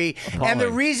 number 3. And the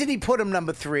reason he put him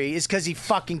number 3 is because he's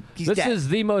This dead. is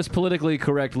the most politically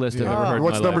correct list I've ever heard in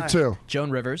What's my number life. 2? Joan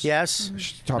Rivers. Yes.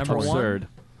 Top Number 20. 1, Absurd.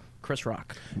 Chris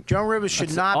Rock. Joan Rivers should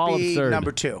That's not all be absurd.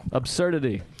 number 2.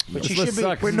 Absurdity. But This she list should be-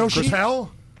 sucks. Wait, no She- Chappelle?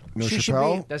 No She should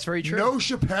Chappelle? be- That's very true. No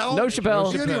Chappelle? No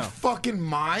Chappelle. You out of your fucking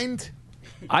mind?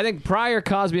 I think Pryor,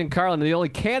 Cosby, and Carlin are the only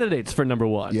candidates for number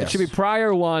 1. It Yes. should be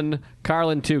Pryor 1,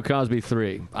 Carlin 2, Cosby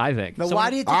 3. I think. Now, why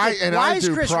do you think? I is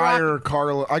do Chris Pryor, Rock?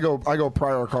 Carlin. I go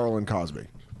Pryor, Carlin, Cosby.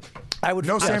 I would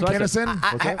No Sam that's what I said. Kinison? all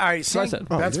right, That's what I Sam, said.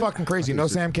 That's fucking crazy. No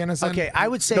Sam Kinison? Okay, I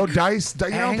would say No Dice? You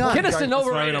Hang don't on. play Kinnison Dice.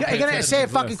 overrated. You're gonna say a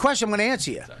fucking question. I'm gonna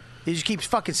answer you. He just keeps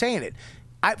fucking saying it.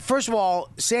 First of all,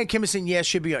 Sam Kinison, yes,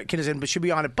 should be Kinison, but should be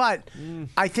on it. But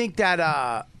I think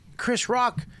that Chris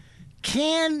Rock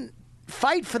can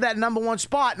fight for that number 1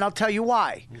 spot, and I'll tell you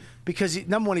why. Because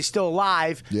number 1, he's still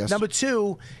alive. Yes. Number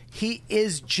 2, he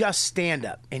is just stand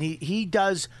up, and he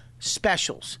does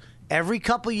specials every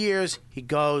couple of years. He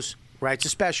goes, writes a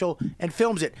special, and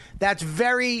films it. That's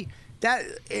very that.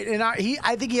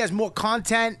 I think he has more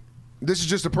content. This is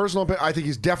just a personal opinion. I think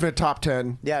he's definite top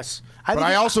 10. Yes, But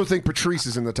I also think Patrice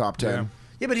is in the top 10.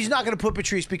 Yeah, but he's not going to put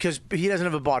Patrice because he doesn't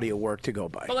have a body of work to go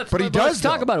by. But he does, Let's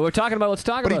talk though. about it. We're talking about. Let's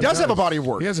talk But about he it. does have a body of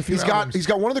work. He has a few He's albums.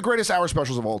 got one of the greatest hour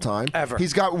specials of all time. Ever.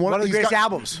 He's got one of the he's greatest got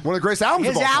albums. One of the greatest albums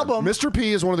His of all album- time. Mr.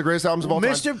 P is one of the greatest albums of all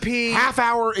time. Mr. P-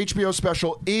 half-hour HBO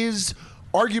special is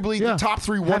arguably the top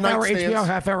 3 one-night Half-hour stands. HBO,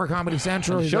 half-hour Comedy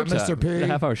Central. He's got Showtime. Mr. P. The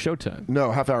half-hour Showtime. No,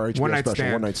 half-hour HBO One-night special,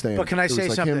 stand. one-night stand. But can I It was say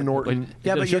like something? Him, Norton.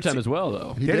 Yeah, but but you- Showtime as well,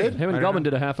 though. He did? Him and Goldman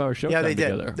did a half-hour Showtime Yeah, they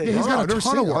did. together. They did. He's got I've a never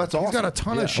ton seen of that. work. That's He's got a awesome.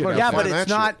 ton Yeah, of shit. I'm out Yeah, gonna but find it's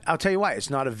that not. I'll tell you why. It's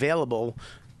not available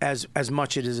as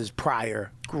much as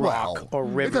Pryor, Rock, or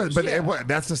Rivers. But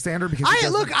that's the standard because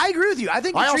I agree with you. I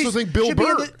think I Patrice also think Bill should be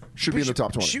in Burr the- should be in the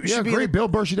top 20. should Yeah, be in great. the- Bill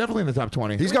Burr should definitely in the top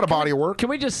 20. He's got a body of work. Can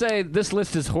we just say this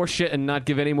list is horseshit and not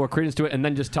give any more credence to it, and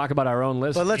then just talk about our own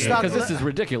list? But let's talk because this is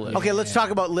ridiculous. Okay, let's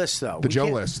talk about lists though. The We Joe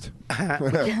can't- list.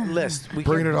 list. We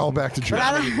Bringing can't- it all back to Joe.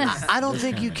 But I don't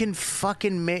think you can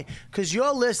fucking make because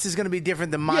your list is going to be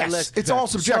different than my Yes, list. it's all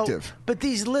subjective. So, but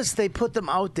these lists, they put them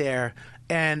out there,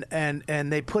 and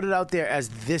they put it out there as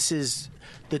this is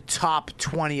the top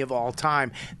 20 of all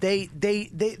time. They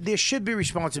there should be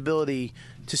responsibility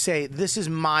to say this is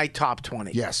my top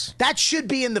 20. Yes. That should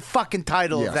be in the fucking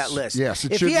title Yes. of that list. Yes,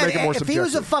 it if should he had, make it more if he was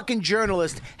a subjective. fucking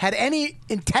journalist, had any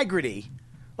integrity,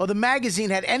 or the magazine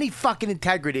had any fucking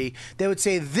integrity, they would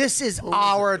say this is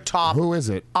our top. Who is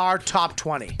it? Our top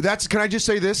 20. Can I just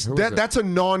say this? That's a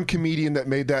non-comedian that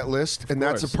made that list, and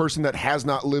that's a person that has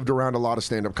not lived around a lot of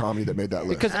stand-up comedy that made that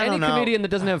list. Because any comedian that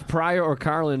doesn't have Pryor or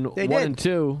Carlin 1 and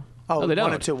 2. Oh, no, they don't.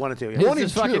 1 and 2. This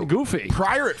is fucking goofy.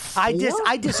 Pryor at 4?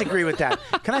 I disagree with that.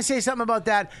 Can I say something about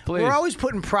that? Please. We're always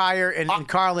putting Pryor and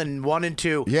Carlin 1 and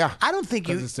 2. Yeah. I don't think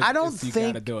you. I don't think.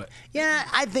 gotta do it. Yeah,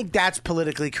 I think that's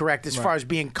politically correct as far as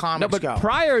being comics No, but go.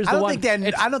 Pryor is the one.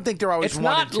 I don't think they're always It's 1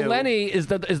 not and 2. Lenny is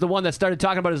the one that started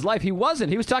talking about his life. He wasn't.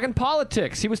 He was talking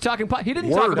politics. He was talking. He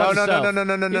didn't talk about himself.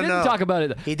 No. He didn't talk about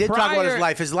it. He did talk about his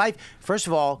life. His life. First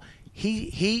of all,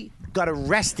 he got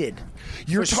arrested.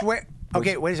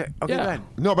 Okay, wait a second. Okay, go ahead.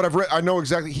 No, but I know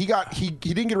exactly. He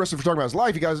didn't get arrested for talking about his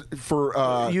life. He got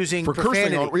for using for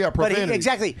profanity. cursing. Profanity.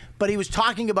 Exactly. But he was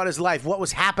talking about his life. What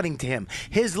was happening to him?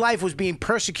 His life was being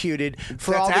persecuted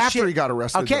for all the after shit. he got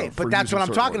arrested. Okay, though, but that's what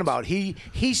I'm talking about. He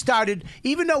started,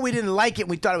 even though we didn't like it, and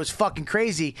we thought it was fucking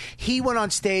crazy. He went on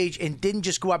stage and didn't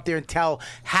just go up there and tell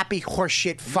happy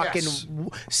horseshit fucking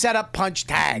set up punch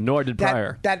tag. Nor did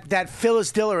Pryor. That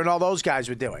Phyllis Diller and all those guys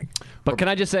were doing. But can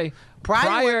I just say,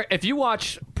 Pryor, if you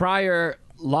watch Pryor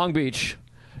Long Beach,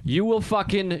 you will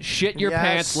fucking shit your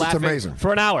pants laughing amazing.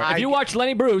 for an hour. If you watch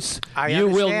Lenny Bruce, you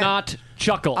will understand. not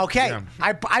chuckle. Okay,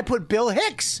 I put Bill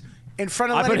Hicks in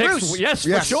front of Lenny Bruce. Yes,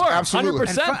 for sure. Absolutely.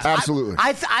 100%. Absolutely.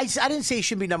 I didn't say he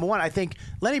should be number 1. I think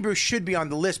Lenny Bruce should be on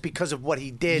the list because of what he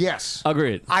did. Yes.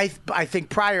 Agreed. I think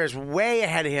Pryor is way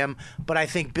ahead of him, but I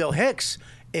think Bill Hicks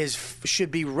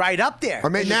should be right up there. I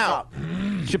mean, now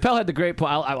Chappelle had the great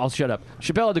point. I'll shut up.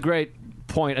 Chappelle had the great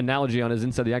point analogy on his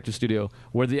Inside the Actors Studio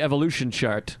where the evolution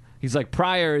chart. He's like,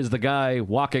 Pryor is the guy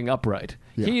walking upright.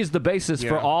 Yeah. He is the basis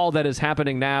for all that is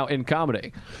happening now in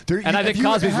comedy. And I think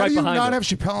How Cosby's do right you behind not him. have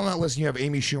Chappelle on that list and you have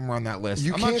Amy Schumer on that list?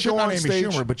 You I'm can't not go shitting on Amy stage.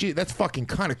 Schumer, but gee, that's fucking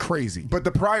kind of crazy. But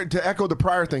the Pryor, to echo the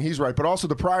Pryor thing, he's right. But also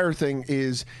the Pryor thing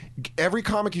is every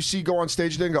comic you see go on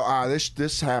stage then go,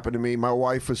 this happened to me. My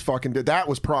wife was fucking dead. That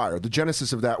was Pryor. The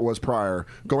genesis of that was Pryor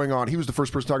going on. He was the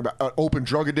first person talking about open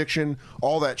drug addiction,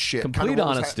 all that shit. Complete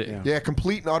honesty. Yeah,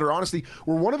 complete and utter honesty.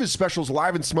 Where one of his specials,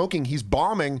 Live and Smoking, he's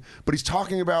bombing, but he's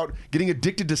talking about getting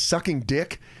addicted to sucking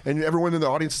dick, and everyone in the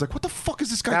audience is like, what the fuck is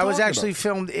this guy That talking was actually about?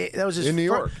 filmed. That was his in New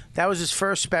York. That was his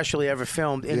first special he ever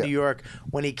filmed in New York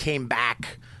when he came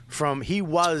back. He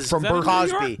was From Berkeley,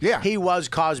 Cosby. New York? Yeah. He was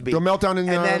Cosby. The meltdown in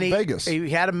and then Vegas. He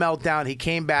had a meltdown. He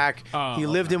came back. He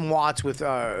lived in Watts with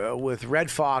Red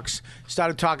Fox.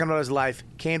 Started talking about his life.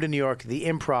 Came to New York. The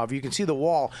Improv. You can see the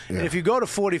wall. Yeah. And if you go to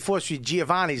 44th Street,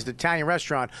 Giovanni's, the Italian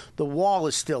restaurant, the wall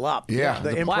is still up. Yeah. the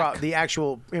The improv, plaque. the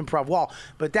actual Improv wall.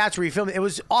 But that's where he filmed it. It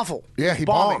was awful. Yeah, he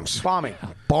bombs. Bombing.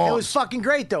 Bombs. It was fucking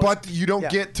great though. But you don't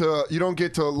get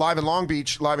to Live in Long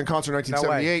Beach, Live in Concert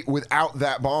 1978 without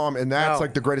that bomb, and that's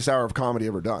like the greatest hour of comedy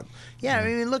ever done. Yeah, I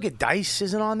mean, look at Dice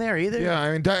isn't on there either. Yeah,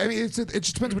 I mean, it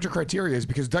just depends what your criteria is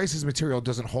because Dice's material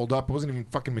doesn't hold up. It wasn't even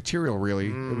fucking material, really.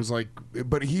 It was like,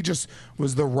 but he just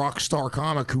was the rock star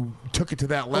comic who took it to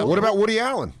that level. What about Woody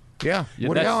Allen? Yeah, Yeah,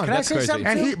 Woody that's- Allen. Can I say something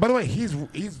And too? he, by the way, he's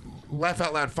laugh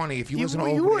out loud funny. If you listen to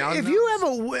You- Woody Allen, if you have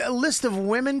a list of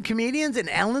women comedians and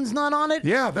Ellen's not on it,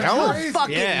 Yeah, that's you're crazy.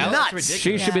 fucking Yeah, Ellen's nuts. ridiculous.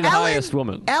 She should be the highest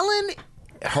woman. Ellen,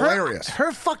 Hilarious.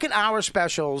 Her fucking hour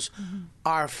specials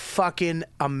are fucking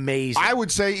amazing. I would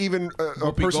say even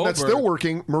a person that's still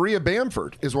working, Maria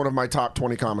Bamford is one of my top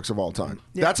 20 comics of all time.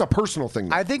 Yeah. That's a personal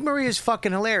thing. I think Maria's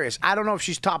fucking hilarious. I don't know if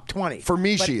she's top 20. For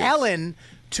me, but she is. Ellen,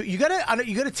 you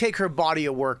gotta take her body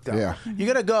of work though. Yeah. You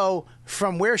gotta go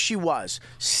from where she was,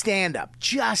 stand up,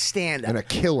 just stand up, And a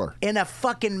killer. in a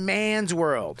fucking man's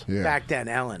world Yeah. back then.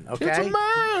 Ellen, okay. It's a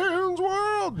man's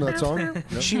world. That song.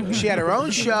 She had her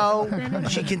own show.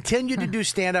 She continued to do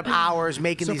stand-up hours,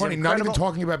 making so these funny. Not incredible. even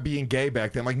talking about being gay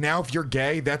back then. Like now, if you're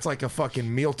gay, that's like a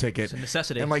fucking meal ticket. It's a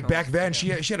necessity. And like back then, she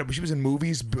was in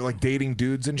movies, like dating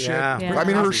dudes and shit. Yeah. Yeah. I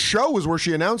mean, her show was where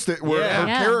she announced it, where her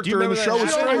Yeah. Do character you in the remember show that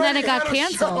was show? straight. And then it got She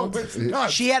had a show. canceled. It's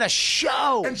nuts. She had a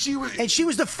show, And she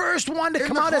was the first one to in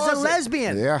come the out as a closet.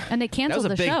 lesbian. Yeah. And they canceled a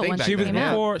the big show thing when back She was came out.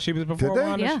 before. She was before. Did they?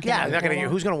 Wanda? Yeah. Yeah, they're not gonna.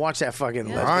 Who's gonna watch that fucking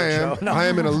lesbian I show? am. No. I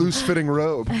am in a loose-fitting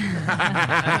robe.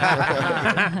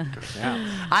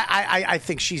 I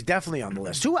think she's definitely on the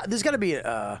list. There's got to be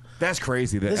That's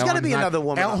crazy. That There's gotta Ellen's be not- another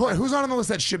woman on there. Who's on the list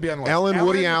that should be on the list? Ellen,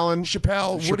 Woody Allen,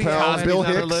 Chappelle, Woody Chappelle, Allen, Bill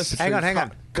Another Hicks. list. Hang on.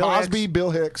 Bill Cosby, Hicks.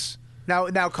 Bill Hicks.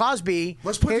 Now Cosby.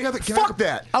 Let's put together. Fuck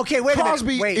that. Okay, wait a minute.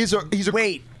 Cosby Wait, is a. He's a.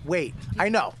 Wait. I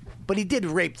know. but he did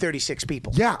rape 36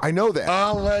 people. Yeah, I know that.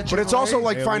 But it's also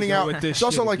like Here we finding go out. with this It's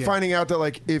also shit like again. finding out that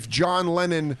like if John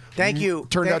Lennon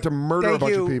turned out to murder a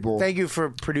bunch of people. Thank you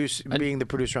for being the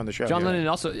producer on the show. John Lennon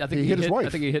also. I think He hit his wife. I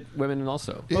think he hit women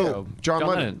also. Yeah. So, John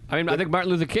Lennon. I mean, I think Martin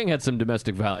Luther King had some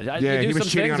domestic violence. Yeah, you he do was some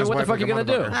cheating things, on and his what the wife fuck are you like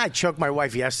gonna a do? I choked my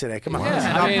wife yesterday. Come on,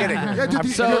 Yeah, I'm I mean- kidding. Yeah, dude, I'm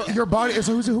so your body.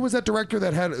 So who was that director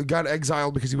that got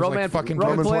exiled because he was like fucking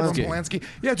Roman drugs? Polanski.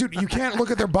 Yeah, dude, you can't look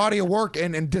at their body of work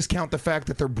and discount the fact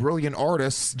that they're brilliant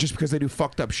artists just because they do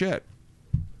fucked up shit.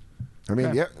 I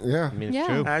mean, yeah. I mean, it's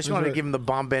true. I just wanted to give him the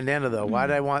bomb bandana, though. Why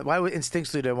would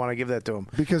instinctually did I want to give that to him?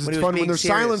 Because When it's he was fun when being there's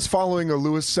serious. silence following a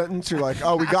Lewis sentence. You're like,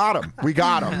 oh, we got him. We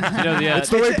got him. Yeah. It's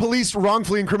the way police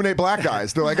wrongfully incriminate black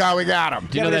guys. They're like, oh, we got him.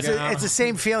 Yeah, but it's the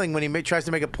same feeling when he tries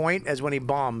to make a point as when he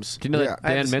bombs. Do you know that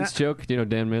Dan Mintz joke? Do you know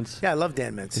Dan Mintz? Yeah, I love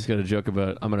Dan Mintz. He's got a joke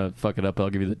about I'm gonna fuck it up. I'll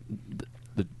give you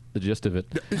the gist of it.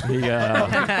 He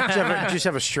just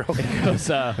have a stroke.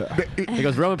 He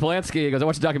goes, Roman Polanski. He goes, I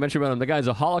watched a documentary about him. The guy's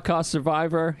a Holocaust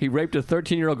survivor. He raped a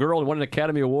 13-year-old girl and won an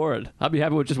Academy Award. I'd be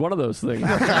happy with just one of those things.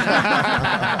 It's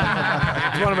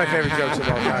one of my favorite jokes of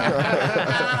all time.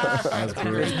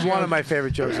 It's one of my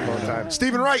favorite jokes of all time.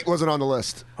 Stephen Wright wasn't on the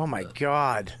list. Oh my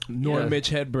God. Nor Mitch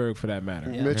Hedberg, for that matter.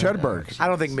 Mitch Hedberg. I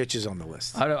don't think Mitch is on the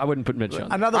list. I wouldn't put Mitch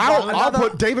on. I'll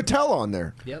put David Tell on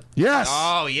there. Yep. Yes.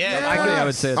 Oh yeah. I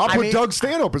would say I'll put I mean- Doug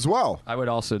Stanhope as well. I would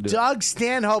also do. Doug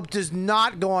Stanhope does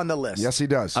not go on the list. Yes, he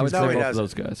does. I would No, say he both of doesn't.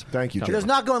 those guys. Thank you, He Joe. does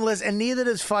not go on the list, and neither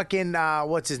does fucking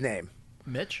what's his name?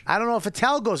 Mitch? I don't know if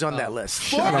Attell goes on that list.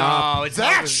 Shut up. It's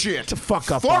that shit. Fuck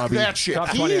up, Fuck Bobby. that shit. Top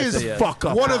He 20, I'd is say yes. Fuck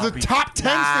up, one of the Bobby. top 10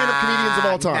 stand-up comedians of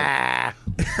all time.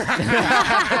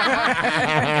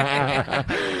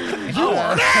 You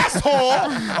are an asshole.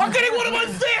 I'm getting one of my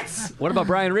fits. What about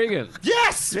Brian Regan?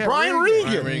 Yes, Brian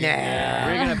Regan.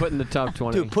 Regan I put in the top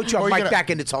 20. Dude, put your mic back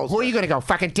in its hole. Who are you gonna go?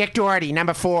 Fucking Dick Doherty,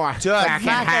 number 4. Dude, Fucking fucking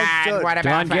hard. dude. What about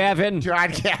John Gavin.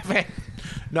 John Gavin.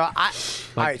 No, all right,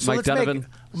 so Mike let's Donovan.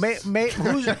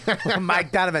 who's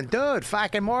Mike Donovan? Dude,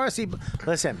 fucking Morrissey.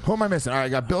 Listen, Who am I missing? All right, I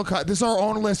got Bill Cosby. This is our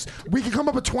own list. We can come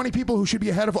up with 20 people who should be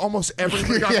ahead of almost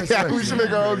everybody on this Yeah, list. we should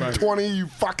make our own 20. You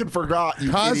fucking forgot. You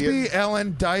Cosby, idiot.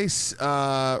 Ellen, Dice,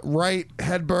 Wright,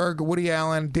 Hedberg, Woody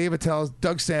Allen, David Tell,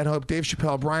 Doug Stanhope, Dave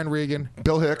Chappelle, Brian Regan,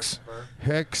 Bill Hicks.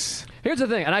 Here's the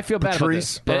thing, and I feel bad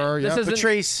Patrice about this. Burr, This yeah. isn't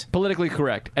Patrice. politically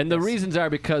correct, and the reasons are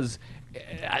because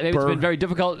maybe it's Burr. been very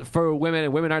difficult for women,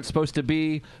 and women aren't supposed to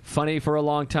be funny for a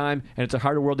long time, and it's a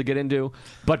harder world to get into.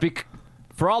 But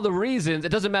for all the reasons, it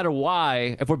doesn't matter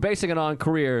why. If we're basing it on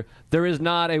career, there is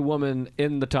not a woman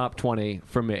in the top 20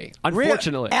 for me.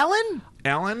 Unfortunately, Ellen?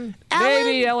 Ellen.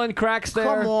 maybe Ellen cracks there.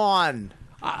 Come on.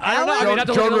 I don't know. I mean, not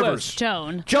to Joan look at the Rivers. list.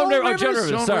 Joan. Joan Rivers.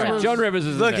 Joan Sorry, Rivers. Joan Rivers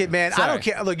is. Look in there. it, man. I Sorry. don't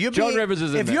care. Look, you're Joan being, Rivers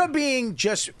is in if there. you're being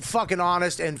just fucking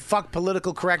honest and fuck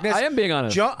political correctness. I am being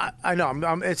honest. I know.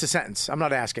 It's a sentence. I'm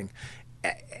not asking.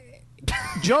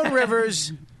 Joan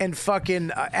Rivers and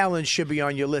fucking Ellen should be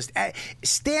on your list.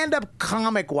 Stand-up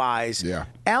comic-wise, Yeah.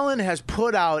 Ellen has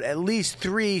put out at least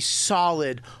 3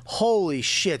 solid, holy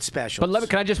shit specials. But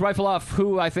can I just rifle off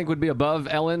who I think would be above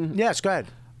Ellen? Yes, go ahead.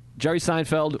 Jerry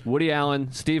Seinfeld, Woody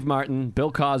Allen, Steve Martin,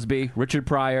 Bill Cosby, Richard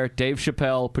Pryor, Dave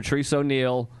Chappelle, Patrice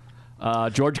O'Neill,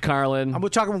 George Carlin. We're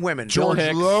talking women. George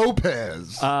Hicks.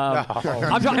 Lopez. I'm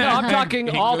talking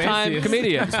all-time Iglesias.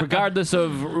 comedians, regardless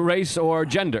of race or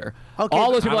gender. Okay,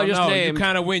 all those people I, I don't just know. named. You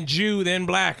kind of went Jew, then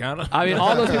black. I don't. I mean,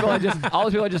 all those people I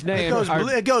just named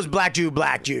It goes black Jew,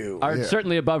 black Jew. are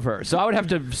certainly above her. So I would have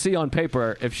to see on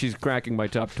paper if she's cracking my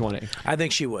top 20. I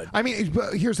think she would. I mean,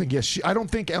 but here's the thing. Yes, I don't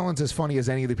think Ellen's as funny as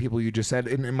any of the people you just said,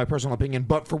 in my personal opinion.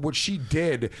 But for what she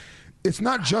did, it's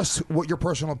not just what your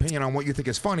personal opinion on what you think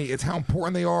is funny. It's how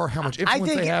important they are, how much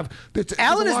influence they have. There's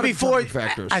Ellen a is lot of before. determining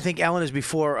factors. I think Ellen is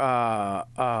before.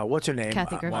 What's her name?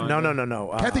 Kathy Griffin.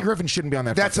 No. Kathy Griffin shouldn't be on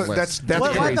that. That's fucking list.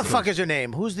 What crazy. the fuck is her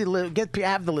name? Who's the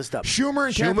have the list up? Schumer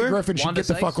and Kathy Griffin should Wanda get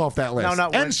the Sykes? fuck off that list. No,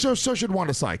 and so should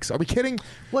Wanda Sykes. Are we kidding?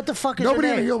 What the fuck is Nobody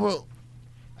her in name? here will.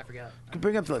 I forgot.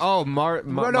 Bring up the list. Oh,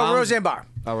 no, Roseanne Barr.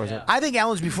 Oh, Roseanne. I think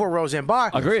Ellen's before Roseanne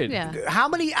Barr. Agreed. Yeah. How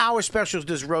many hour specials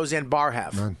does Roseanne Barr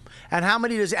have? None. And how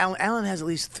many does Ellen? Ellen has at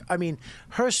least. I mean,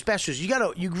 her specials.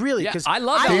 You really. Yeah, Cause I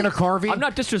love Dana Ellen. Carvey? I'm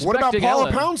not disrespecting What about Paula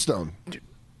Ellen. Poundstone?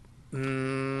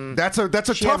 That's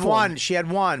a She tough had one. She had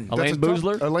one. Elaine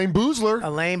Boozler? Elaine Boozler.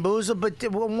 Elaine Boozler,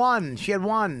 but one. She had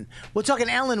one. We're talking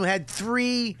Ellen, who had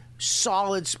 3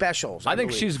 solid specials. I think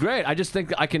believe. she's great. I just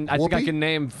think I can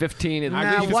name 15.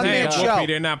 Nah, one-man show. Whoopi,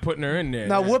 they're not putting her in there.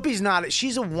 No, Whoopi's not.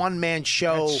 She's a one-man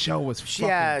show. That show was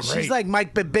fucking she's great. like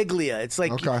Mike Birbiglia. It's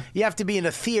like you have to be in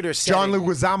a theater setting. John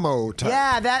Leguizamo type.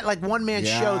 Yeah, that like one-man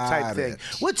show type Got thing. it.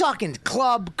 We're talking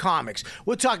club comics.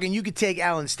 We're talking you could take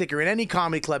Alan Sticker in any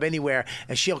comedy club anywhere,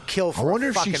 and she'll kill for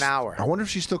a fucking hour. I wonder if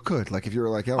she still could. Like if you were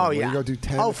like, Oh, will yeah. you go do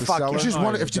 10 Oh, at the fuck Cellar? yeah. She's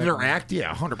one. If she did her act,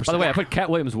 yeah, 100%. By the way, I put Cat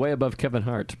Williams way above Kevin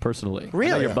Hart personally. I know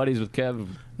Really? you're buddies with Kev.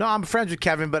 No, I'm friends with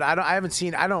Kevin, but I haven't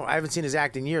seen his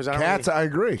act in years. I don't Cats, really- I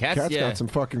agree. Cats, Cat's got some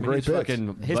fucking great bits.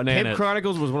 His Pimp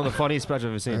Chronicles was one of the funniest specials I've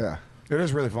ever seen. Yeah. It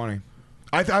is really funny.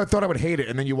 I thought I would hate it,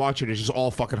 and then you watch it. It's just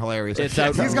all fucking hilarious. It's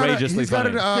He's got outrageously a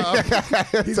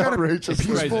outrageous.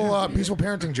 peaceful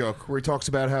parenting joke where he talks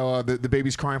about how the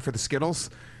baby's crying for the Skittles.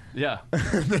 Yeah.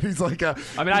 And then he's like, I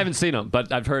mean, I haven't seen him, but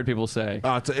I've heard people say.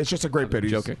 It's just a great bit.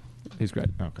 He's joking. He's great.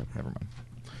 Okay, never mind.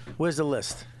 Where's the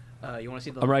list? You want to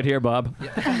see the? I'm right here, Bob.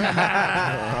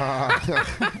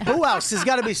 Who else? There's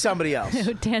got to be somebody else.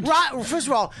 Dan- First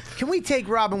of all, can we take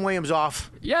Robin Williams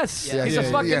off? Yes. Yeah, He's a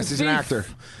fucking he's an thief. actor.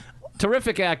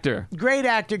 Terrific actor. Great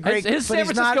actor, great. His but San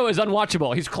he's Francisco not, is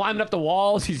unwatchable. He's climbing up the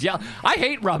walls. He's yelling. I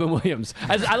hate Robin Williams.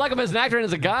 I like him as an actor and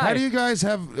as a guy. How do you guys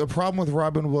have a problem with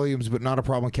Robin Williams but not a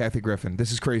problem with Kathy Griffin?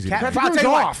 This is crazy. Kathy I'll Griffin's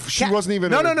tell you what, off. she wasn't even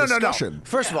no, in a no. discussion.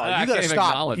 First of all, I you got to can't even stop.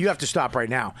 acknowledge. You have to stop right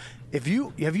now.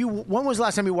 When was the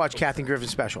last time you watched Kathy Griffin's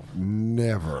special?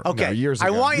 Never. Okay, No, years I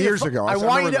ago. want you years to, ago. I remember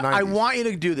want you to. the I 90s. want you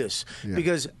to do this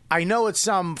because I know it's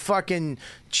some fucking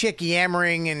chick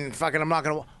yammering and fucking. I'm not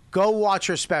gonna go watch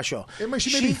her special.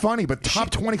 She may be funny, but top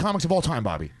 20 comics of all time,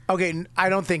 Bobby. Okay, I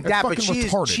don't think That's that, but fucking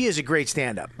retarded. she is a great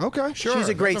stand-up. Okay, sure. She's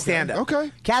a great That's okay. stand-up.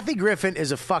 Okay. Kathy Griffin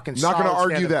is a fucking. Not going to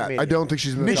argue that. I don't think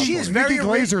she's in the top She is 20. very. Nikki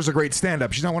Glazer is a great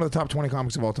stand-up. She's not one of the top 20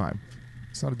 comics of all time.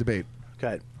 It's not a debate.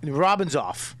 Okay, Robin's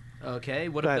off. Okay,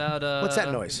 what Go ahead. about What's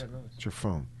that noise? It's your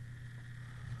phone.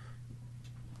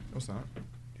 No, it's not.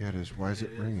 Yeah, it is. Why is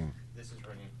it ringing?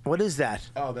 What is that?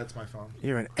 Oh, that's my phone.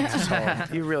 You're an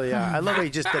asshole. You really are. I love how he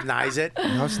just denies it.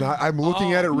 No, it's not. I'm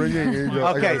looking at it ringing. And you go,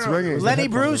 Okay, it's ringing. It's Lenny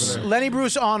the headphones Bruce. over there. Lenny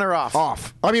Bruce, on or off?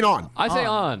 Off. I mean, on. I say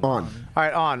on. On. All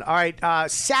right, on. All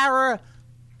right, Sarah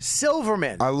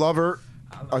Silverman. I love her.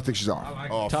 I think she's off.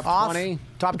 Off. Top Off. 20.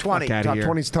 Top 20. Fuck outta Top here.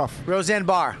 20's tough. Roseanne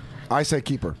Barr. I say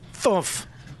keep her. Thoof.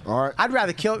 All right. I'd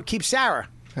rather keep Sarah.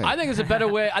 I think it's a better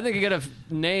way. I think you got to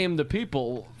name the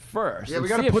people first. Yeah, we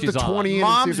got gotta to put the 20 in.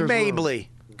 Mom's and see if there's room. Mabley.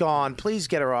 Gone. Please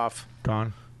get her off.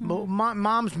 Gone.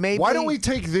 Mom's Mabley. Why don't we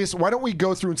take this? Why don't we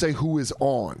go through and say who is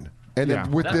on? And Yeah.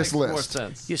 then with That this makes more list.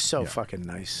 sense. You're so fucking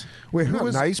nice. Wait, who Not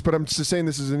was nice, but I'm just saying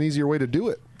this is an easier way to do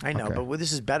it. I know, Okay. but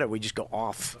this is better. We just go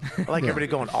off. I like everybody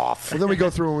going off. Well, then we go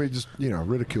through and we just,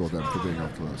 ridicule them for being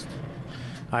off the list.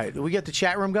 All right, we get the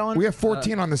chat room going? We have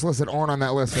 14 on this list that aren't on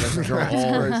that list. That I think are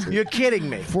all Crazy. You're kidding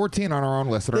me. 14 on our own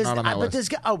list that are not on that But list. this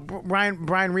guy,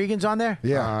 Brian Regan's on there?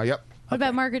 Yeah. Yep. What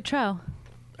about Margaret Cho?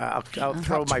 I'll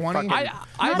throw my 20? fucking. Not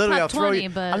literally, top I'll throw 20, you.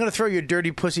 but- I'm going to throw your dirty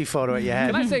pussy photo at your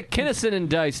head. Can I say Kinnison and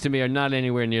Dice to me are not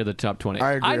anywhere near the top 20?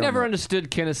 I agree on never that.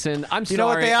 understood Kinnison. I'm You know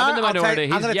what sorry. they are? I'm in the I'll tell minority. you-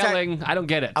 I'm He's gonna tell- yelling. I don't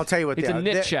get it. I'll tell you what it's they a are.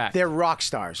 nit They're- shack. They're rock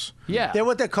stars. Yeah. They're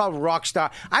what they call rock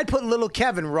star. I'd put Little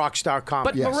Kevin rock star But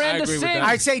comedy. Yes. I Miranda agree with sings. that.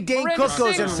 I'd say Dane Miranda Cook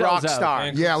goes in Sings rock sells out. star.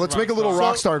 And Yeah, let's make a little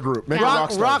rock star group. Make a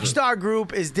rock star group. Rockstar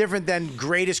Group is different than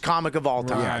greatest comic of all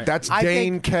time. Yeah, that's I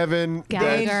Dane, think Kevin.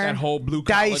 Gallagher. That whole blue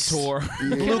collar Dice. tour.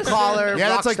 Blue collar. Yeah,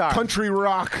 that's like rockstar. country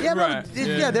rock. Yeah, Right, but,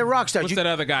 yeah. they're rock stars. What's You- that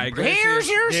other guy? Here's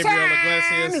your Gabriel sign!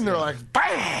 Iglesias. And they're like,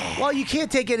 bam! Well, you can't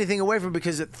take anything away from it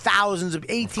because thousands of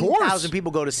 18,000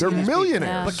 people go to see They're these people.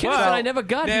 millionaires. But Kinnison, I never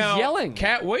got. Now, He's yelling.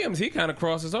 Cat Williams, he kind of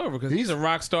crosses over because he's a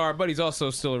rock star, but he's also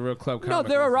still a real club No, comic.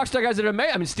 there are rock star guys that are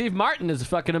amazing. I mean, Steve Martin is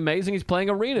fucking amazing. He's playing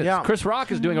arenas. Yeah. Chris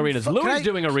Rock is doing arenas. Can Louis I- is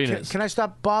doing arenas. Can I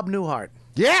stop Bob Newhart?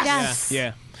 Yes.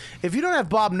 Yeah. If you don't have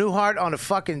Bob Newhart on a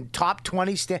fucking top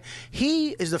 20 he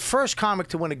is the first comic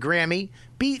to win a Grammy,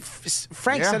 beat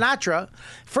Frank Yeah. Sinatra.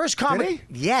 First comic.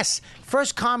 Did Yes.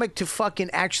 First comic to fucking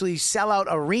actually sell out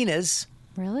arenas.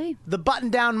 Really? The Button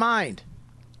Down Mind.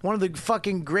 One of the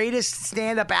fucking greatest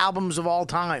stand-up albums of all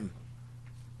time.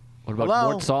 What about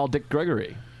Hello? Mort Saul, Dick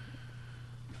Gregory?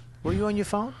 Were you on your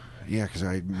phone? Yeah, because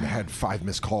I had 5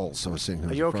 missed calls, so I was saying.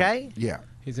 Are you okay? Yeah.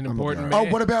 He's an I'm important okay. man.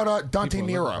 Oh, what about Dante People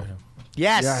Nero? look at him.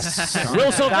 Yes. Yes.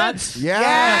 Will Sylvester?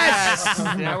 Yes.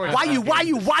 Yes. Why you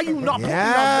not putting on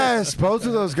Yes. Both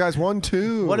of those guys, 1,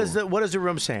 2. What is the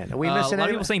room saying? Are we a missing lot of anyone?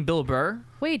 people saying Bill Burr.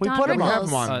 Wait, We Don put him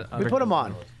Rickles. on. Have him on. We put him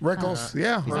on. Rickles,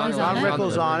 yeah. Don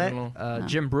Rickles on it.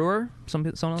 Jim Brewer.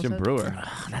 Someone else. Jim said? Brewer.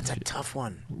 That's a tough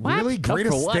one. Really Tough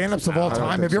greatest for what? stand-ups of all I don't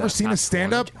time. think Have you ever so. seen a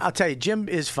stand-up? I'll tell you, Jim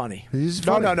is funny. He's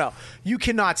No, funny. no. You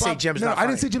cannot say Jim's no, not I funny.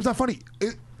 didn't say Jim's not funny.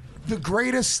 the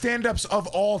greatest stand-ups of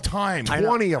all time.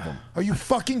 20 of them. Are you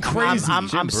fucking crazy?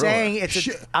 I'm saying it's.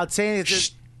 I'm saying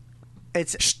it's.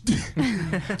 It's.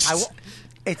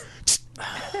 It's.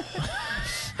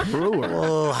 Brewer.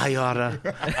 Oh, I oughta.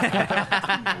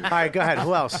 All right, go ahead.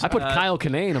 Who else? I put Kyle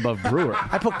Kinane above Brewer.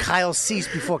 I put Kyle Cease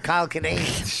before Kyle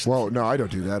Kinane. Whoa, no, I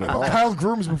don't do that at all. Kyle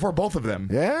Grooms before both of them.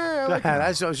 Yeah. Go ahead. I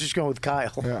was just going with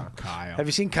Kyle. Yeah. Kyle. Have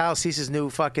you seen Kyle Cease's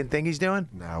new fucking thing he's doing?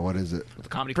 No, what is it? The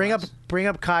comedy. Bring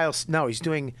class? up Kyle. No, he's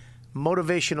doing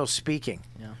motivational speaking.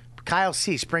 Yeah. Kyle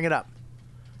Cease, bring it up.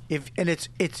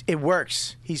 It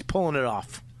works. He's pulling it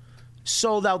off.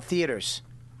 Sold out theaters.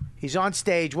 He's on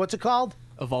stage. What's it called?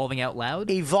 Evolving Out Loud.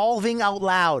 Evolving Out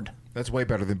Loud. That's way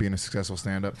better than being a successful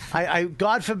stand-up. I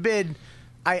God forbid,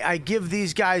 I give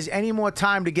these guys any more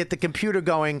time to get the computer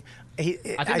going. I think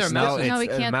their mouse. No, we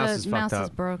can't. mouse is The mouse fucked is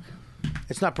up. broke.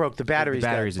 It's not broke. The battery's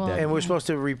batteries dead. are dead. And we're supposed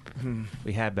to.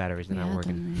 We had batteries, they're not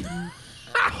working.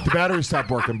 The battery stopped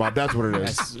working, Bob. That's what it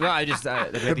is. No, I just there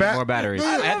may be ba- more batteries.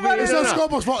 It's not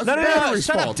Scopo's fault. It's the battery's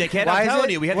shut up, fault. dickhead. Why I'm is telling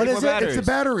it? you, we had What to get is more it? batteries. It's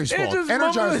the battery's fault.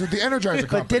 Energizer, the Energizer But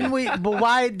company. didn't we? But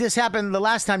why this happened the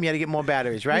last time? You had to get more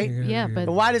batteries, right? Yeah, but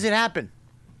why does it happen?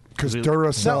 Because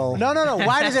Duracell. No.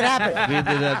 Why does it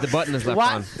happen? The button is left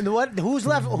Why- on. What? Who's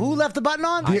left? Who left the button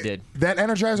on? I did. That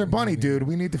Energizer bunny, dude.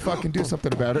 We need to fucking do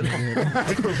something about it.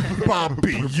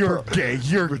 Bobby, you're gay.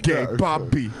 You're gay,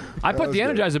 Bobby. I put the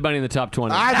Energizer Bunny in the top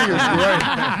 20. I think it was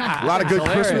great. A lot of good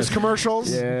Hilarious. Christmas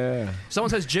commercials. Yeah. Someone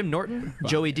says Jim Norton,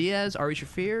 Joey Diaz, Ari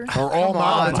Shafir. Or all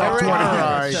mine. Top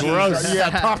 20. Gross. Yeah,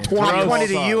 top 20. Top 20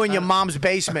 to you in your mom's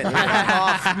basement.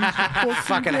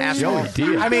 Fucking asshole.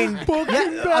 I mean,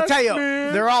 yeah, I'll tell you,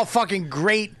 they're all fucking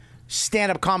great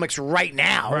stand-up comics right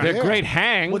now. They're great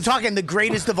hangs. We're talking the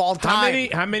greatest of all time.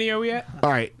 How many are we at? All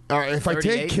right. If I 38?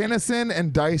 take Kinnison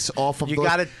and Dice off of You the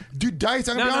gotta- list, dude, Dice.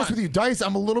 I'm gonna be honest with you, Dice.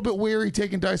 I'm a little bit weary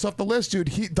taking Dice off the list, dude.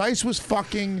 Dice was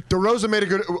fucking. DeRosa made a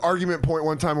good argument point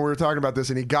one time when we were talking about this,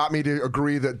 and he got me to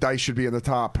agree that Dice should be in the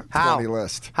top 20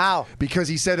 list. How? Because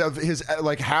he said of his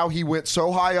how he went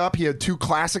so high up. He had 2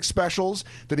 classic specials.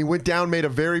 Then he went down, made a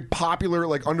very popular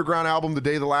underground album, The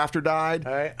Day the Laughter Died.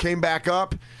 Right. Came back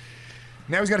up.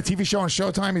 Now he's got a TV show on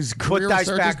Showtime. His career Put Dice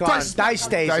resurges. back on. Dice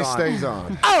stays Dice on. stays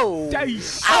on. Oh!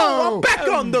 Dice. Oh, I'm back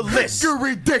on the list.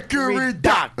 Dickory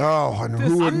dock. Oh, and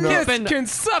who would know? This can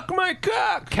suck my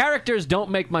cock. Characters don't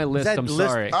make my list. I'm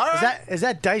sorry. Is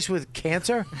that Dice with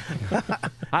cancer?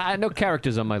 I know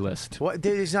characters on my list. What?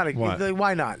 He's not a.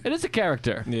 Why not? It is a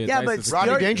character. Yeah, but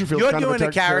Rodney Dangerfield's you're kind of a doing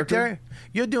a character. character.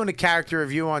 You're doing a character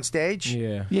review on stage.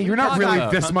 Yeah. Yeah, you're not really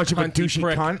about? this much of a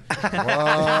douchey cunt.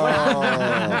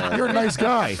 You're a nice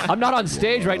guy. I'm not on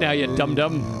stage right now, you dum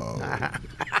dum.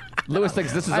 Lewis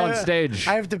thinks this is on stage.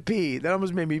 I have to pee. That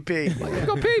almost made me pee.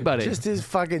 Go pee, buddy. Just his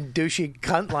fucking douchey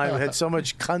cunt line had so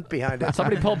much cunt behind it.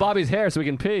 Somebody pull Bobby's hair so we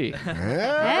can pee.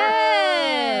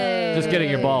 Hey! Just kidding,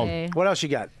 you're bald. What else you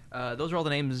got? Those are all the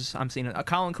names I'm seeing.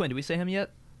 Colin Quinn. Did we say him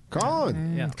yet?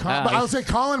 Colin. Yeah. But I would say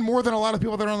Colin more than a lot of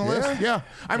people that are on the list. Yeah.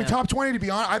 I mean, Yeah. top 20, to be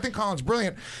honest. I think Colin's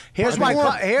brilliant. Here's More- my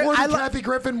more than Kathy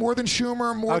Griffin, more than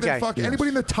Schumer, more Okay. than fucking anybody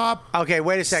in the top Okay,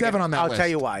 wait a second. 7 on that I'll list. tell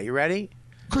you why. You ready?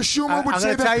 Because Schumer would I'm say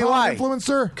gonna that tell you why. Colin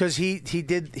influencer. Because he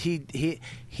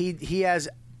has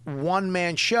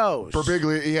one-man shows.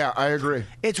 Birbiglia, yeah, I agree.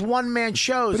 It's one-man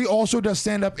shows. But he also does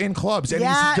stand up in clubs. And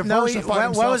yeah, he's no. diversified When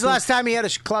himself. was the last time he had a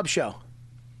club show?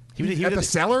 He at the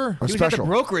cellar? He was at the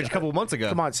brokerage a couple of months ago.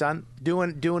 Come on, son.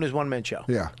 Doing his one-man show.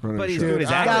 Yeah. But he's doing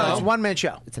his act. Yeah, it's one-man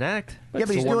show. It's an act. Yeah,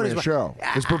 but he's doing his show.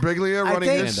 Is Birbiglia I running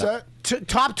think- this set?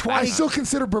 Top 20. I still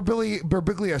consider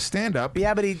Birbiglia a stand-up.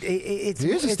 Yeah, but he is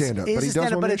a stand-up, it's but he a does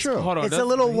stand-up, one-man but it's, show. Hold on, it's a that's-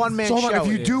 little one-man So hold show. on,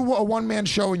 if you do a one-man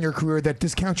show in your career, that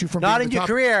discounts you from Not being in the your top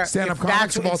career. stand-up if comics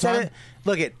that's of all instead time. of-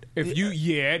 Look at If you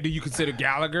do you consider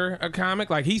Gallagher a comic?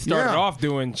 Like he started Yeah. off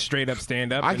doing straight up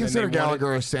stand up. I consider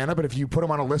Gallagher a stand-up, but if you put him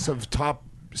on a list of top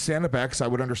stand-up acts, I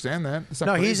would understand that. It's not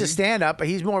No, crazy. he's a stand-up.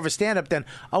 He's more of a stand-up than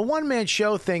a one-man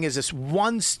show thing. Is this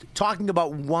talking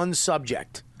about one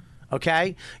subject?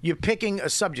 Okay, you're picking a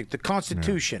subject: the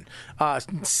Constitution,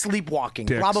 sleepwalking,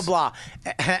 Dicks. blah blah blah,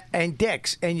 and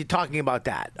dicks, and you're talking about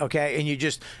that. Okay, and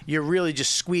you're really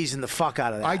just squeezing the fuck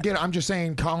out of that. I get it. I'm just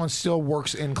saying Colin still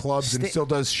works in clubs and still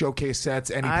does showcase sets,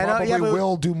 and he I know, probably yeah, but-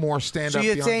 will do more stand-up. So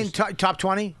you're beyond saying just- top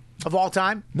 20 of all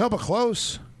time? No, but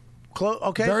close.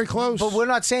 Okay, Very close. But we're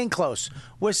not saying close.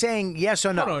 We're saying yes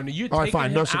or no. Hold on, you All right, taking fine,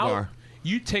 him no out? cigar.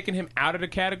 You taking him out of the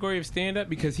category of stand up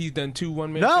because he's done 2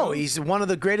 one-man No, shows? he's one of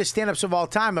the greatest stand-ups of all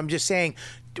time. I'm just saying,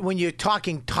 when you're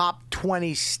talking top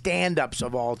 20 stand-ups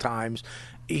of all times,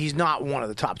 he's not one of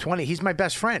the top 20. He's my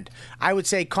best friend. I would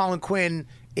say Colin Quinn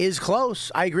is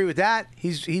close. I agree with that.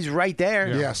 He's right there.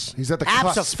 Yes, he's at the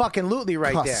cusp. Absolutely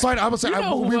right there. Fine, I would say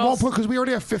we won't put because we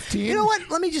already have 15. You know what?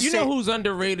 Let me just You say. know who's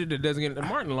underrated that doesn't get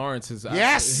Martin Lawrence is.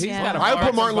 Yes! he's got a I would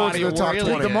put Martin Lawrence body in the of top work.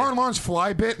 20. The Martin Lawrence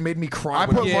fly bit made me cry. I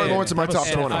put Martin Lawrence in my top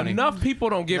And 20. Enough people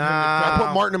don't give him the I credit.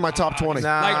 put Martin in my top 20.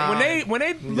 Like when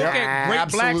they look at great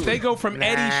blacks, absolutely. they go from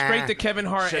Eddie straight to Kevin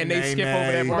Hart, and they skip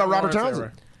over that. What about Robert Lawrence Townsend?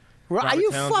 era. Are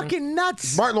you Townsend? fucking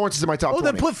nuts? Martin Lawrence is in my top Oh,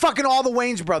 20. then put fucking all the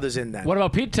Wayans brothers in then. What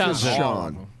about Pete Townsend?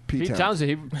 Sean. Pete Townsend.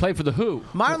 He played for the Who.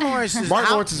 Martin Lawrence is. Martin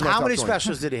how, Lawrence is in my how top many 20.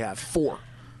 specials did he have? 4.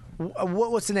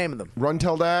 What's the name of them? Run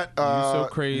Tell That. You so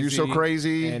crazy. You So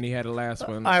Crazy. And he had the last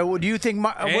one. All right. Well, do you think?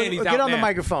 And he's Get out on the now.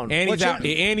 microphone. And What's he's your- out.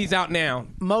 And he's out now.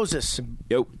 Moses.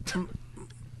 Yo.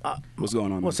 What's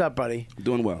going on? What's up, buddy?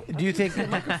 Doing well. Do you think?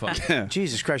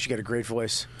 Jesus Christ, you got a great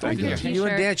voice. Thank you. You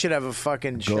and Dan should have a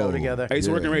fucking show together. I used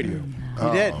to work in radio.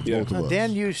 You did? Yeah. Both of us.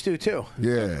 Dan used to too.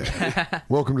 Yeah.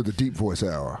 Welcome to the Deep Voice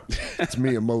Hour. It's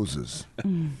me and Moses.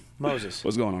 Moses.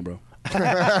 What's going on, bro?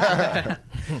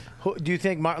 Do you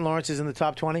think Martin Lawrence is in the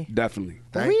top 20? Definitely.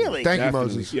 Really? Thank you, Definitely.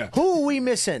 Moses. Yeah. Who are we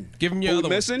missing? Give him your Who other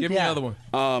missing? one. Give him Yeah. your other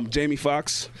one. Jamie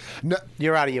Foxx. No,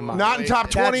 You're out of your mind. Not in top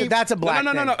 20. That's a black.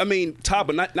 No. thing. I mean top,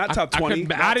 but not top 20.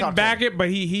 I didn't back it, but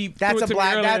he That's threw a it to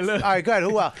black. me That's earlier. all right. Go ahead.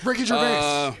 Who else? Ricky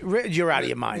Gervais. You're out of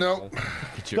your mind. No.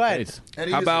 Go ahead.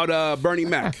 How about Bernie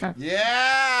Mac?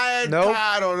 Yeah. Nope.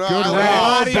 I don't know. Good I round.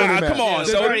 love Bernie Mac. Come on.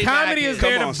 So the comedy is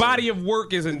there. Come The on, son. body of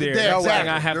work isn't there. Yeah, That's exactly.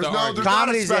 why I have There's to no, argue. there's not a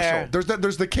Comedy's special. there.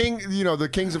 There's the king, the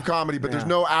kings of comedy, but there's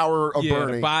no hour of Yeah,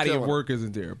 Bernie. the body of Killing it. work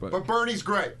isn't there. But Bernie's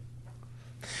great.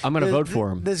 I'm going to vote for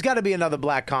him. There's got to be another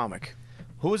black comic.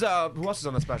 Who else is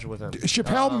on the special with him?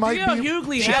 Chappelle might Theo be.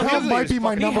 Hughley Chappelle has- might be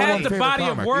my he number has one the favorite body of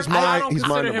comic. work. He's I don't he's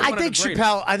consider mine. him I one think of the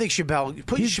greatest. Chappelle.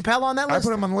 Put Chappelle on that I list.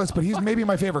 put him on the list, but he's maybe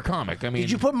my favorite comic. I mean, Did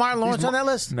you put Martin Lawrence on that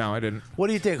list? No, I didn't. What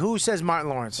do you think? Who says Martin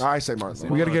Lawrence? I say Martin.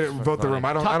 We got to get it. Vote the room.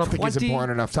 I don't Top think he's 20?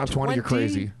 important enough. Top 20, you're 20?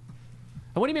 crazy.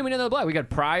 And what do you mean we know the black? We got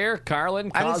Pryor, Carlin,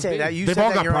 Cosby. I didn't say that. You They've said all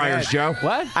that got in your own priors, head. Joe.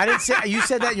 What? I didn't say. You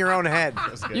said that in your own head.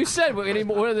 You said what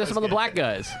are some of the black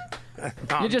guys?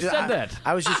 You just said that.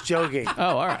 I was just joking.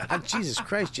 Oh, all right. Jesus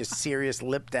Christ, you serious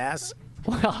lipped ass.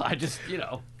 Well, I just,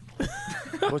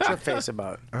 What's your face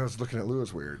about? I was looking at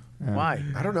Lewis weird. Why?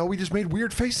 I don't know. We just made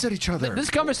weird faces at each other. This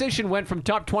conversation went from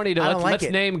top 20 to I don't let's, like let's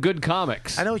it. name good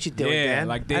comics. I know what you're doing, Yeah, Dan.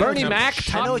 like I know Bernie what you-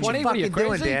 Mac, I know top what 20? you're What are you, fucking doing,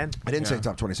 crazy? Dan. I didn't say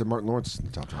top 20. I said Martin Lawrence in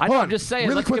the top 20. I know, I'm just saying.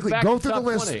 Really let's get quickly, back go to through the top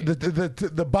list.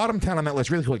 20. The bottom 10 on that list,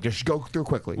 really quick. Just go through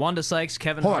quickly. Wanda Sykes,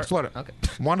 Kevin Hold on, Hart. slow down. Okay.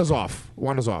 Wanda's off.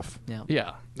 Wanda's off.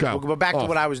 Yeah. Go. We'll go back to Off.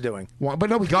 what I was doing. But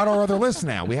no, we got our other list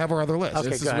now. We have our other list. Okay,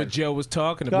 this go is ahead. what Joe was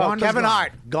talking Go. about. Wanda's Kevin gone.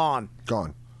 Hart, gone.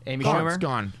 Gone. Amy Gone. Schumer. It's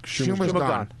gone. Schumer's Schumer's gone.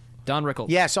 gone. Don Rickles.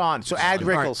 Yes, on. So add All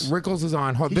right, Rickles. Rickles is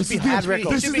on. Hold- He This should is be had Rickles. this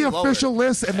He is should the be official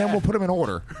list, and then we'll put them in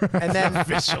order. And then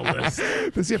Official list.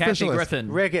 This is the Kathy official list.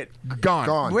 Griffin. Rickett. Gone.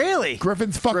 Gone. Really?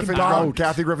 Griffin's fucking Griffin's gone. gone.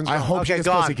 Kathy Griffin's I gone. hope Okay, she gets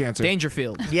gone. pussy cancer.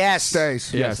 Dangerfield. Yes.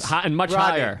 Stays. Yes. Hot and much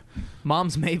Rodney. higher.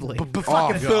 Mom's Mabley.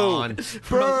 Fucking food.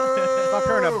 Fuck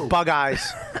her in a bug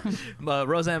eyes.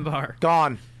 Roseanne Barr.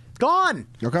 Gone. Gone.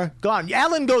 Okay. Gone.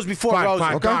 Ellen goes before Fine, Rose.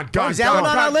 fine, Okay. gone, gone, Is Ellen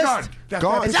gone, on our gone, list? gone. That's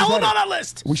Gone. not- Is this Ellen on- on our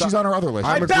list? Well, she's on our other list.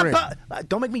 I'm agreeing.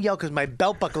 Don't make me yell because my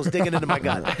belt buckle's digging into my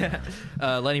gut.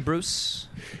 Lenny Bruce.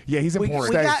 Yeah, he's important.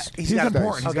 we got- he's he's got-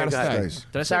 important. Okay, He's go got to ahead. stay.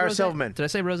 Did I say Sarah Roseanne? Silverman. Did I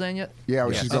say Roseanne yet? Yeah,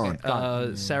 she's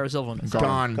gone. Sarah Silverman.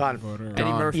 Gone. Gone. Eddie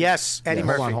Murphy. Yes, Eddie Yeah,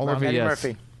 Murphy. hold on. Eddie yes.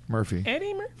 Murphy. Murphy.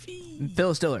 Eddie Murphy.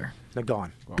 Phyllis Diller. They're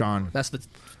gone. Gone. That's the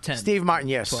 10. Steve Martin,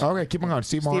 yes. Okay, keep on going.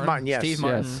 Steve Martin. Steve Martin, yes. Steve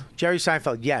Martin. Yes. Jerry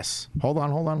Seinfeld, yes. Hold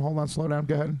on. Slow down.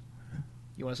 Go ahead.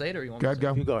 You want to say it or you want Go me ahead, to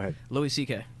go. You go ahead. Louis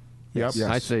C.K. Yep. Yes.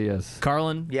 I say yes.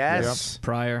 Carlin. Yes.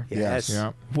 Pryor. Yes.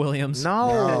 Yep. Williams.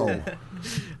 No.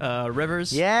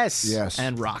 Rivers. Yes. Yes.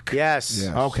 And Rock. Yes.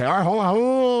 Yes. Okay, all right, hold on.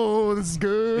 Oh, this is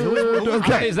good. How Okay.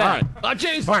 many is that? All right. Oh,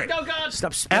 jeez. All right. Go, God.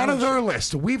 Stop Out spelling. of their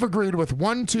list, we've agreed with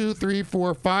 1, 2, 3,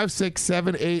 4, 5, 6,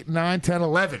 7, 8, 9, 10,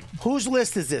 11. Whose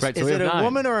list is this? Right, so is we it have a 9.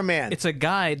 woman or a man? It's a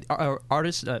guy,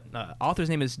 artist, author's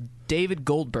name is David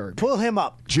Goldberg. Pull him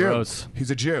up. Jew. Gross.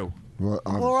 He's a Jew. Well,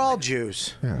 We're all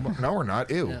Jews. No, we're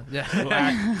not. Ew. Yeah.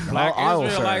 Black I will say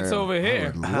Israelites I am. over I here.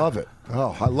 would love it.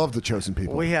 Oh, I love the chosen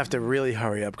people. We have to really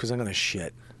hurry up because I'm going to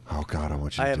shit. Oh God, I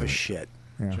want you. I to have do a it. shit.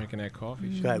 Drinking that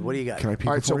coffee. Go ahead. What do you got? Can I pee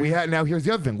All right, so before we you? had. Now here's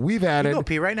the other thing. We've You added. go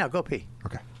pee right now. Go pee.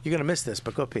 Okay. You're going to miss this,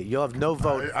 but go pee. You'll have no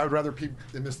vote. I would rather pee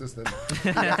than miss this than.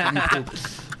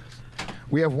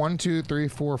 We have 1, 2, 3,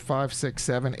 4, 5, 6,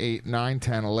 7, 8, 9,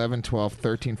 10, 11, 12,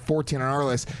 13, 14 on our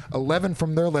list. 11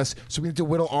 from their list. So we need to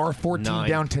whittle our 14 9.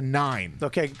 down to 9.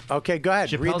 Okay, go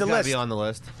ahead. Read Chappelle's the gotta list. be on the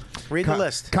list. Read the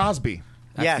list. Cosby.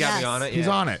 Yes. Gotta be on it. He's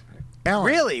yeah. on it. Ellen.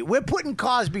 Really? We're putting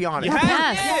Cosby on it.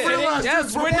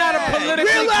 Yes, we're not a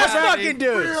politically Real ass correct- fucking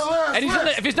dudes. And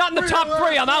if he's not in the top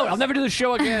 3, I'm out. I'll never do the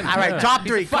show again. All right, top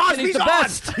 3. He's the Cosby's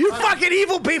best. on. You fucking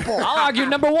evil people. I'll argue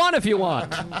number 1 if you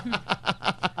want.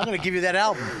 I'm going to give you that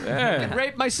album. Yeah.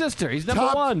 Rape my sister. He's number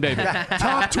 1, baby.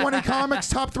 Top 20 comics,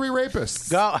 top 3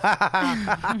 rapists. Go.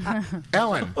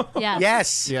 Ellen.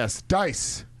 Yes. Yes.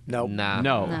 Dice. No.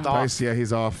 No. Dice, yeah,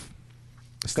 he's off.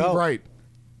 Steve Go. Wright.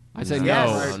 I say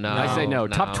Yes. no. I say no.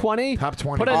 Top 20? Top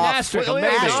 20. Put an Off. asterisk. We'll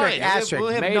Maybe. have Asterisk.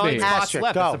 We'll have Maybe. 9 spots Asterisk.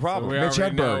 left. Go. That's the problem. We Mitch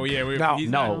already know. Hedberg. Yeah, No. he's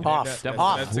No. not- Off. that's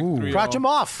Off. 6'3" Crotch him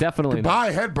off. Definitely not.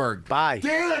 Goodbye, Hedberg. Bye.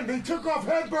 Dan, they took off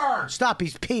Hedberg. Stop.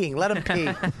 He's peeing. Let him pee.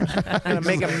 I'm going to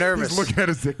make him nervous. He's looking at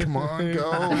his dick. Come on,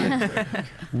 go.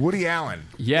 Woody Allen.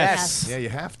 Yes. Yeah, you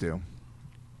have to. All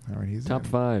right, he's Top in.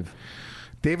 5.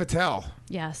 Dave Attell.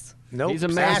 Yes. Nope. He's a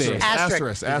maybe. Asterisk.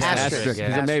 Asterisk. Asterisk.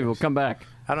 He's a maybe. We'll come back.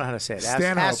 I don't know how to say it.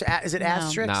 Stanhope. Is it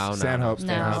asterisk? No. Stanhope.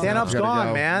 Stanhope's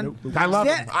gone, man. I love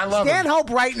him. I love him. Stanhope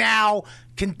right now,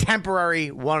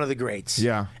 contemporary, one of the greats.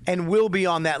 Yeah. And will be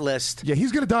on that list. Yeah,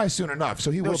 he's going to die soon enough,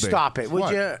 so he No, will be. stop it. Would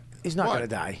What? you? He's not What? going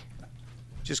to die.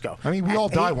 Just go. I mean, we all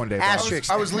die one day. Bob.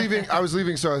 Asterisk. I was leaving,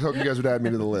 so I hope you guys would add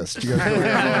me to the list. You guys put me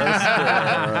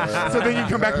on the list? So then you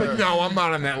come back like, no, I'm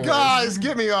not on that list. Guys,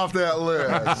 get me off that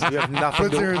list. You have nothing.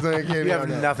 But seriously, I can't You have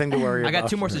do nothing to worry I about. got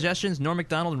 2 more suggestions: Norm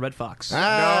Macdonald and Red Fox. No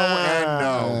and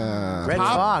no. Red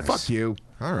Tom, Fox. Fuck you.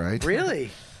 All right. Really?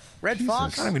 Red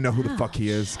Fox? I don't even know who the fuck he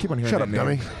is. Keep on hearing Shut that up,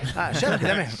 name. dummy. Shut up,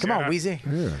 damn it. Come on, Wheezy.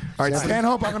 Yeah. All right,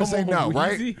 Stanhope, I'm going to say no,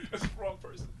 right?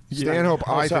 Stanhope,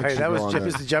 Oh, I sorry, think should that go was on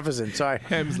Mr. Jefferson. Sorry.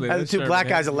 Hemsley, The that's two black Sherman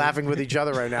guys are Hemsley. laughing with each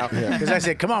other right now. Because I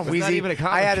said, come on, It's not Wheezy. even a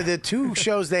comic. I added the 2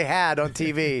 shows they had on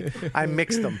TV. I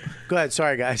mixed them. Go ahead.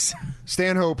 Sorry, guys.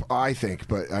 Stanhope, I think,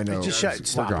 but I know. Just shut. We're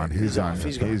Stop gone. it. He's done. off.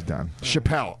 He's gone. He's done.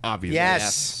 Chappelle, obviously.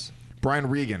 Yes. Brian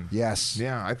Regan. Yes.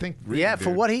 Yeah, I think. Regan, Yeah, for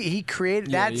dude. what he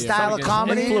created, that yeah. style of Something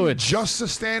comedy. influence. Just to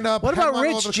stand up. What about headline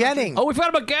all Rich over the Jennings? Oh, we forgot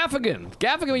about Gaffigan.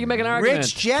 Gaffigan, we can make an argument.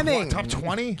 Rich Jennings. Top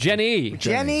 20? Jenny.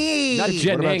 Jenny. Not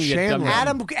Jenning. you Chandler?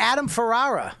 dumb- Adam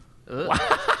Ferrara.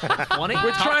 20?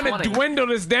 We're trying to dwindle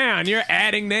this down. You're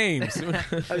adding names.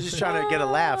 I was just trying to get a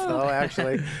laugh, though,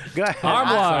 actually. Go ahead.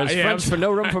 Armoires, Yeah, French for no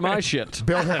room for my shit.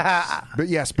 Bill Hicks. But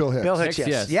yes, Bill Hicks. Bill Hicks, Hicks,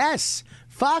 yes. yes. Yes.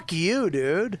 Fuck you,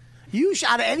 dude. You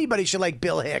out of anybody should like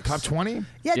Bill Hicks. Top 20?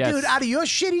 Yeah, Yes. dude, out of your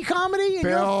shitty comedy and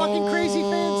your fucking crazy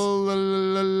fans.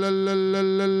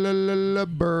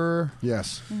 Burr.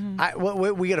 Yes.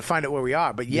 We got to find out where we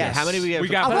are, but yes. How many we have? We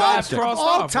got Of five all- crossed of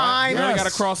all off. time. Right? We Yes. got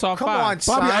to cross off Come 5. on,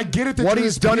 son. Bobby, I get it that What you're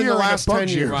he's done in the disappearing last and it 10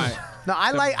 bugs you. years. Right. No,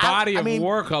 I The like body I mean, of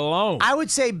work alone. I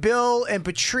would say Bill and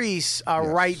Patrice are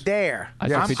right there.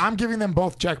 Yeah, I'm giving them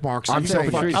both check marks. I'm You saying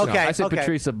say Patrice. Okay, I say okay.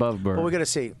 Patrice above Burr. Well, we got to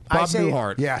see. Bob I say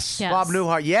Newhart. Yes. Yes. Bob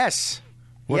Newhart. Yes.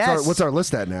 What's our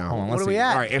list at now? Hold on, What let's are we see.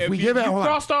 at? All right, if we you, give it, you hold on.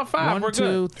 crossed off 5. 1, We're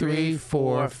 2, good. 3,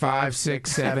 4, 5,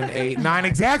 6, 7, 8, 9.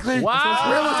 Exactly. Wow.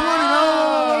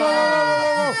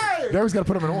 They always got to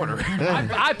put them in order.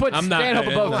 I put I'm not- Stanhope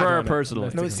I'm above not Burr doing that. personally.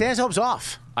 No, Stanhope's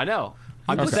off. I know.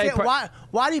 I'm Put just saying. Stan-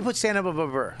 why do you put stand up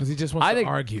above Burr? Because he just wants I to think-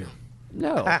 argue.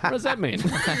 No. What does that mean?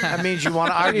 That means you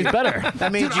want to I argue. think he's better.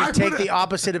 That means Dude, you I take put the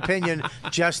opposite opinion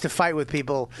just to fight with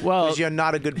people Well- because you're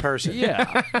not a good person. Yeah.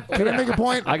 Can I make a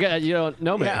point? I get you don't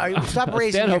know me. Yeah, stop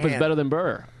raising Stanhope your is hand. better than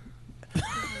Burr.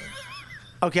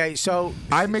 Okay, so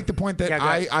I make the point that Yeah, go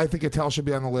ahead. I think Attell should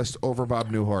be on the list over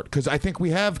Bob Newhart because I think we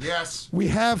have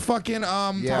fucking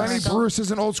Lenny Bruce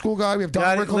is an old school guy. We have Don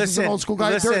Got it. Rickles is an Listen, old school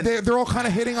guy. listen. They're all kind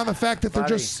of hitting on the fact that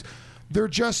Buddy. they're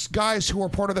just guys who are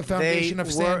part of the they foundation of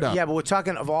were, stand up. yeah, but we're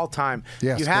talking of all time.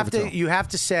 Yes, you have David to Tell. you have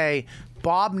to say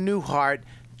Bob Newhart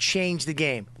changed the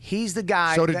game. He's the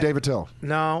guy. So did that- David Till.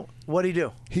 No, what did he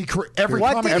do? He What did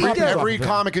he do? Every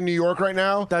comic in New York right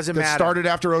now Doesn't that matter. started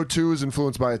after 02 is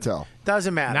influenced by Attell.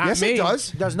 Doesn't matter. Not Yes, me. it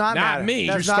does. Does not Not matter. me.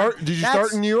 Does Did you not- start- did you that's-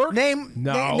 start in New York? Name.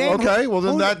 No. Name Okay, well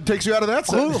then who- that takes you out of that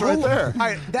sentence right there. All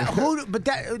right, but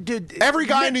that dude. Every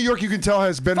guy in New York you can tell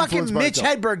has been Fucking influenced by Mitch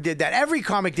Attell. Hedberg did that. Every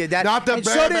comic did that. Not the and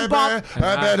so did Bob.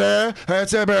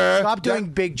 Stop doing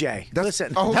That- Big J. Listen.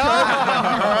 Okay. All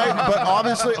right, but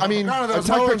obviously, I mean, None of those.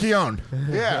 Attell Mike is- Piccione.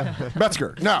 Yeah,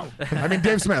 Metzger. No, I mean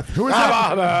Dave Smith. Who is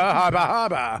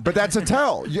that? but that's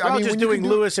Attell. We're I all mean, just when you doing can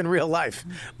do- Lewis in real life.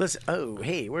 Listen. Oh,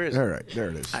 hey, where is it? All right, there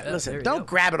it is. Listen, don't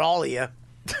grab it, all of you.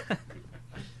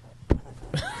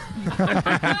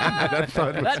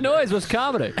 That noise was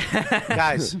comedy.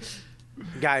 Guys,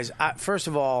 Guys, first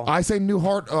of all, I say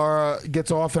Newhart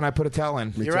gets off, and I put Attell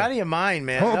in. you're out of your mind,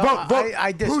 man. Oh, No,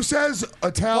 vote. Who says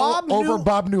Attell over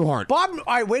Bob Newhart? All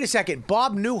right, wait a second.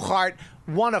 Bob Newhart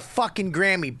won a fucking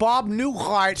Grammy. Bob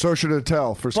Newhart. So should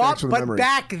Attell for Skanks with but Memories.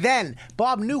 back then,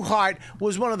 Bob Newhart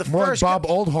was one of the More first. like Bob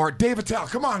Oldhart. Dave Attell.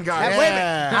 Come on, guys. Wait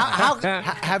a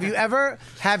minute.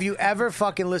 Have you ever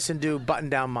fucking listened to Button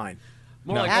Down Mine?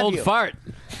 More like Old Fart.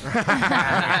 He's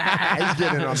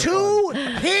getting on the 2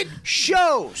 hit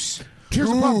shows. Here's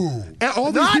the problem. All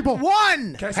these Not people.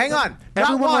 one. Can I say Hang something? on.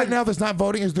 Everyone Not right one. now that's not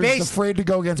voting is Based- just afraid to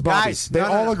go against Bobby. Guys, They no,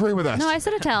 no, all no. agree with us. No, I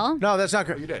said Attell. No, that's not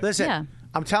correct. Listen, Yeah.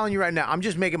 I'm telling you right now. I'm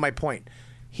just making my point.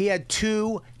 He had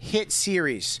 2 hit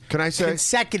series. Can I say-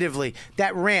 consecutively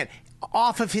that ran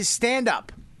off of his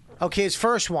stand-up? Okay, his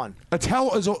first one.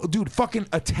 Attell is dude. Fucking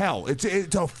Attell. It's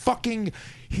a fucking.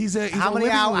 He's a How many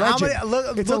living hours? legend.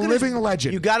 Look it's at a his- living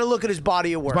legend. You got to look at his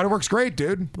body of work. Body work's great,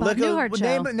 dude. Look Newhart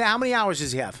show. how many hours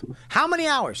does he have? How many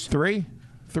hours? 3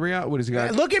 out. What does he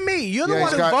got? Look at me. You're the Yeah, one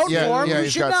he's who got, voted yeah, for him. yeah, You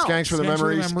he's should got know. Skanks for the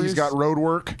Memories. He's got Road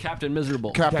Work. Captain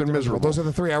Miserable. Captain Miserable. Those are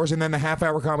the 3 hours, and then the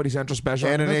half-hour Comedy Central special,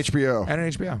 And an HBO. and an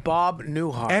HBO, Bob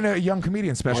Newhart. and a young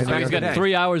comedian special. He's got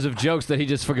 3 hours of jokes that he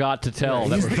just forgot to tell.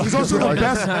 that were He's also the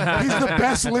best. He's the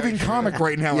best living comic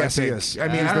right now. Yes, I he think. is. I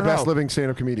mean, he's I the don't best know. living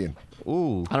stand-up comedian.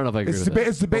 Ooh. I don't know if I agree It's with the that.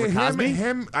 it's the Over Cosby?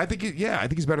 him. I think I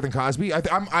think he's better than Cosby.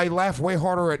 I laugh way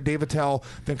harder at Dave Attell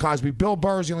than Cosby. Bill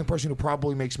Burr is the only person who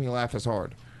probably makes me laugh as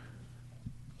hard.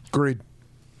 Agreed.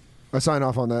 I sign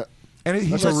off on that. And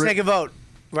That's Let's a take a vote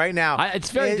right now.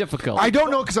 It's very difficult. I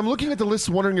don't know because I'm looking at the list,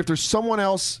 wondering if there's someone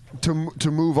else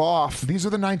to move off. These are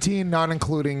the 19, not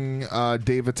including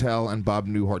Dave Attell and Bob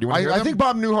Newhart. You want to hear I them? think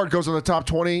Bob Newhart goes on the top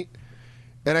 20,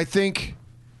 and I think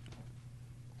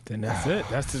Then that's it.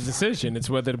 That's the decision. It's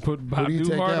whether to put Bob do you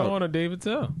take Newhart out? on or David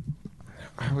Tell.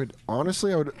 I would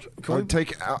honestly, I would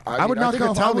take. I would knock think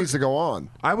off. Attell needs to go on.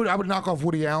 I would knock off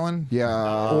Woody Allen. Yeah,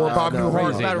 or Bob no,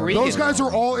 Newhart. What about Regan? Those guys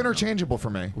are all interchangeable for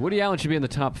me. Woody Allen should be in the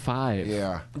top 5.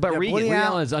 Yeah, But Regan. Woody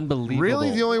Allen is unbelievable. really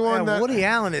the only one that Woody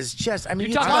Allen is just. I mean,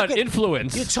 You talk about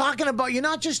influence. You're talking about. You're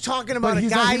not just talking about But a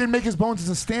he's guy. he didn't make his bones as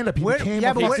a stand-up. He Where- became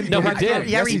yeah, a but fucking No, he director. did.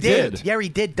 Yeah, Yes, he he did. did. Yeah, he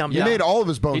did. Dumb he down. made all of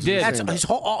his bones. He did. That's his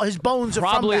whole. His bones are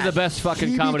Probably from the that. best fucking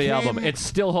He comedy became- album. It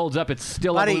still holds up. It's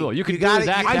still Buddy, unbelievable. You can you do his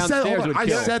gotta- act I downstairs with I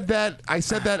kill. said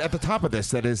that at the top of this,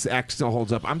 that his act still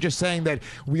holds up. I'm just saying that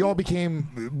Woody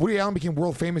Allen became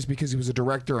world famous because he was a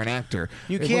director and actor.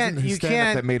 You It can't- wasn't his you stand-up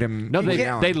can't- that made him. No, Woody they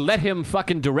Allen. they let him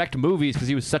fucking direct movies because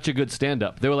he was such a good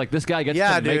stand-up. They were like, this guy gets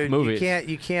Yeah, to dude, make movies.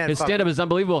 you can't His fuck- stand-up is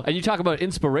unbelievable. And you talk about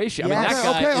inspiration. I mean, Yes.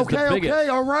 that guy is the biggest. Okay,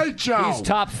 all right, Joe. He's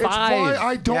top It's why 5.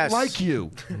 I don't Yes. like you.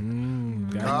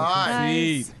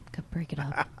 Guys, break it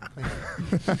up.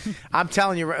 I'm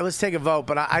telling you, let's take a vote.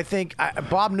 But I think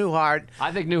Bob Newhart.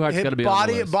 I think Newhart's his got to be on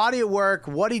the list. body of work,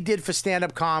 what he did for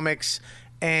stand-up comics,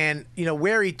 and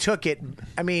where he took it.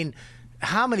 I mean,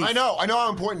 how many? I know how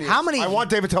important he is. How many? I want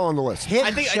David Attell on the list. hit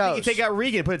I think shows. you take out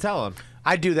Regan and put Attell on.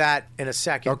 I'd do that in a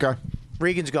second. Okay.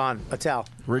 Regan's gone. Attell.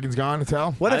 Regan's gone.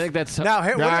 Attell. What I if? think that's- now.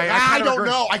 Here, No, what if- I kinda don't agree.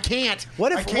 know. I can't.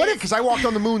 What if- I what can't if- because I walked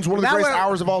on the moon's one of the Now greatest we're-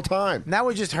 hours of all time. Now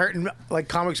we're just hurting like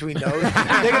comics we know.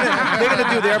 they're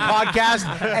gonna do their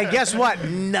podcast, and guess what?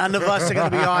 None of us are gonna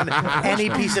be on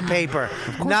any piece of paper.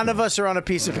 None of us are on a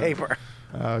piece of paper.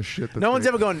 Oh shit! No one's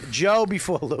ever going Joe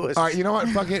before Lewis. All right, you know what?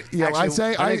 Fuck it. Yeah,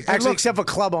 Actually, look, except for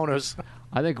club owners.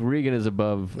 I think Regan is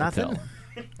above Nothing. Attell.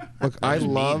 Look, I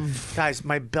love. Guys,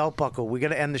 my belt buckle. We're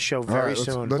gonna end the show very right,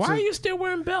 soon. let's- Why are you still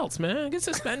wearing belts, man? Get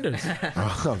suspenders.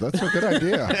 Oh, that's a good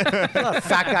idea. You're a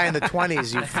fat guy in the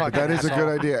 20s. You fucking. That is a asshole.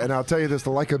 good idea, and I'll tell you this: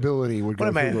 the likability would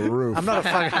What go am I? through the roof. I'm not a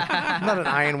fucking. I'm not an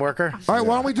iron worker. All right,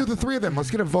 why don't we do the 3 of them? Let's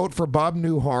get a vote for Bob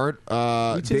Newhart,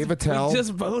 Dave Attell. We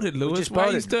just voted, Lewis. Just Why are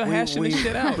you voted. still hashing this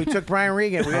shit out? We took Brian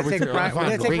Regan. We gotta take Brian. We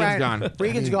gotta take Regan's Brian. gone.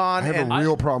 Regan's gone. I have and a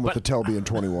real problem with Attell being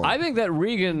 21. I think that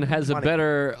Regan has a Money.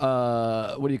 better,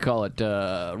 what do you call it,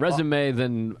 resume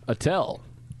than Attell.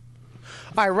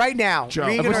 all right, right now, Joe,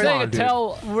 Regan If we're or saying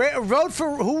Attell, vote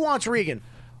for who wants Regan?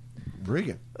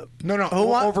 Regan. No,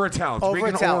 over Attell. It's Over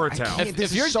Regan Attell. or I Attell. can't-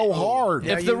 This is so hard.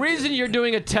 if the reason you're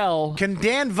doing Attell, Can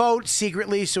Dan vote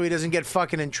secretly so he doesn't get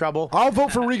fucking in trouble? I'll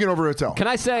vote for Regan over Attell. can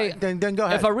I say, Then go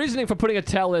ahead. if our reasoning for putting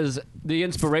Attell is the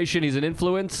inspiration, he's an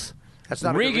influence. That's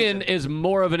not a good Regan reason. is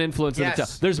more of an influence Yes. than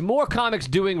Attell. There's more comics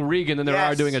doing Regan than there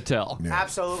Yes. are doing Attell.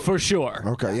 Absolutely. For sure.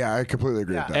 Okay, yeah, I completely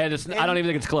agree with that. And I don't even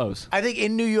think it's close. I think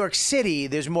in New York City,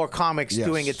 there's more comics Yes.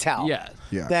 doing Attell. Yeah.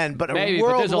 Yeah. then, but Maybe, but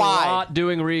worldwide. there's a lot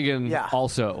doing Regan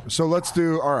also. So let's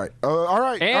do. All right. All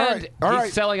right. And all he's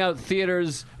right. selling out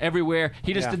theaters everywhere.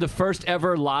 He just Yeah. did the first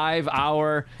ever live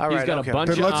hour. He's got a bunch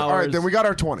Then of let's. hours. All right. Then we got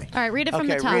our 20. All right, read it from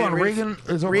Okay, the top. Regan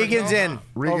is over Regan's Attell? in.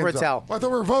 Regan's over up. Attell. Well, I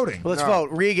thought we were voting. Let's vote.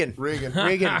 Regan. Regan.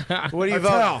 Regan. What do you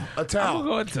Attell. vote? Attell. I'm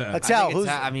going to. Attell. I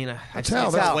Who's? mean, Attell.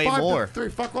 Attell. That's way 5 more. to 3.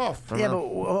 Fuck off. Yeah, but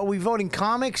are we voting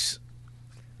comics?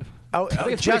 Oh,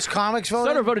 think it's just pretty- comics voting?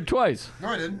 Sutter voted twice. No,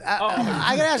 I didn't.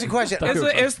 I gotta ask a question.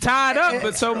 It's tied up,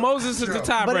 but so Moses is the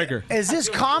tiebreaker. Is this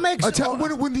comics? Attell,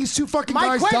 when these two fucking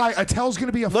My guys que- die, Attell's going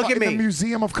to be a Look at in the me.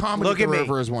 Museum of Comedy Look if at there me.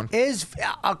 ever is one. Is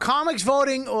comics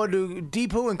voting, or do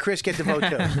Deepu and Chris get to vote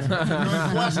too? Good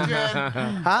question.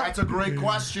 That's a great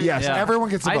question. Yes, everyone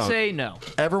gets a vote. I say no.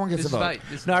 Everyone gets This a is vote. about-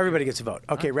 this- No, everybody gets a vote.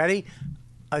 Okay, ready?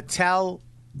 Attell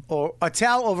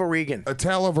over Regan.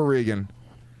 Attell over Regan.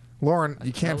 Lauren,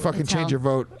 you can't fucking Attell. change your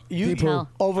vote. You Deepu.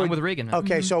 over I'm with Regan.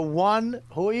 Okay, so one.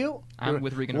 Who are you? I'm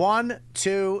with Regan. 1,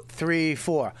 2, 3,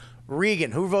 4.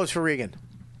 Regan. Who votes for Regan?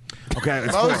 Okay,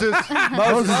 it's Moses.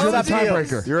 Moses, you're the up to you.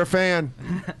 tiebreaker. You're a fan.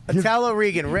 Attell or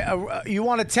Regan? You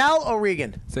want Attell or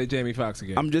Regan? Say Jamie Foxx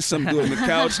again. I'm just some dude on the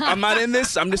couch. I'm not in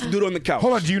this. I'm just a dude on the couch.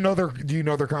 Hold on, do you know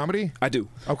their comedy? I do.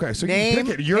 Okay, so Name, you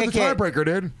pick it. You're the pick it. tiebreaker,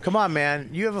 dude. Come on, man.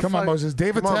 You have a Come on, Moses.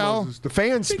 Dave Come on, Attell. Moses. The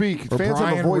fans speak. Or Fans have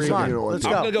a Brian voice Regan. on it. Let's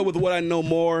I'm go. gonna go with what I know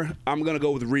more. I'm gonna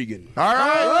go with Regan. All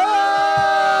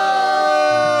right.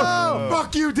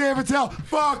 Fuck you, Dave Attell.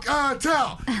 Fuck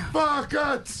Attell. Fuck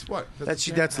what?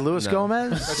 That's Luis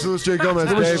Gomez. That's Louis J. Gomez,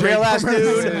 baby. Real ass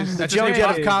dude. The That's Joe his new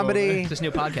Jeff podcast. comedy. It's this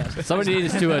new podcast. Somebody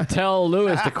needs to tell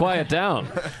Lewis to quiet down.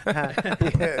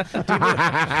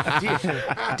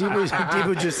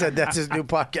 Deepu just said that's his new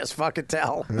podcast. Fuck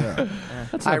Attell. That's All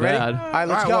not right, ready? bad. All right,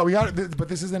 let's All go. right, well, we got, but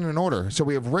this isn't in order. So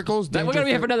we have Rickles. We're going to be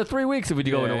here for Dangerfield- another 3 weeks if we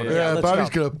go in order. Yeah, let's Bobby's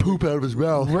go. gonna poop out of his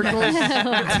mouth. Rickles,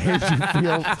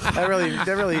 Dangerfield.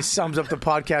 That really sums up the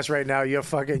podcast right now. You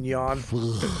fucking yawn.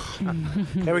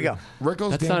 Here we go.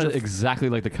 Rickles, That sounded Dangerfield. exactly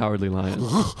like the Cowardly Lion.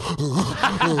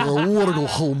 I want to go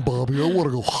home, Bobby. I want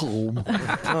to go home.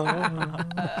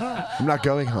 I'm not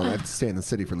going home. I have to stay in the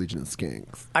city for Legion of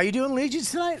Skanks. Are you doing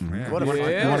Legions tonight? What a fun. You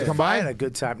wanna come by? I had a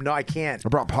good time. No, I can't. I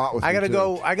brought pot with I me, gotta too.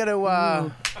 go. I gotta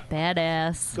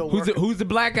Badass. go. Who's the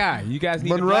black guy? You guys need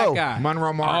Monroe. a black guy.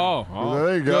 Monroe Martin. Oh,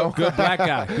 There you go. Good black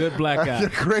guy. Good black guy. Yeah,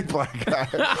 great black guy.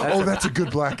 Oh, that's a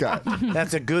good black guy.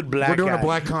 That's a good black. We're doing guy. a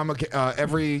black comic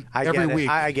every I get it. week.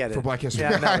 I get it for Black History.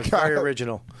 Yeah, no, it's very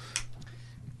original.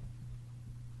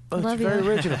 Oh, it's Love very you.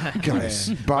 original. Guys, Because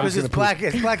Bobby's it's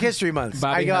Black History Month.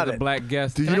 Bobby I got has it. a black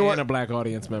guest Do you know and what- a black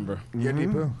audience member. Yeah,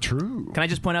 Deepu. True. Can I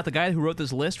just point out the guy who wrote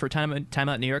this list for Time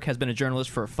Out New York has been a journalist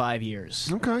for 5 years.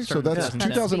 Okay, so Started in that's 2010.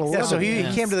 2011. Yeah, so he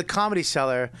Yeah. came to the Comedy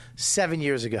Cellar 7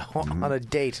 years ago on a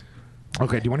date.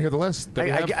 Okay, do you want to hear the list?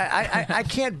 I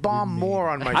can't bomb more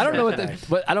on my. I don't know show. what that,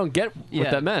 but I don't get what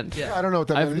Yeah. that meant. Yeah. I don't know what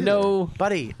that I meant have either. no.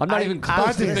 buddy. I'm not even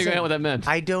close to I- figuring out what that meant.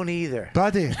 I don't either.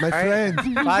 Buddy, my All right?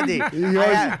 friend. Buddy, You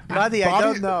always- buddy, I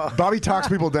don't know. Bobby talks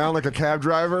people down like a cab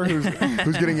driver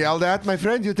who's getting yelled at. My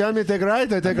friend, you tell me to take a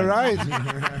right, I take a right.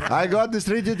 I got the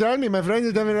street you tell me. My friend,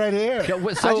 you tell me right here.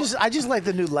 I just like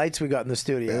the new lights we got in the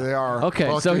studio. They are. Okay,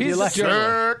 Fuck so you. he's You a like-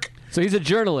 journalist. So he's a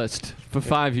journalist for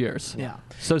 5 years. Yeah.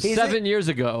 So He's 7 years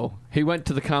ago, he went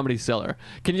to the Comedy Cellar.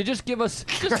 Can you just give us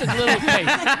just a little taste,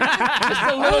 just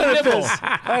a little nibble,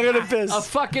 I'm gonna piss. a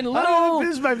fucking I'm little, gonna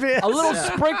piss my pants. a little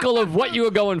sprinkle of what you were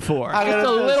going for, I'm just a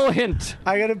gonna piss. little hint.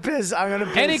 I'm gonna piss. I'm gonna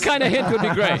piss. Any kind of hint would be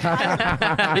great.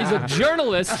 He's a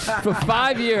journalist for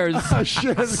 5 years.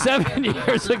 7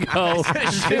 years ago,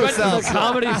 he went to the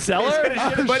Comedy Cellar.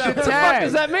 But the What the fuck tag.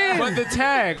 does that mean? But the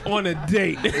tag on a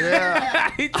date. Yeah.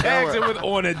 He tags it with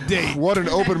on a date. What an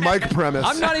open mic premise.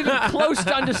 I'm not even close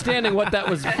to understanding what that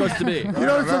was supposed to be. You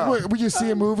know, it's like when you see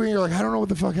a movie and you're like, I don't know what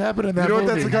the fuck happened in that You know what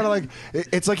movie. that's kind of like?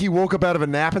 It's like he woke up out of a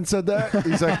nap and said that.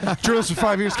 He's like, journalist for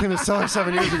 5 years came to Cellar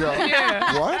 7 years ago.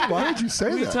 Yeah. What? Why would you say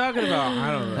What are you that? talking about?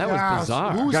 I don't know. That was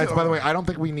bizarre. Guys, by the way, I don't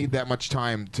think we need that much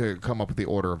time to come up with the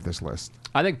order of this list.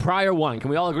 I think prior one. Can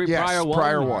we all agree? Yes, prior one.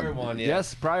 prior one.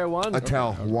 Yes, prior one.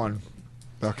 Attell, one.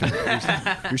 Okay.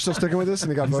 You're still sticking with this,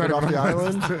 and he got voted off the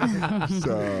island.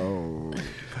 So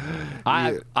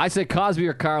I say Cosby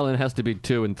or Carlin has to be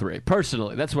 2 and 3.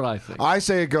 Personally, that's what I think. I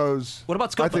say it goes. What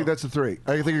about I Scopo? think that's the 3.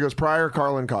 I think it goes Pryor,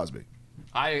 Carlin, Cosby.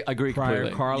 I agree Prior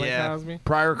completely. Carlin Yeah. Cosby.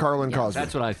 Pryor, Carlin, Cosby.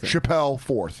 that's what I think. Chappelle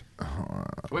 4th.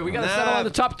 Wait, we got to settle on the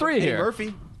top 3 Hey, here.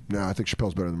 Murphy. No, I think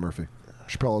Chappelle's better than Murphy.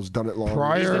 Chappelle has done it longer.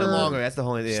 Pryor- He's done it longer. That's the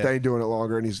whole idea. Stay doing it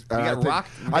longer, and he's. got Rock-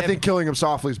 I think Killing Him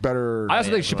Softly is better. I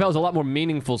also think Chappelle's a lot more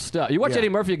meaningful stuff. You watch Yeah. Eddie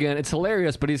Murphy again; it's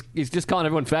hilarious, but he's just calling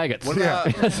everyone faggots.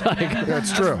 It's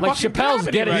That's true. Like Chappelle's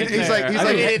getting. He's like,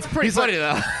 it's pretty funny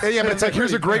though. Yeah, but it's like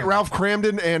here's a great Ralph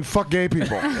Cramden and fuck gay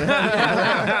people.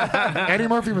 Eddie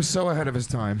Murphy was so ahead of his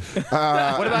time.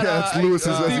 What about that's Lewis's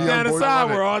as a Deep young down boy. inside,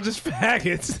 we're all just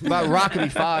faggots. About Rock would be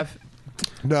 5.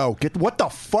 No, what the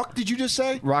fuck did you just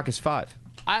say? Rock is 5.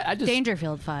 I just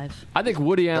Dangerfield 5. I think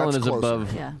Woody Allen That's is closer.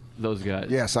 above Yeah. those guys.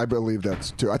 Yes, I believe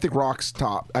that's too. I think Rock's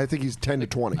top. I think he's 10 to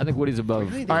 20. I think Woody's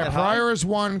above. All right, Pryor is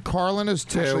 1, Carlin is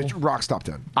 2. Actually, Rock's top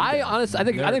 10. I honestly, I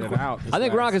think Narrowed it out this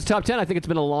Rock last. is top 10. I think it's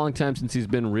been a long time since he's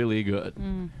been really good.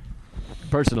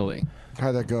 Personally,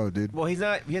 How'd that go, dude? Well, he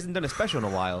hasn't done a special in a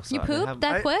while. So You I mean, pooped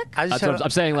that quick? I just that's had what I'm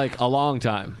saying. Like a long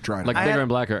time, Tried it. like I bigger had- and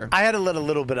blacker. I had to let a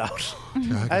little bit out.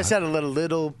 I just had to let a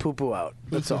little poo-poo out.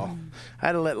 That's all. I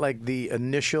had to let like the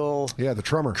initial. Yeah, the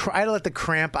tremor. I had to let the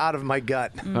cramp out of my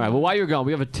gut. All right. Well, while you're gone,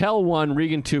 we have a Tell 1,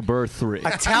 Regan 2, Burr 3.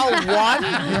 A towel 1?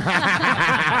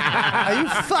 Are you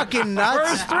fucking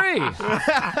nuts? Burr's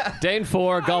 3. Dane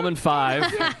 4, Gallman 5,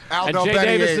 and Del Jay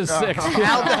Benny Davis 8. is 6.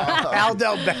 Al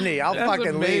Del Benny. I'll That's fucking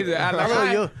amazing. leave. I like Oh,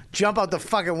 that. you'll jump out the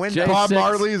fucking window. Jay Bob 6.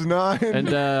 Marley is 9. And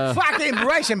Fucking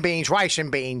rice and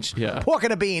beans. Yeah. Pork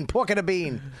and a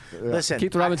bean. Listen.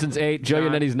 Keith Robinson's 8, Joe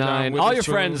John- Yanetti's 9. John All Witherspoon. your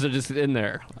friends are just in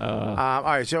there. All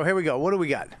right, so here we go. What do we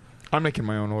got? I'm making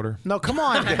my own order. No, come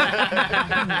on.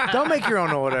 Don't make your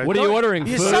own order. What are you Don't- ordering?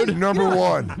 you're Food? such- Number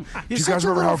 1. Do You're you such guys a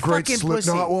remember how little great fucking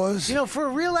Slipknot pussy. was? You know, for a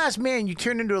real ass man, you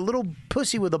turn into a little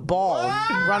pussy with a ball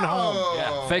and run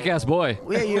home. Fake ass boy.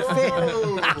 Yeah, you're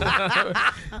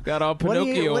Got all What do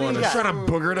you- Pinocchio what do on you it. got? Trying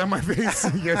to booger it on my face.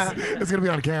 Yes, it's gonna be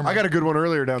on camera. I got a good one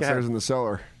earlier ahead. downstairs in the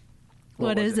cellar.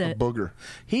 What is A it? booger.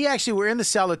 He actually, we're in the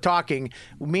cellar talking,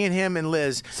 me and him and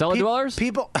Liz. Cellar dwellers?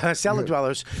 People, cellar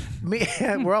dwellers.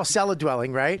 We're all cellar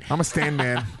dwelling, right? I'm a stand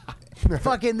man.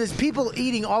 Fucking, there's people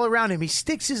eating all around him. He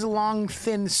sticks his long,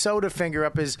 thin soda finger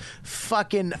up his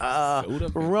fucking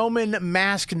Roman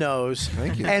mask nose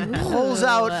and pulls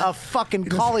out a fucking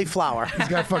cauliflower. He's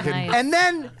got fucking. Nice. And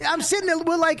then I'm sitting there,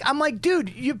 I'm like,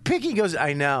 dude, you're picky. He goes,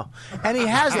 I know. And he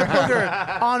has the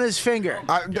booger on his finger.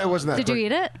 It wasn't that. Did you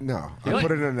eat it? No. I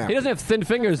put it in a He napkin. doesn't have thin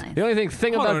fingers. The only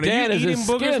thing Hold about on, Dan are is you his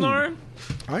eating boogers, skin. Lauren?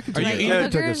 I could Are take you it. eating I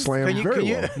could take a boogers? slam Can you- very can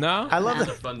you- well. No? I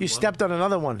love that. You stepped on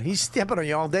another one. He's stepping on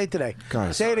you all day today.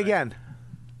 Guys. Say it again.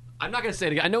 I'm not going to say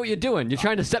it again. I know what you're doing. You're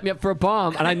trying to set me up for a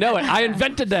bomb, and I know it. I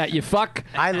invented that, you fuck.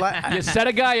 You set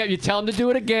a guy up, you tell him to do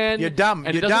it again. You're dumb.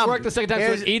 And You're it doesn't dumb. work the second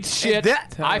time, so he eats shit.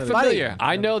 That- I'm Buddy. familiar.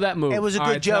 I know that move. It was a All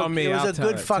good right, tell joke. me, It was I'll a tell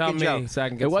good it. fucking Tell me joke. so I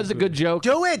can get It was some a good food. joke.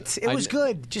 Do it. It I was kn-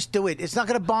 good. Just do it. It's not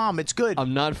going to bomb. It's good.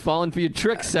 I'm not falling for your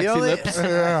tricks, sexy only- lips.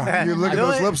 Yeah, you look at The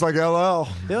those only- lips like LL.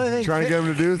 The only thing Trying to get him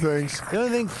to do things. The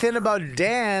only thing thin about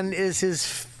Dan is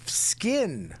his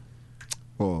skin.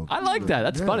 Well, I like that.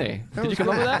 That's funny. Did you come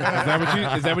up with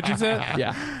that? Is that what you said?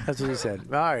 Yeah. That's what he said.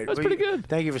 All right. That's pretty good.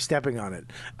 Thank you for stepping on it.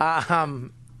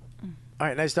 All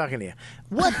right, nice talking to you.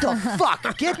 What the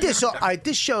fuck? Get this. All right,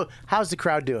 this show. How's the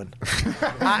crowd doing?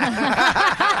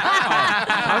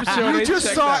 I'm sure You they just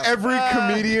checked saw out. every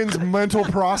comedian's mental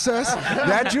process.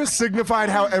 That just signified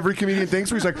how every comedian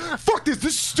thinks. Where he's like, "Fuck this!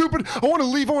 This is stupid. I want to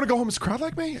leave. I want to go home." Is the crowd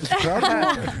like me? Is the crowd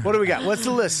like me? What do we got? What's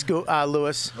the list,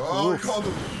 Lewis? Oh, I called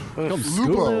him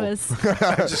Lupo. Lewis. Lupo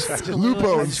I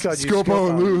and just called you Scopo and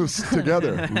Scopo. Lewis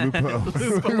together.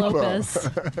 Lupo. Lopez.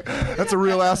 That's a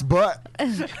real ass butt.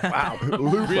 Wow.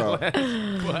 Lupo.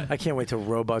 I can't wait till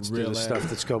robots do the stuff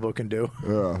that Scobo can do.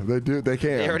 Yeah, they do. They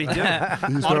can. They already do. You just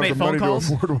don't Automate have the phone money calls?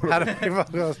 to afford one. How to make phone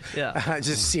calls? Yeah.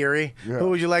 Just Siri. Yeah. Who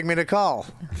would you like me to call?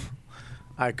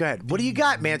 All right, go ahead. What do you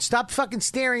got, man? Stop fucking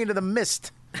staring into the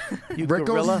mist. You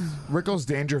gorilla. Rickles,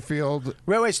 Dangerfield.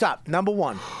 Wait, stop. Number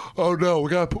one. Oh no, we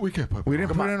can't put We didn't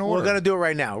put it in We're order. gonna do it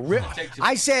right now.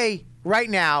 I say right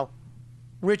now,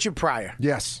 Richard Pryor.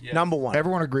 Yes. Number one.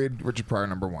 Everyone agreed Richard Pryor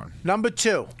number one. Number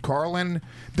two. Carlin.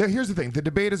 Here's the thing. The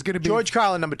debate is going to be George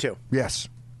Carlin. Number two. Yes.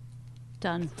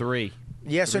 Done. 3.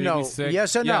 Yes or Three, no? we sick.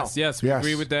 Yes or no? Yes, we Yes.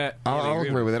 agree with that. I'll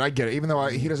agree with it. I get it. Even though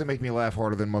he doesn't make me laugh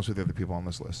harder than most of the other people on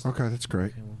this list. Okay, that's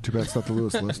great. Too bad it's not the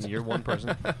Lewis list. You're one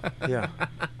person. Yeah.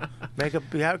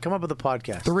 Come up with a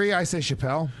podcast. 3, I say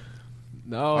Chappelle.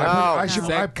 No, I should-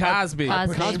 said I- Cosby.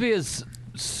 Cosby is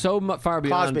so far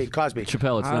beyond Cosby.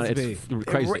 Chappelle. It's not. It's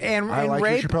crazy. And I like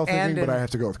rape your Chappelle and thinking, but I have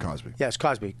to go with Cosby. yes,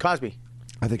 Cosby. Cosby.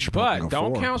 I think Chappelle But can go don't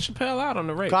forward. count Chappelle out on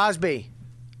the race. Cosby.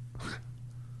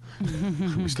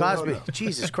 Cosby.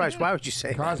 Jesus Christ, why would you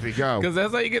say Cosby, go. Because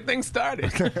that's how you get things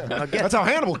started. That's how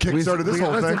Hannibal kick-started this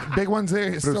whole thing. Big ones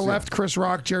there. Still left. Chris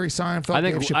Rock, Jerry Seinfeld, I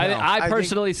Dave think Chappelle. I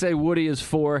personally say Woody is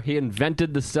 4. He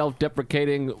invented the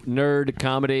self-deprecating nerd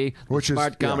comedy,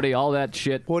 smart comedy, all that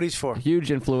shit. Woody's 4.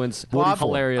 Huge influence. Bob,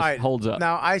 Hilarious. all right, Holds up.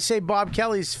 Now I say Bob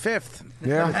Kelly's 5th.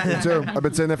 Yeah, me too. I've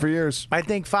been saying that for years. I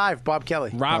think 5. Bob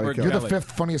Kelly. Robert You're Kelly. the 5th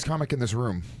funniest comic in this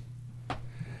room.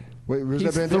 Wait, where's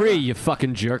He's that 3, you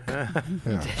fucking jerk. Put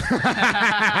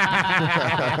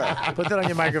that on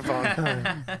your microphone.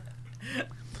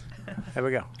 There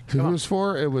we go. Who was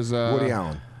 4? It was Woody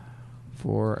Allen.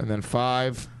 4, and then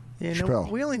 5. Yeah, no,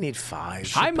 we only need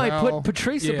 5. I might put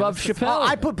Patrice above Chappelle.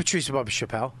 I put Patrice above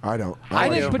Chappelle. I don't. I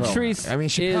think like Chappelle. Patrice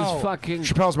is fucking...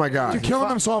 Chappelle's my guy. Dude, Killing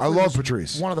Himself I love is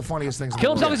Patrice. one of the funniest things.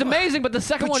 Kill Himself is amazing, but the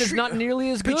second one is not nearly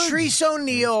as good. Patrice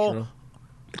O'Neal,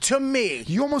 to me.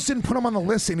 You almost didn't put him on the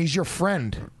list, and he's your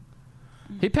friend.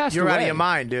 He passed You're away. out of your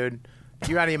mind, dude.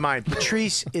 You're out of your mind.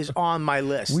 Patrice is on my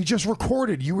list. We just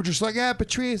recorded. You were just like,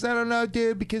 Patrice, I don't know,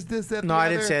 dude, because this, that, No, the I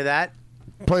didn't other." say that.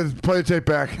 Play the tape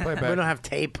back. We don't have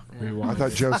tape. I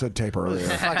thought Joe said tape earlier.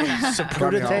 Fucking Got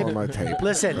Zapruder me all tape. on my tape.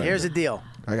 Listen, here's the deal.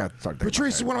 I got fucked.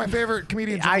 Patrice is one of my favorite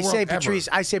comedians in I the world say ever. Patrice.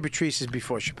 I say Patrice is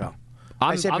before Chappelle.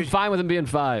 I'm fine with him being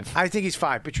 5. I think he's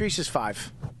 5. Patrice is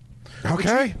 5.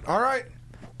 Okay. All right.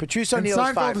 Patrice And O'Neal is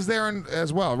Seinfeld 5. is there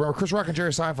as well. Chris Rock and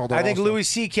Jerry Seinfeld. Are I think also. Louis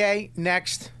C.K.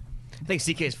 next. I think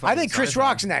CK's I think Chris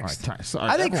Rock's next.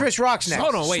 I think Chris Rock's next.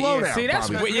 Hold on, wait. Slow yeah. down, See, that's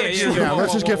Bobby. Yeah,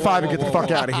 let's just get 5 and get the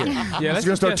fuck out of here. Yeah, Let's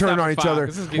just start turning on each other.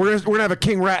 We're gonna have a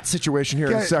king rat situation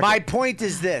here in a second. My point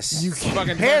is this.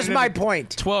 fucking Here's turned my into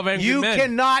point. 12 Angry You Men.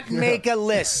 cannot make a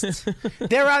list.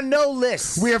 There are no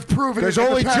lists. We have proven There's it in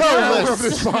only the Joe past hour lists. of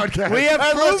this podcast. We have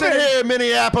Hey, listen proven it. here,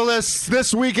 Minneapolis.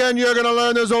 This weekend you're gonna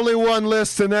learn there's only one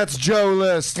list, and that's Joe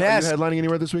List. Yes. Are you headlining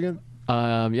anywhere this weekend?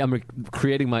 Yeah, I'm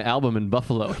creating my album in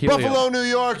Buffalo. Helium. Buffalo, New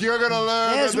York. You're gonna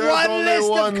learn. There's that one only list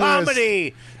one of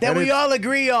comedy that And we it's all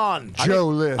agree on. Joe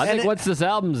List. I think once this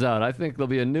album's out, I think there'll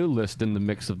be a new list in the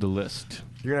mix of the list.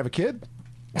 You're gonna have a kid?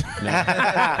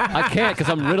 I can't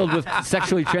because I'm riddled with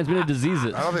sexually transmitted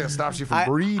diseases. I don't think it stops you from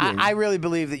breeding. I really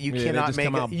believe that you Yeah, they cannot just make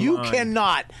come a, out you blind.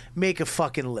 cannot make a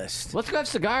fucking list. Let's go have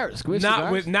cigars. Can we have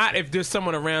cigars? Not if there's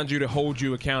someone around you to hold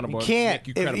you accountable. You can't. Make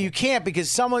you If credible. you can't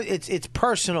because someone. It's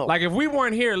personal. Like if we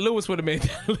weren't here, Lewis would have made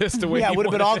that list the way yeah, he it would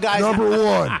have been wanted. all guys. Number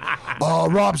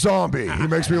 1, Rob Zombie. He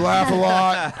makes me laugh a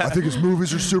lot. I think his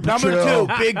movies are super Number chill.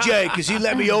 2, Big J, because he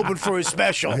let me open for his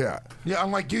special. Yeah. Yeah,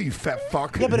 unlike you fat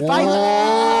fuck. Yeah, but if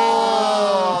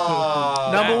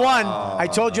Number 1, I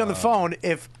told you on the phone,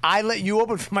 if I let you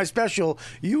open for my special,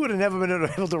 you would have never been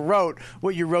able to wrote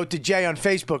what you wrote to Jay on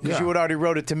Facebook because Yeah. you would already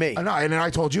wrote it to me. I know, and then I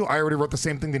told you I already wrote the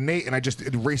same thing to Nate, and I just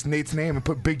erased Nate's name and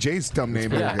put Big J's dumb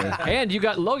name in Yeah. again. And you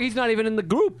got Logan. He's not even in the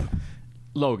group.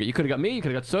 Logan, you could have got me. You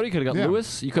could have got Soda. You could have got Yeah.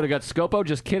 Lewis. You could have got Scopo.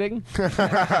 Just kidding. You could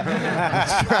have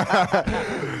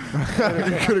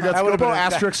got That would've Scopo been-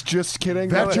 asterisk. Just kidding.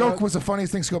 That joke was the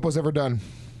funniest thing Scopo's ever done.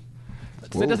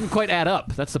 It doesn't quite add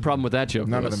up. That's the problem with that joke.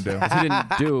 None of Lewis. them do. 'Cause He didn't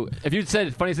do. If you'd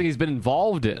said funniest thing he's been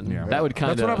involved in, that would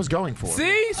kind of. That's what I was going for. See,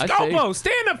 I see. Scopo,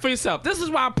 stand up for yourself. This is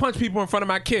why I punch people in front of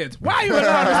my kids. Why are you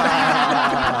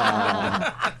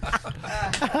allowed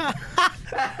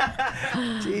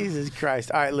Jesus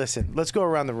Christ. All right, listen. Let's go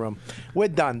around the room. We're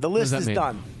done. The list that is mean?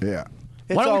 done. Yeah.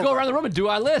 Why don't we go over. around the room and do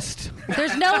our list?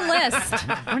 There's no list.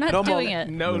 We're not No more- doing it.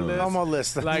 No list. No more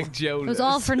list. Like Joe It was list.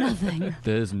 all for nothing.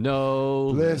 There's no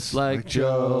list like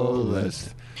Joe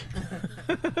list.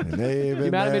 And even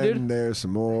You mad at me, then, dude? there's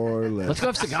some more lists. Let's go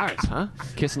have cigars, huh?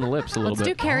 Kissing the lips a little Let's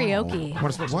do bit. karaoke. Want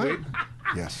to smoke some weed?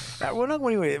 Yes. We're not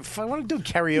going to. If I want to do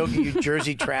karaoke, you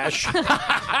Jersey trash.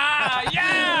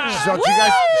 Yeah.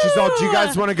 She's all, do you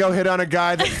guys want to go hit on a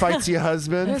guy that fights your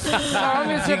husband? Song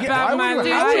is You get- about my Do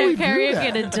dude. karaoke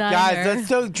at a diner. Guys, let's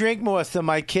don't drink more so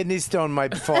my kidney stone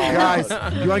might fall. Guys,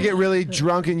 you want to get really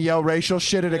drunk and yell racial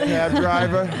shit at a cab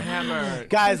driver?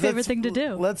 Guys, My favorite thing to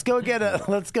do. Let's go get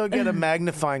a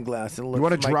magnifying glass and look. You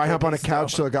want for to my dry hump on a kidney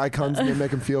couch stone. so a guy comes and they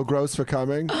make him feel gross for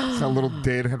coming? Sound little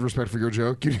Dave had respect for your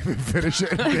joke. You didn't even finish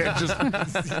it. Dan just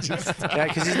Yeah,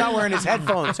 because he's not wearing his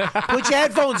headphones. Put your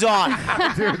headphones on.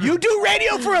 You do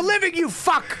radio for a living, you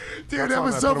fuck. Dude, that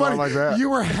was so funny. like that. You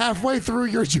were halfway through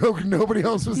your joke. Nobody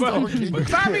else was talking. But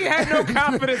Bobby had no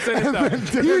confidence in it,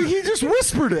 though. He just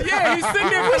whispered it. Yeah, he's sitting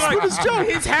there with like, his joke.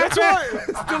 he's half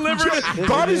delivering.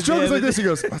 Bobby's joke is like this. He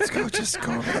goes, let's go, just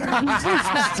go over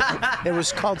there. It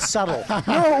was called subtle.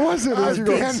 No, it wasn't. It was you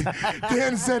go,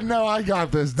 Dan said, "No, I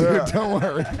got this, dude. Yeah. Don't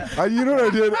worry." You know what I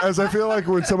did? As I feel like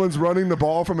when someone's running the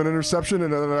ball from an interception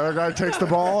and another guy takes the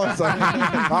ball. It's like,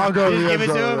 I'll go to the Give end it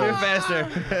to zone. him. You're faster.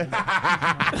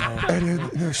 And then,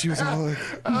 no, she was all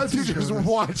like, She's just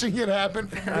watching it happen.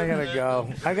 I gotta go.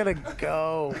 I gotta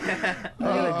go.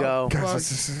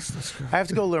 Guys, let's go. I have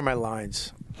to go learn my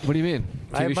lines. What do you mean?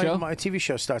 TV show? My TV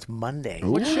show starts Monday.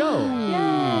 What show?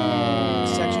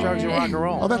 Sex, drugs, and rock and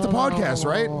roll. Oh, that's a podcast,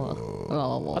 right?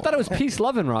 I thought it was peace,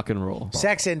 love, and rock and roll.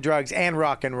 Sex and drugs and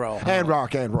rock and roll. And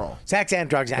rock and roll. Sex and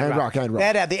drugs and rock and roll.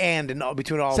 That had the and in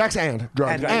between all. Sex and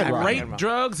drugs and rock. Rape,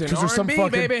 drugs, and Because R&B,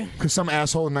 baby. Because some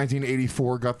asshole in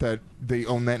 1984 got that, they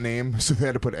own that name, so they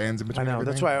had to put ands in between. I know.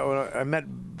 everything. That's why I met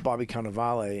Bobby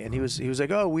Cannavale, and he was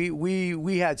like, "Oh,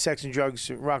 we had sex and drugs,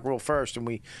 rock and roll first, and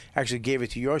we actually gave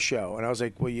it to your show." And I was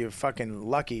like, "Well, you're fucking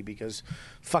lucky because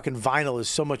fucking vinyl is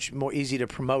so much more easy to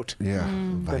promote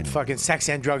than fucking sex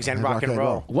and drugs and rock and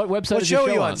roll." What website What is your show are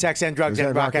show you on? on? Sex and drugs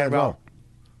and rock and roll.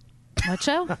 What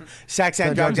show? Sex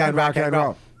and drugs and rock and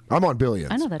roll. I'm on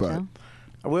Billions. I know that but show.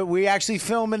 We actually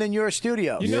filming in your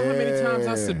studio. You know how many times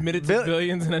I submitted to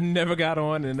Billions and I never got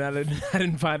on, and I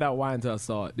didn't find out why until I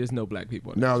saw it. There's no black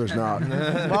people. No, there's not.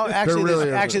 Well,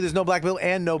 actually, there's no black bill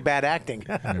and no bad acting.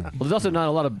 Well, there's also not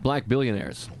a lot of black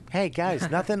billionaires. Hey guys,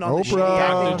 nothing on the Oprah. shitty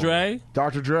acting. Dr. Dre.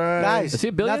 Dr. Dre. Guys, Is he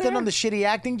a billionaire? nothing on the shitty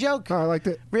acting joke. Oh, I liked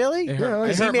it. Really? It hurt-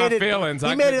 it He hurt made my it. feelings. He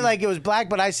I made it couldn't- like it was black,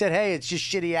 but I said, "Hey, it's just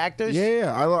shitty actors."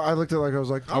 Yeah. I looked at it like I was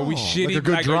like, oh, Are we shitty? like a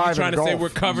good Like, drive are you in trying to say golf. we're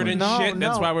covered in No, shit?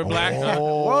 That's no. why we're black.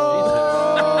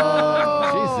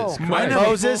 Jesus My Christ.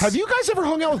 Moses. Have you guys ever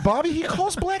hung out with Bobby? He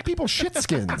calls black people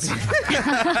shitskins.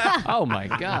 Oh my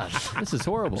gosh, this is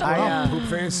horrible. Poop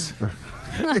face.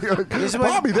 This is what-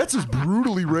 Bobby, that's just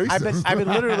brutally racist. I've been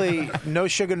literally no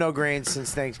sugar, no grains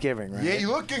since Thanksgiving. Right? Yeah, you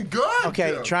looking good.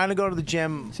 Okay, dude. trying to go to the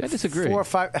gym. See, I disagree. 4 or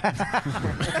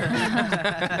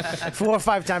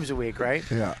 5 times a week, right?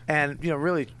 Yeah. And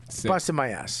really busting my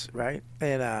ass, right?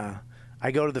 And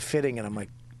I go to the fitting, and I'm like,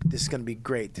 this is gonna be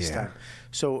great this time.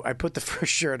 So I put the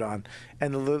first shirt on,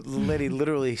 and the lady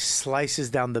literally slices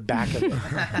down the back of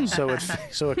it, so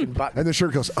it can button. And the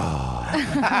shirt goes, oh.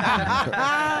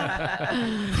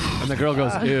 And the girl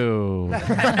goes, ew.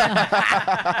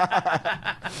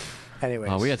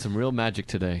 Anyways, Oh, we had some real magic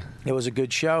today. it was a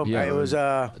good show. Yeah. It was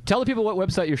Tell the people what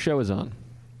website your show is on.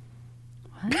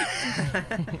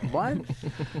 what?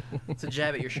 It's a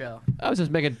jab at your show. I was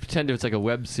just making pretend it's like a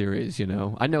web series, you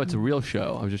know. I know it's a real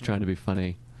show. I was just trying to be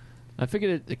funny. I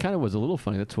figured it kind of was a little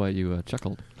funny. That's why you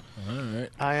chuckled. All right.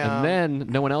 And then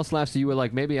no one else laughed, so you were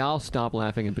like, maybe I'll stop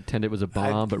laughing and pretend it was a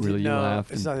bomb, but really you laughed.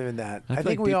 It's and not even that. I I feel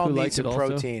think like we all Deepu need liked some it also.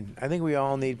 protein. I think we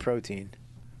all need protein.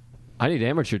 I need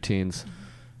amateur teens.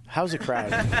 How's the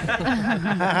crowd?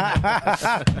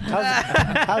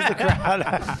 how's the crowd?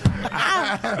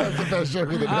 That's the best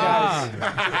joke of the day.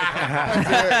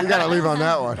 You got to leave on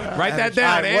that one. Write that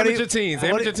down. All right, what do Amateur you- teens. what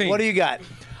Amateur do- teens. what do you got?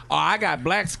 Oh, I got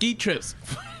black ski trips.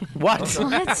 What?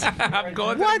 I'm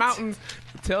going to the mountains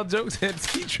to tell jokes at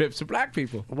ski trips to black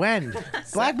people. When?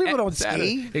 Black people don't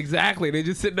Saturday. ski. Exactly. They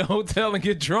just sit in the hotel and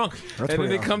get drunk. and then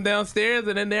pretty they come downstairs,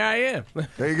 and then there I am.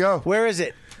 There you go. Where is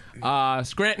it?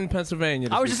 Scranton, Pennsylvania.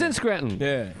 I was just in Scranton.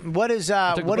 Yeah. What is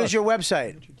took the what is bus. your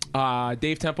website?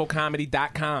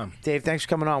 DaveTempleComedy.com. Dave, thanks for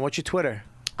coming on. What's your Twitter?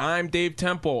 I'm Dave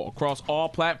Temple across all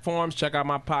platforms. Check out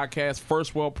my podcast,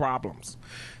 First World Problems.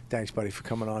 Thanks, buddy, for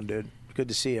coming on, dude. Good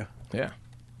to see you. Yeah.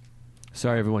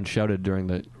 Sorry everyone shouted during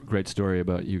the great story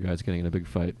about you guys getting in a big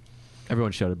fight.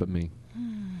 Everyone shouted but me.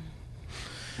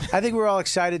 I think we're all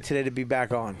excited today to be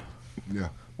back on. Yeah.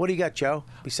 What do you got, Joe?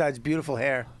 Besides beautiful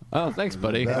hair. Oh, thanks,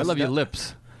 buddy. I love your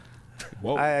lips.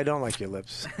 Whoa. I don't like your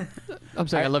lips. I'm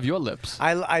saying I love your lips.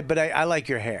 But I like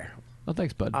your hair. Oh,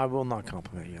 thanks, bud. I will not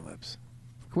compliment your lips.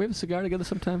 Can we have a cigar together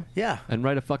sometime? Yeah. And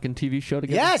write a fucking TV show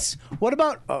together? Yes. What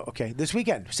about? Oh, okay. This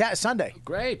weekend, Sunday.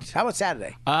 Great. How about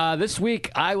Saturday? This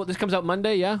week I will. This comes out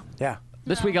Monday, yeah. Yeah.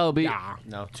 This week I'll be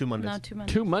No, 2 Mondays. No, 2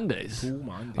 months. 2 Mondays. 2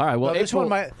 Mondays. All right. Well, this April, one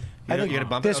might. I You think gonna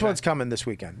bump this it? Okay. one's coming this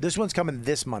weekend. This one's coming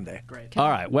this Monday. Great. All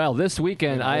right. Well, this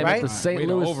weekend I am Right? at the St. Way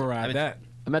to Louis. override that.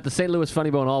 I'm at the St. Louis Funny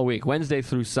Bone all week, Wednesday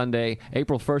through Sunday,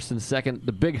 April 1st and 2nd.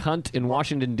 The Big Hunt in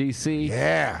Washington, D.C.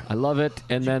 Yeah. I love it.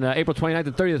 And then April 29th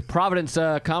and 30th, Providence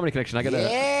Comedy Connection. I got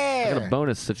a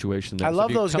bonus situation there. I So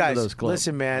love if you those come to guys. those clubs-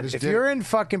 Listen, man, just if did you're it. in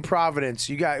fucking Providence,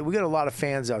 we got a lot of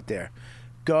fans out there.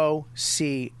 Go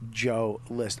see Joe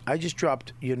List. I just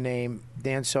dropped your name,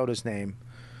 Dan Soda's name,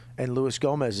 and Luis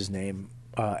Gomez's name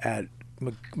at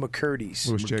McCurdy's.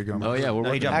 Louis J. Gomez. Oh, yeah. We're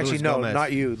working on it. Actually, Louis no, Gomez.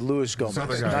 not you, Luis Gomez,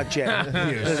 other guy. not Jay.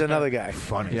 He is. There's another guy.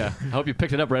 Funny. Yeah. I hope you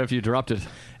picked it up right after you dropped it.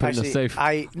 Put it in the Actually, safe.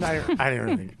 I didn't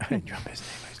drop his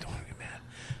name. I just don't want to get mad.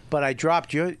 But I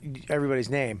dropped everybody's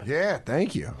name. Yeah,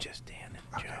 thank you. Just Dan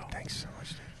and Joe. Thanks so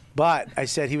much. But I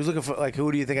said he was looking for like,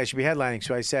 who do you think I should be headlining?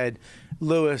 So I said,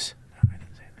 Lewis,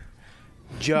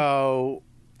 Joe,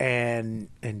 and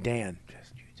Dan.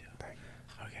 Just you two.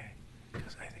 Okay,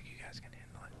 because I think you guys can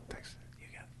handle it. Thanks. You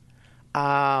got it.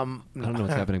 I don't know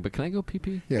what's happening, but can I go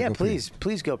pee-pee? Yeah, go please.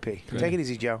 Please go pee. Good. Take it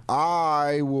easy, Joe.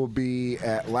 I will be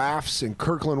at Laughs in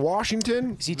Kirkland,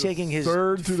 Washington. Is he taking his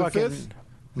 3rd through the fucking 5th?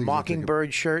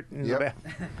 Mockingbird shirt in the back?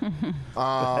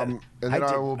 And then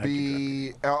I will be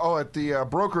at the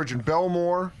brokerage in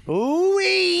Belmore.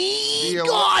 Ooh-wee!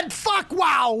 God, fuck,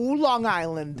 wow, Long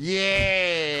Island.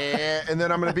 Yeah. And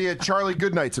then I'm going to be at Charlie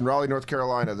Goodnight's in Raleigh, North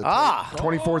Carolina. The 24th I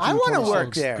through want to 26th.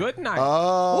 work there. Good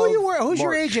night. Who's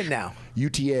your March. agent now?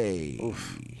 UTA.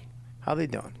 Oof. How they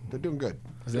doing? They're doing good.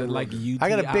 Is it like UTI? I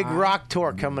got a big rock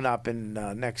tour coming up in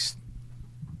next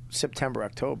September,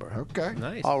 October. Okay.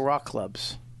 Nice. All rock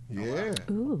clubs. Yeah.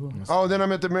 Ooh. Oh, then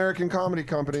I'm at the American Comedy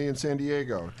Company in San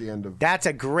Diego at the end of. That's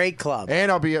a great club.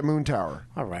 And I'll be at Moon Tower.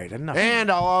 All right, enough.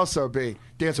 And I'll also be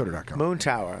DanSoder.com. Moon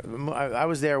Tower. I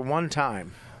was there one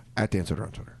time. At DanSoder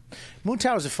on Twitter. Moon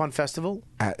Tower is a fun festival.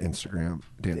 At Instagram,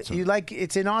 DanSoder. You like?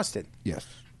 It's in Austin. Yes.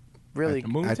 Really. At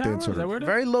Moon Tower? Is that where it is?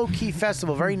 Very low key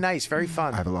festival. Very nice. Very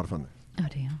fun. I have a lot of fun there. Oh,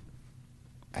 damn.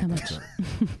 How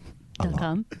much?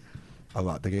 .com? A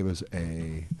lot. They gave us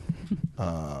a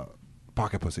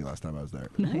pocket pussy last time I was there.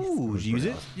 Nice. Ooh, did you use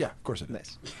it? Yeah, of course I did.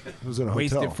 Nice. It was in a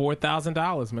Wasted hotel.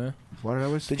 $4,000, man. Why did I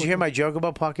waste? Did you hear my joke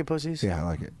about pocket pussies? Yeah, I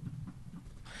like it.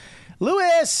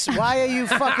 Lewis, why are you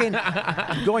fucking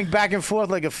going back and forth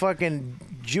like a fucking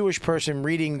Jewish person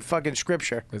reading fucking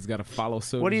scripture? It's got to follow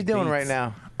suit. What are you doing right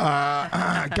now?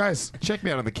 Guys, check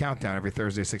me out on the Countdown every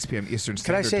Thursday, 6 p.m. Eastern Can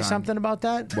Standard I say Time. something about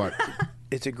that? What?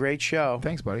 It's a great show.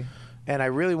 Thanks, buddy. And I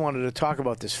really wanted to talk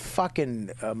about this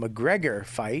fucking McGregor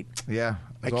fight. Yeah.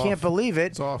 I can't believe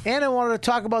it. It's off. And I wanted to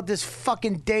talk about this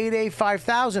fucking Day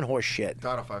 5000 horse shit.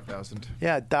 Dada 5000.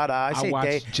 Yeah, Dada. I say watched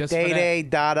Day just for Day,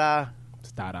 Dada,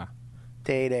 It's Dada.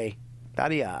 Day,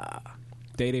 Dada.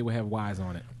 Day will have Y's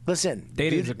on it. Listen. Day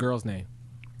is a girl's name.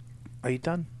 Are you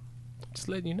done? Just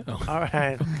letting you know. All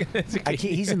right.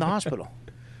 He's in the hospital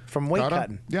from weight Dada?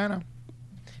 cutting. Yeah, I know.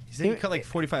 He said he cut like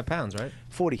 45 pounds, right?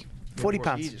 40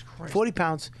 pounds. Jesus Christ. 40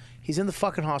 pounds. He's in the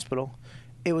fucking hospital.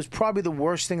 It was probably the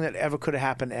worst thing that ever could have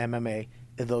happened to MMA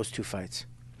in those two fights.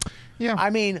 Yeah.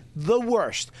 I mean, the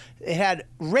worst. It had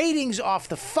ratings off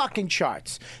the fucking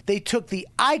charts. They took the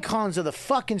icons of the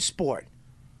fucking sport.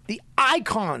 The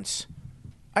icons.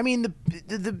 I mean, the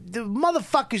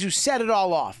motherfuckers who set it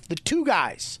all off. The two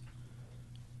guys.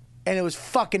 And it was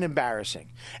fucking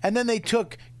embarrassing. And then they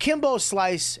took Kimbo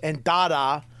Slice and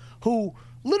Dada, who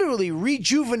literally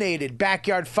rejuvenated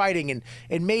backyard fighting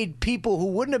and made people who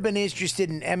wouldn't have been interested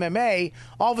in MMA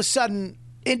all of a sudden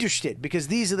interested, because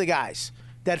these are the guys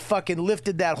that fucking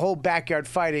lifted that whole backyard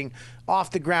fighting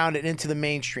off the ground and into the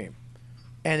mainstream.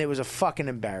 And it was a fucking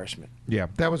embarrassment. Yeah,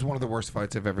 that was one of the worst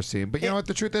fights I've ever seen. But you know what?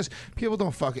 The truth is, people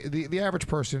don't fucking... The average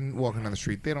person walking down the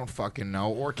street, they don't fucking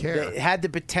know or care. They had the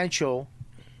potential...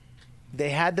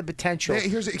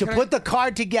 Here's- to can I- put the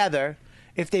card together.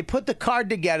 If they put the card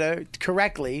together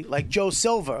correctly, like Joe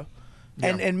Silva,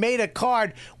 and made a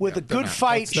card with a good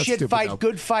fight, That's shit stupid, fight, though.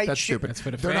 good fight, That's shit. stupid. That's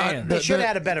for the They're fans. They should have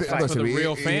had a better fight. For the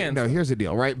real fans. No, here's the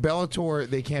deal, right? Bellator,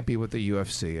 they can't be what the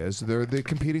UFC is. They're the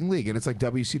competing league, and it's like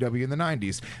WCW in the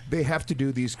 90s. They have to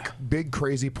do these big,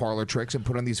 crazy parlor tricks and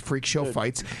put on these freak show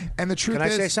fights. And the truth Can I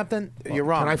is... say something? You're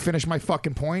wrong. Can I finish my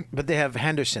fucking point? But they have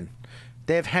Henderson.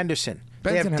 They have Henderson.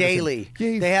 They Benson have Henderson. Daly.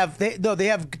 Yeah, they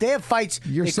have fights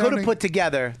You're they could have sounding- put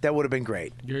together that would have been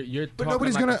great. You're But talking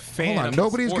nobody's like gonna a fan hold on. of the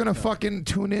Nobody's sport, gonna though. fucking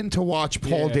tune in to watch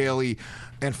Paul Yeah. Daly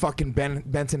and fucking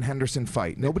Benson Henderson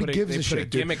fight. Nobody put a- gives they a put shit. a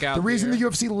dude. gimmick out the reason there. the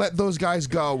UFC let those guys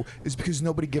go is because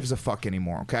nobody gives a fuck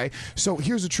anymore. Okay, so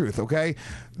here's the truth. Okay,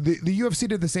 the UFC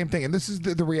did the same thing, and this is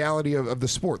the reality of the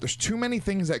sport. There's too many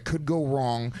things that could go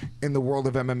wrong in the world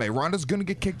of MMA. Ronda's gonna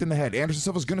get kicked in the head. Anderson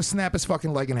Silva's gonna snap his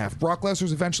fucking leg in half. Brock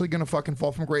Lesnar's eventually gonna fucking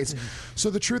fall from grace. So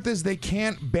the truth is, they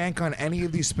can't bank on any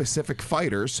of these specific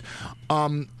fighters.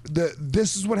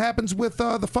 This is what happens with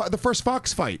the first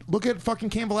Fox fight. Look at fucking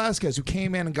Cain Velasquez, who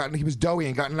came in and he was doughy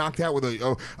and got knocked out with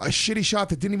a shitty shot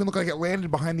that didn't even look like it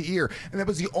landed behind the ear, and that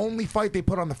was the only fight they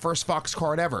put on the first Fox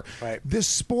card ever. Right. This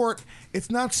sport, it's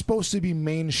not supposed to be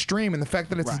mainstream, and the fact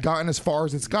that it's gotten as far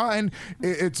as it's gotten,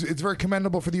 it's very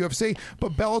commendable for the UFC.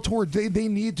 But Bellator, they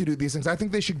need to do these things. I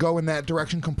think they should go in that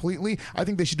direction completely. I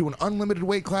think they should do an unlimited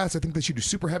weight class. I think they should do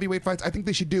super heavyweight fights. I think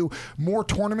they should do more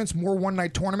tournaments, more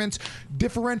one-night tournaments.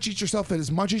 Differentiate yourself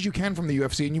as much as you can from the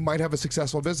UFC, and you might have a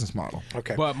successful business model.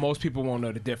 Okay. But most people won't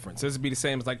know the difference. This would be the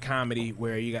same as like comedy,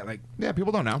 where you got like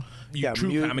people don't know.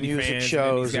 True comedy music fans,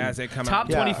 shows, and these guys that come Top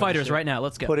out. 20 fighters right now.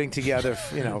 Let's go. Putting together,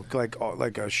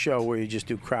 like a show where you just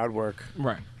do crowd work.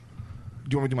 Right.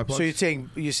 Do you want me to do my plugs? So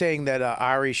you're saying that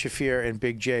Ari Shafir and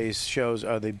Big J's shows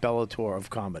are the Bellator of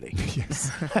comedy?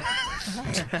 Yes.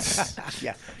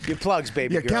 Yeah. Your plugs,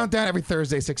 baby. Yeah, girl. Countdown every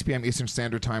Thursday, 6 p.m. Eastern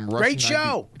Standard Time. Rush Great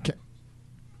show.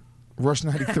 Rush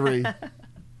 93. I'm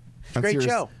Great serious.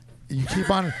 show. You keep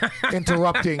on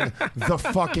interrupting the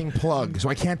fucking plug, so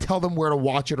I can't tell them where to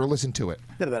watch it or listen to it.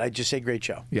 No, but I just say great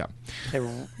show. Yeah.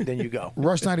 And then you go.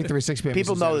 Rush 93, 6 p.m.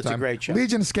 People Eastern know Standard it's a Time. great show.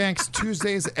 Legion of Skanks,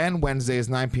 Tuesdays and Wednesdays,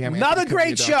 9 p.m. Another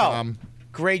great show. AnthonyComedy.com.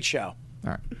 Great show.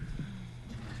 All right.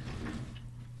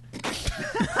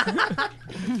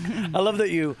 I love that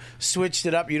you switched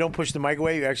it up. You don't push the mic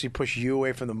away. You actually push you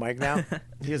away from the mic now.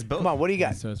 He has both. Come on, what do you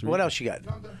got? What else you got?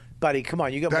 Buddy, come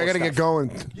on. You got more I got to stuff. get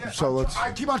going. So let's.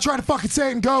 I keep on trying to fucking say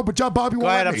it and go, but Bobby won't Go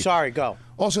ahead. let I'm me. sorry. Go.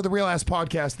 Also, the Real Ass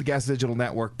Podcast, the Gas Digital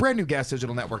Network. Brand new Gas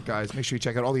Digital Network, guys. Make sure you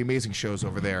check out all the amazing shows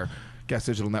over there.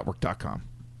 GasDigitalNetwork.com.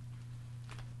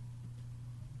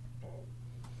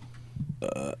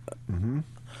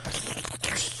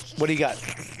 What do you got?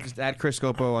 Just add Chris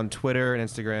Scopo on Twitter and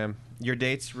Instagram. Your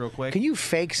dates, real quick. Can you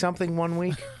fake something one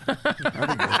week?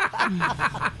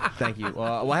 Thank you.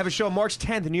 We'll have a show March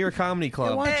 10th, New York Comedy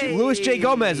Club. why don't you- Louis J.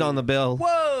 Gomez on the bill.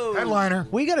 Whoa. Headliner.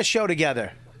 We got a show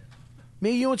together.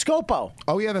 Me, you, and Scopo.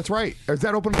 Oh, yeah, that's right. Is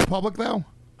that open to the public, though?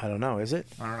 I don't know. Is it?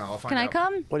 I don't know. I'll find Can I out.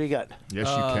 come? What do you got? Yes,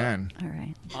 you can. All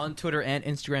right. On Twitter and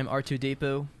Instagram,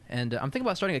 R2Deepu. And I'm thinking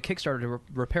about starting a Kickstarter to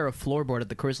repair a floorboard at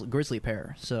the Grizzly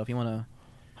Pair. So if you want to...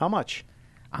 How much?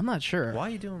 I'm not sure. Why are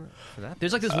you doing that for that?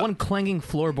 There's like this one clanging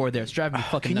floorboard there. It's driving me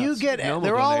fucking Can you nuts. get?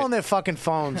 They're all on their fucking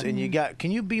phones, and you got. Can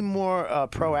you be more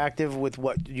proactive with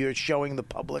what you're showing the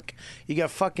public? You got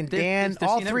fucking Dan. they're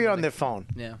All seeing three are on everything. their phone.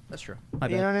 Yeah, that's true. My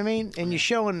You bad. know what I mean? And you're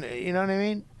showing. You know what I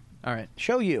mean? All right.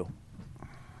 Show you.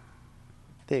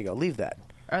 There you go. Leave that.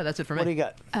 All right, that's it for me. What do you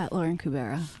got? At Lauren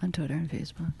Kubera on Twitter and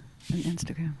Facebook and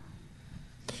Instagram.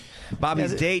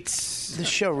 Bobby's dates. This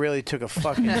show really took a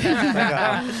fucking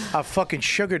a fucking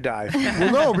sugar dive.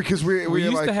 Well, no, because we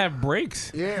used like, to have breaks.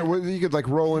 Yeah, well, you could like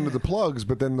roll into the plugs,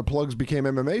 but then the plugs became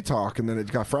MMA talk, and then it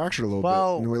got fractured a little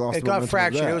Well, bit. And we lost it the got momentum of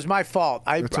fractured. that. It was my fault.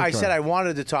 I It's okay. said I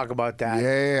wanted to talk about that.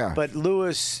 Yeah. But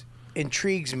Lewis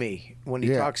intrigues me when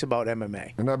he Yeah. talks about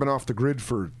MMA. And I've been off the grid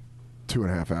for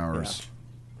 2.5 hours.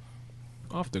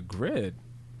 Off the grid.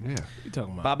 Yeah. What you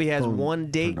talking about? Bobby has Boom. one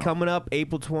date No. coming up,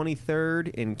 April 23rd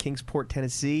in Kingsport,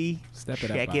 Tennessee. Step it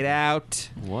up, Check Bobby. it out.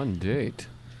 One date.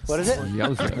 What is it?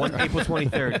 April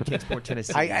 23rd, Kingsport,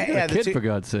 Tennessee. A kid, for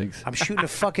God's sakes. I'm shooting a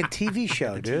fucking TV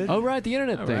show, dude. Oh, right, the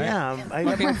internet thing. Yeah, I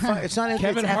got my it's not.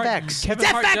 Kevin it's Hart- FX. Kevin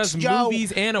it's Hart FX, does Joe.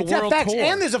 movies and a it's world FX, tour.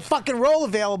 and there's a fucking role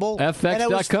available. And I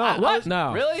was- FX.com. I was-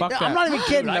 No, Really? fuck Yeah, that. I'm not even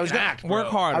kidding. I was gonna act, Work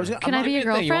harder. Can I be your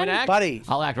girlfriend? buddy?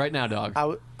 I'll act right now, dog.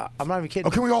 I'm not even kidding.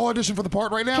 Oh, can we all audition for the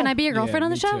part right now? Can I be your girlfriend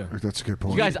on the show? That's a good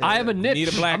point. You guys, I have a niche. Need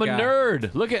a black I'm a guy.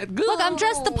 nerd. Look at. Look, I'm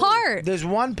dressed the part. There's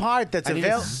one part that's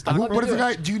available. What if the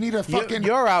guy? Do you need a fucking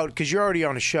You're out because you're already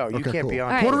on a show. You Okay, can't cool. be on.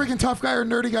 All right. Puerto Rican tough guy or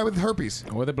nerdy guy with herpes?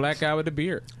 Or the black guy with the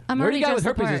beard. I'm Nerdy already guy dressed with the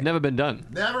herpes has part. never been done.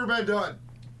 Never been done.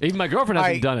 Even my girlfriend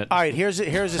hasn't done it. All right, here's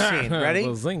a scene. Ready?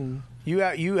 Well, zing. You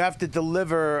have to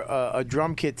deliver a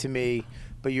drum kit to me,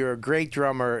 but you're a great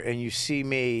drummer, and you see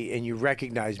me and you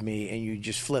recognize me, and you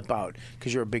just flip out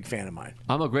because you're a big fan of mine.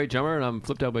 I'm a great drummer, and I'm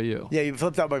flipped out by you. Yeah, you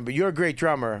flipped out by me, but you're a great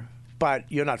drummer, but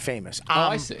you're not famous.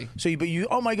 I see. So,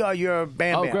 oh my God, you're a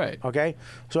Bam Oh, Bam. great. Okay,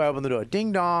 so I open the door.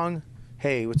 Ding dong.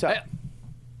 Hey, what's up?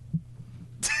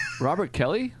 Robert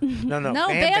Kelly? No, No, Bam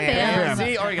Bam.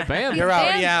 See, already got Bam. You're out.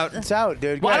 already out. It's out,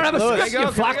 dude. Well, I Go don't have a ahead, script,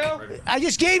 Lewis. you Can I fuck. go? I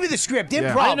just gave you the script.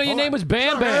 Yeah. Improv. I didn't know your name was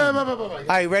Bam Bam. All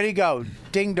right, ready to go.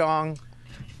 Ding dong.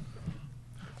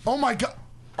 Oh my God.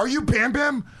 Are you Bam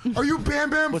Bam? Are you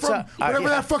Bam Bam What's from up? whatever Yeah.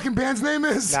 that fucking band's name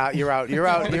is? Nah, you're out. You're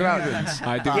out. You're out. All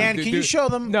right, do me, Dan, do- can do- you show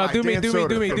them? No, do me, Dan do me, Soder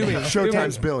do me, from do me.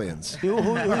 Showtime's Billions. Who's doing?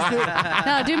 All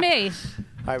No, do me.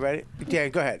 right, ready? Dan,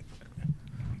 go ahead.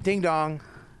 Ding dong.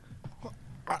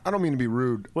 I don't mean to be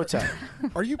rude. What's up?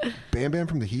 Are you Bam Bam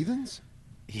from the Heathens?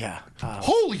 Yeah.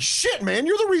 Holy shit, man!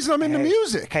 You're the reason I'm into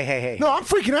music. Hey. No, I'm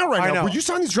freaking out right I now. know. Would you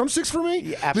sign these drumsticks for me?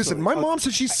 Yeah, absolutely. Listen, my mom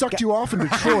said she sucked you off in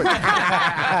Detroit.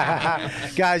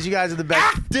 Guys, you guys are the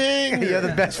best. Acting! You're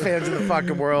the best fans in the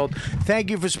fucking world. Thank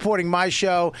you for supporting my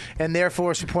show and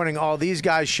therefore supporting all these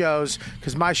guys' shows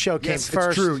because my show came Yes,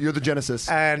 first. it's true. You're the genesis.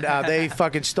 And they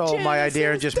fucking stole my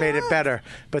idea and just made it better,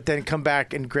 but then come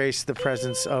back and grace the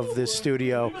presence of this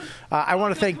studio. I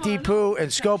want to thank Deepu and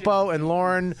Scopo and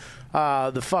Lauren,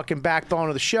 the fucking backbone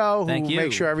of the show, Thank who you.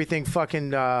 make sure everything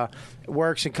fucking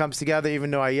works and comes together.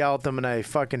 Even though I yell at them and I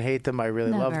fucking hate them, I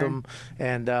really love Never. them,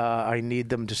 and I need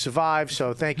them to survive.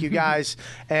 So thank you guys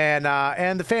and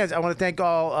the fans. I want to thank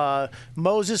all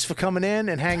Moses for coming in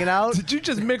and hanging out. Did you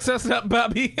just mix us up,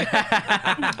 Bobby?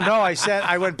 No, I said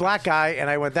I went black guy and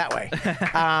I went that way.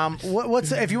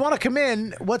 What's if you want to come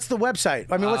in? What's the website?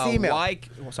 I mean, what's the email?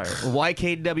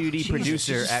 YKWD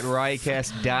producer at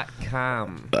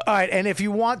riotcast.com. All right, and if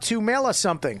you want to mail us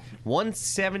something,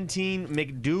 117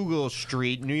 McDougal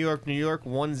Street, New York,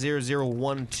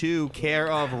 10012, care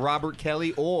of Robert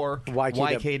Kelly or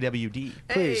YKWD.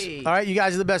 please. All right, you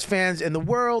guys are the best fans in the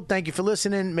world. Thank you for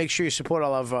listening. Make sure you support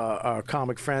all of our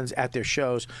comic friends at their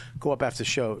shows. Go up after the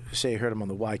show, say you heard them on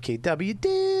the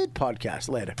YKWD podcast.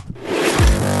 Later.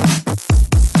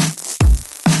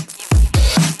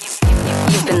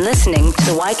 You've been listening to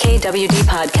the YKWD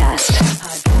podcast.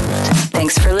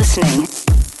 Thanks for listening.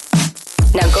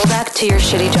 Now go back to your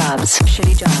shitty jobs.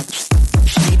 Shitty jobs.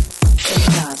 Shitty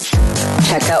jobs.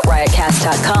 Check out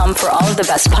riotcast.com for all of the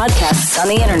best podcasts on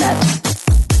the internet.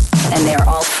 And they're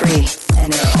all free.